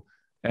show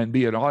and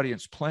be an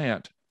audience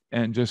plant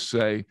and just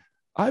say,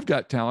 I've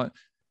got talent,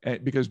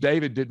 because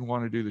David didn't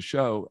want to do the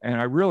show. And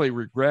I really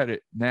regret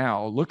it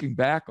now. Looking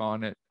back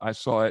on it, I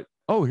saw it,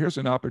 oh, here's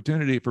an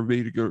opportunity for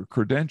me to go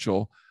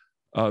credential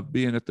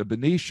being at the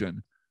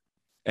Venetian.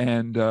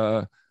 And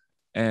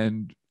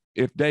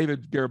if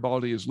David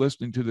Garibaldi is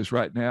listening to this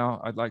right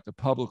now, I'd like to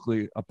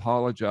publicly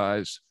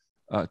apologize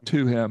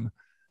to him,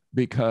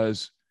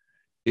 because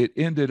it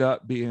ended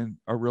up being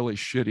a really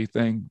shitty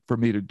thing for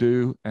me to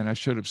do. And I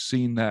should have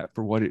seen that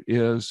for what it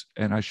is.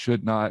 And I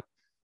should not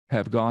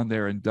have gone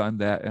there and done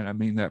that. And I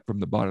mean that from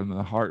the bottom of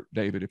the heart,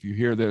 David, if you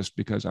hear this,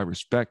 because I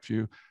respect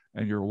you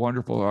and you're a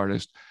wonderful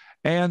artist.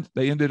 And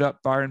they ended up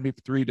firing me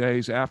for 3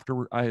 days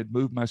after I had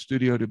moved my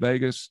studio to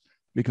Vegas,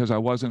 because I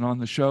wasn't on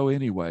the show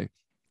anyway.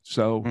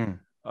 So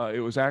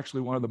it was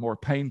actually one of the more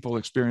painful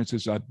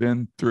experiences I've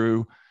been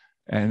through.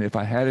 And if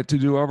I had it to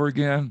do over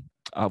again,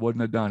 I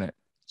wouldn't have done it.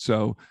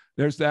 So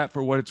there's that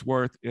for what it's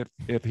worth,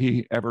 if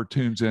he ever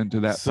tunes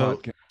into that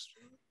podcast.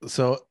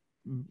 So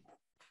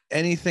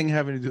anything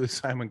having to do with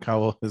Simon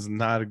Cowell is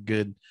not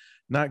good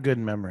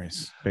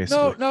memories,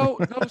 basically. No,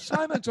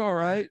 Simon's all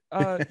right.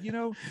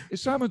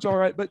 Simon's all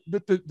right, but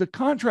the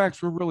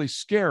contracts were really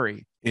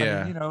scary.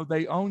 Yeah. I mean,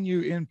 they own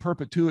you in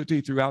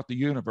perpetuity throughout the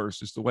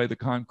universe is the way the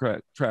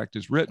contract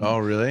is written. Oh,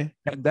 really?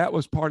 And that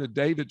was part of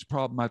David's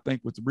problem, I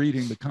think, with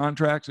reading the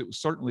contracts. It was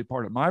certainly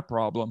part of my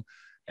problem.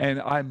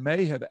 And I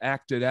may have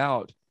acted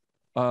out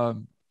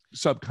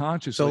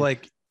subconsciously. So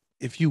like,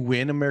 if you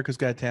win America's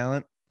Got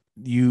Talent,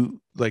 you're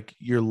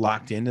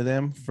locked into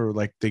them for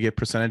they get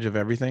percentage of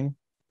everything.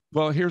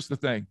 Well, here's the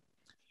thing.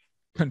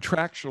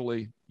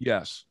 Contractually,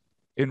 yes.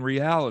 In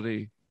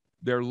reality,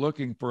 they're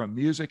looking for a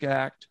music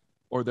act,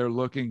 or they're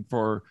looking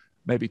for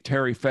maybe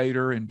Terry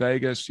Fader in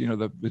Vegas,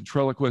 the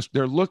ventriloquist.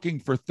 They're looking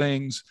for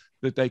things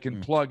that they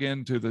can plug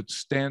into the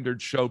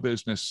standard show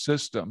business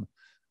system,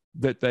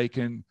 that they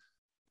can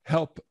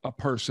help a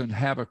person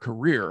have a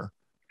career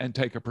and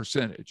take a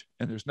percentage.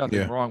 And there's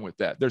nothing wrong with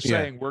that. They're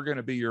saying, we're going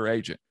to be your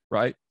agent,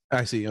 right?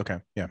 I see. Okay.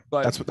 Yeah.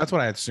 But that's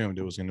what I assumed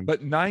it was going to be.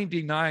 But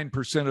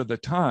 99% of the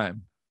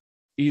time,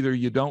 either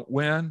you don't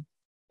win,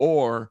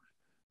 or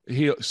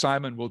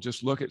Simon will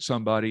just look at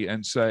somebody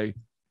and say,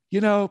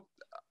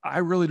 I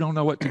really don't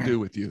know what to do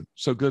with you.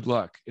 So good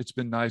luck. It's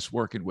been nice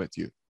working with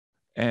you.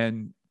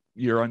 And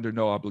you're under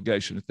no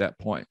obligation at that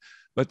point.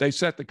 But they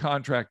set the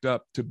contract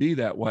up to be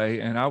that way.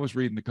 And I was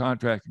reading the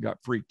contract and got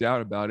freaked out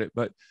about it.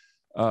 But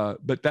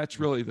that's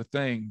really the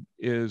thing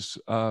is,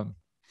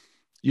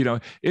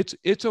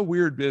 it's a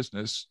weird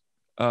business,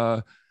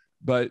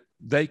 but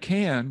they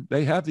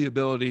have the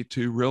ability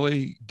to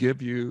really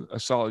give you a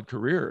solid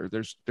career.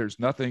 There's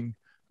nothing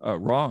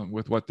wrong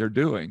with what they're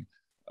doing.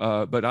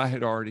 But I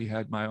had already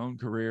had my own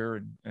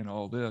career and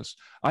all this.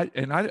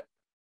 I'm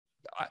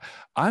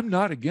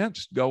not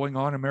against going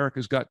on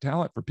America's Got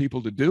Talent for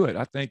people to do it.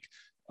 I think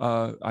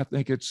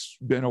it's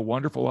been a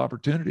wonderful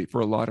opportunity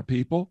for a lot of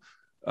people.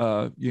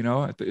 My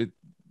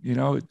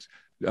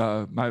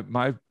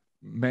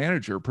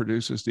manager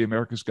produces the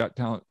America's Got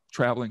Talent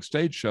traveling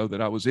stage show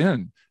that I was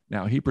in.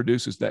 Now he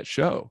produces that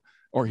show,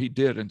 or he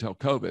did until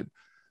COVID.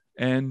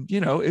 And,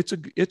 it's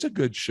a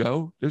good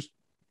show.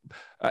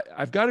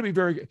 I've got to be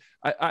very,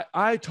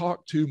 I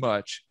talk too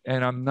much,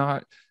 and I'm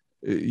not,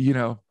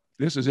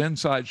 this is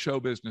inside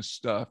show business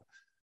stuff.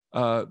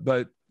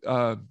 But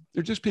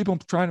they're just people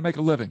trying to make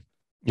a living.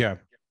 Yeah.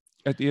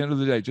 At the end of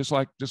the day, just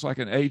like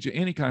an agent,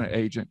 any kind of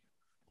agent,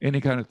 any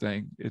kind of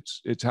thing,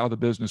 it's how the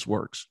business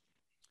works.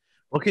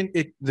 Well,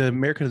 the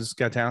America's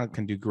Got Talent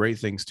can do great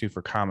things too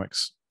for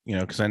comics,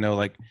 because I know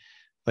like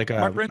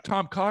my friend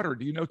Tom Cotter.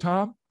 Do you know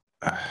Tom?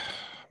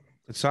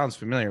 It sounds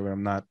familiar, but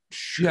I'm not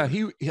sure.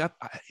 Yeah,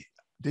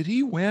 did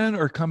he win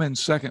or come in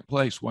second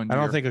place one year?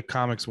 I don't think a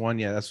comics won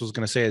yet. That's what I was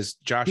going to say. Is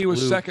Josh? He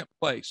was second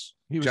place.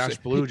 Josh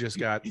Blue just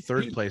got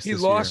third place. He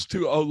lost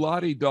to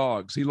Olati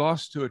Dogs. He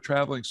lost to a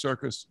traveling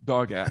circus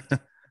dog act,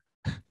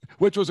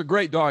 which was a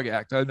great dog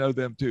act. I know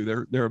them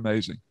too. They're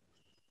amazing.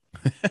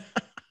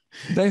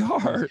 They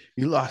are.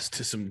 You lost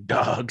to some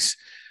dogs.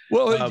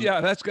 Well,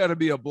 that's got to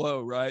be a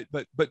blow, right?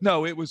 But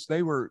no,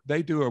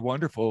 they do a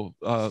wonderful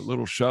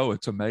little show.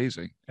 It's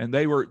amazing, and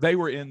they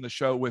were in the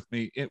show with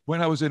me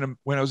when I was in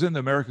the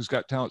America's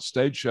Got Talent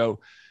stage show.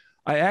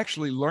 I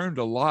actually learned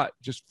a lot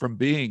just from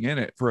being in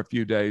it for a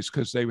few days,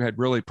 because they had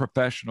really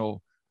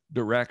professional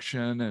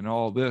direction and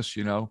all this,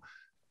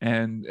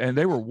 and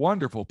they were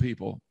wonderful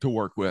people to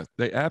work with.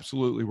 They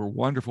absolutely were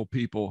wonderful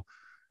people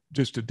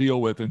just to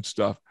deal with and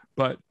stuff.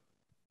 But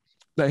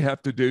they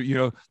have to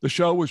do, the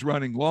show was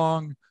running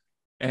long,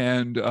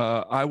 and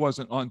I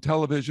wasn't on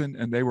television,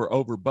 and they were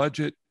over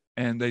budget,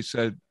 and they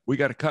said, we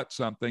got to cut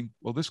something.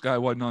 Well, this guy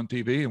wasn't on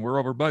TV and we're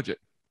over budget.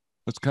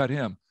 Let's cut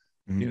him.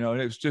 And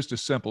it was just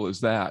as simple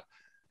as that.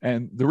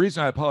 And the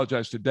reason I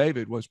apologized to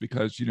David was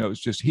because, it's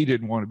just, he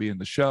didn't want to be in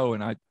the show.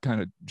 And I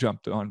kind of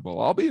jumped on,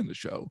 well, I'll be in the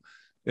show.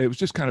 It was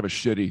just kind of a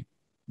shitty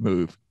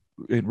move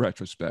in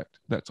retrospect.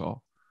 That's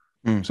all.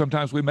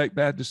 Sometimes we make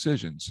bad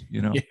decisions,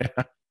 Yeah.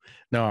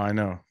 No, I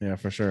know. Yeah,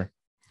 for sure.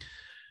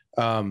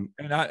 And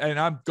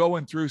I'm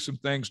going through some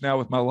things now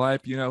with my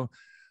life,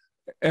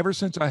 ever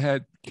since I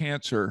had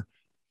cancer,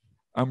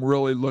 I'm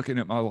really looking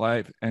at my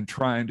life and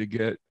trying to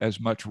get as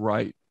much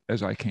right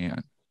as I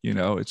can.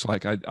 It's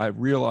like I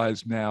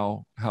realize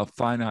now how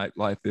finite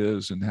life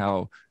is and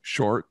how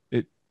short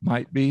it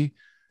might be.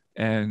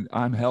 And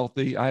I'm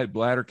healthy. I had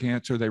bladder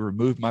cancer. They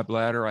removed my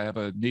bladder. I have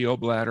a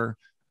neobladder.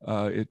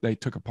 They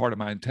took a part of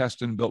my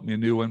intestine, built me a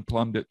new one,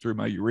 plumbed it through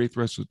my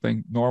urethra, so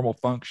thing normal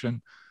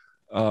function.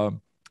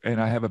 And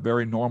I have a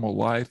very normal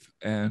life,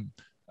 and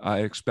I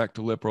expect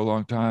to live for a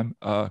long time.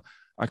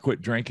 I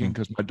quit drinking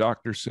because my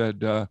doctor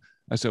said,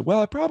 I said, well,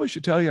 I probably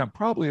should tell you I'm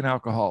probably an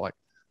alcoholic.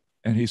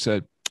 And he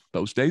said,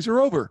 those days are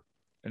over.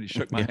 And he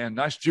shook my hand.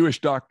 Nice Jewish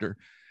doctor.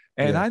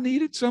 And I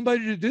needed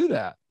somebody to do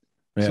that.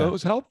 So it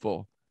was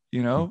helpful,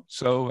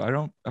 so I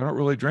don't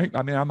really drink.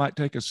 I mean, I might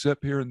take a sip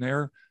here and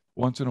there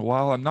once in a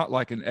while. I'm not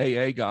like an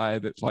AA guy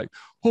that's like,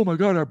 oh my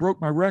God, I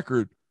broke my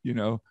record,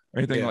 or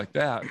anything like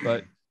that.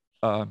 But,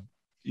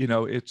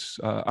 it's,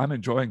 I'm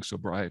enjoying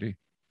sobriety.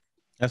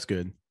 That's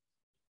good.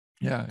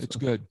 Yeah, it's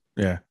good.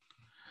 Yeah.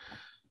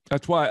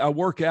 That's why I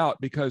work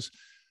out, because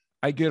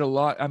I get a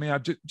lot. I mean, I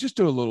just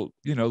do a little,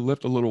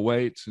 lift a little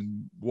weights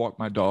and walk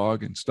my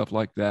dog and stuff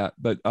like that.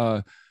 But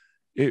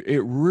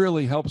it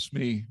really helps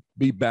me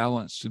be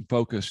balanced and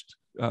focused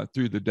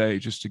through the day,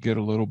 just to get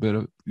a little bit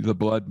of the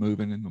blood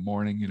moving in the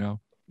morning,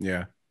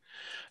 Yeah.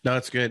 No,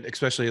 it's good.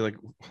 Especially like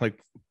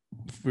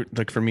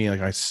for me,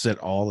 like I sit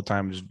all the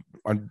time, just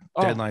on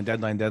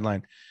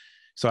deadline.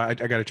 So I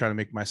got to try to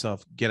make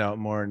myself get out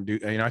more and do,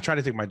 I try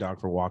to take my dog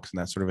for walks and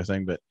that sort of a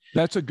thing, but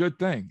that's a good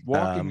thing.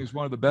 Walking is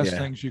one of the best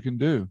things you can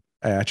do.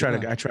 I try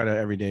to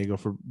every day go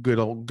for good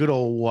old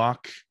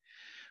walk,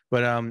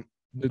 but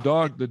the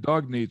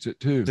dog needs it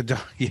too. The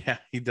dog,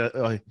 he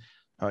does.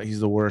 He's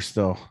the worst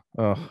though.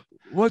 Oh,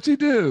 what's he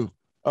do?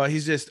 Oh,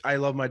 he's just. I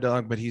love my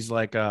dog, but he's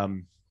like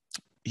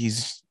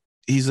he's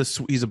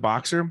a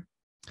boxer.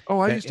 Oh,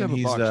 I used to have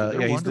a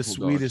boxer. He's the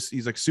sweetest. Dogs.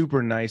 He's like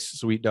super nice,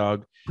 sweet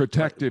dog.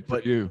 Protected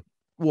for you.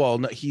 Well,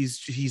 no,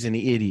 he's an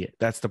idiot.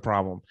 That's the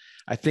problem.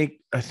 I think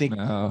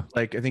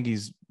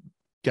he's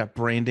got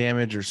brain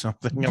damage or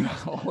something.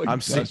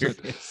 I'm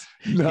serious.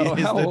 No,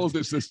 how old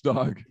is this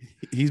dog?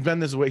 He's been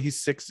this way. He's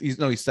 6.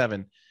 He's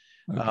 7.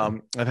 Okay.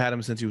 I've had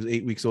him since he was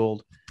 8 weeks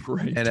old.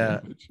 Brain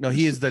damage. No,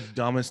 he is the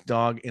dumbest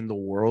dog in the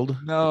world.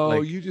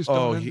 No, you just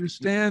don't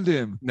understand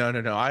him. No.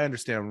 I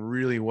understand him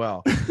really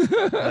well.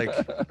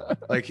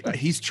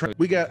 He's trying.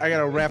 I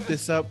gotta wrap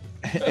this up.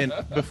 And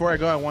before I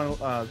go, I want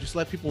to just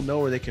let people know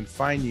where they can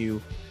find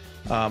you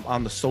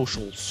on the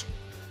socials.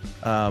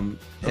 And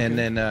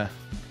then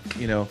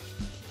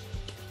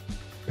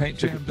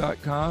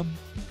paintjam.com,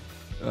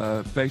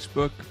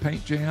 Facebook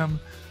Paint Jam,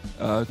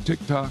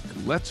 TikTok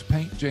Let's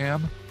Paint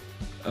Jam,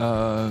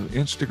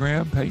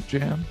 Instagram Paint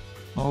Jam,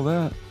 all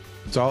that.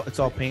 It's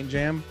all Paint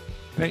Jam.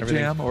 Paint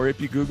Everything. Jam, or if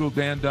you Google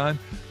Dan Dunn,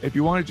 if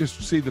you want to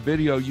just see the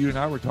video you and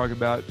I were talking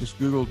about, just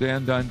Google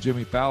Dan Dunn,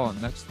 Jimmy Fallon.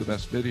 That's the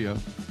best video.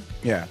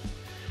 Yeah.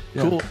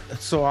 Cool.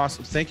 That's so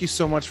awesome. Thank you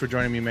so much for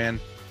joining me, man.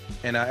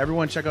 And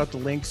everyone, check out the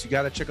links. You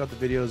got to check out the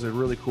videos. They're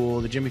really cool.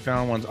 The Jimmy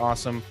Fallon one's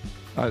awesome.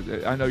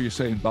 I know you're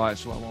saying bye,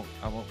 so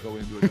I won't go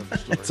into another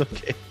story. It's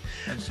okay.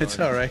 It's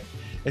all right.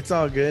 It's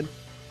all good.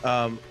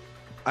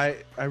 I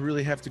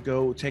really have to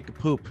go take a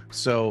poop.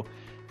 So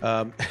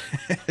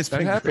it's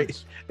been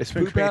great. It's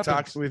been great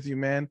talking with you,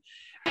 man.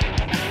 You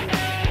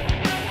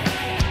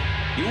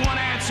want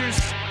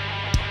answers?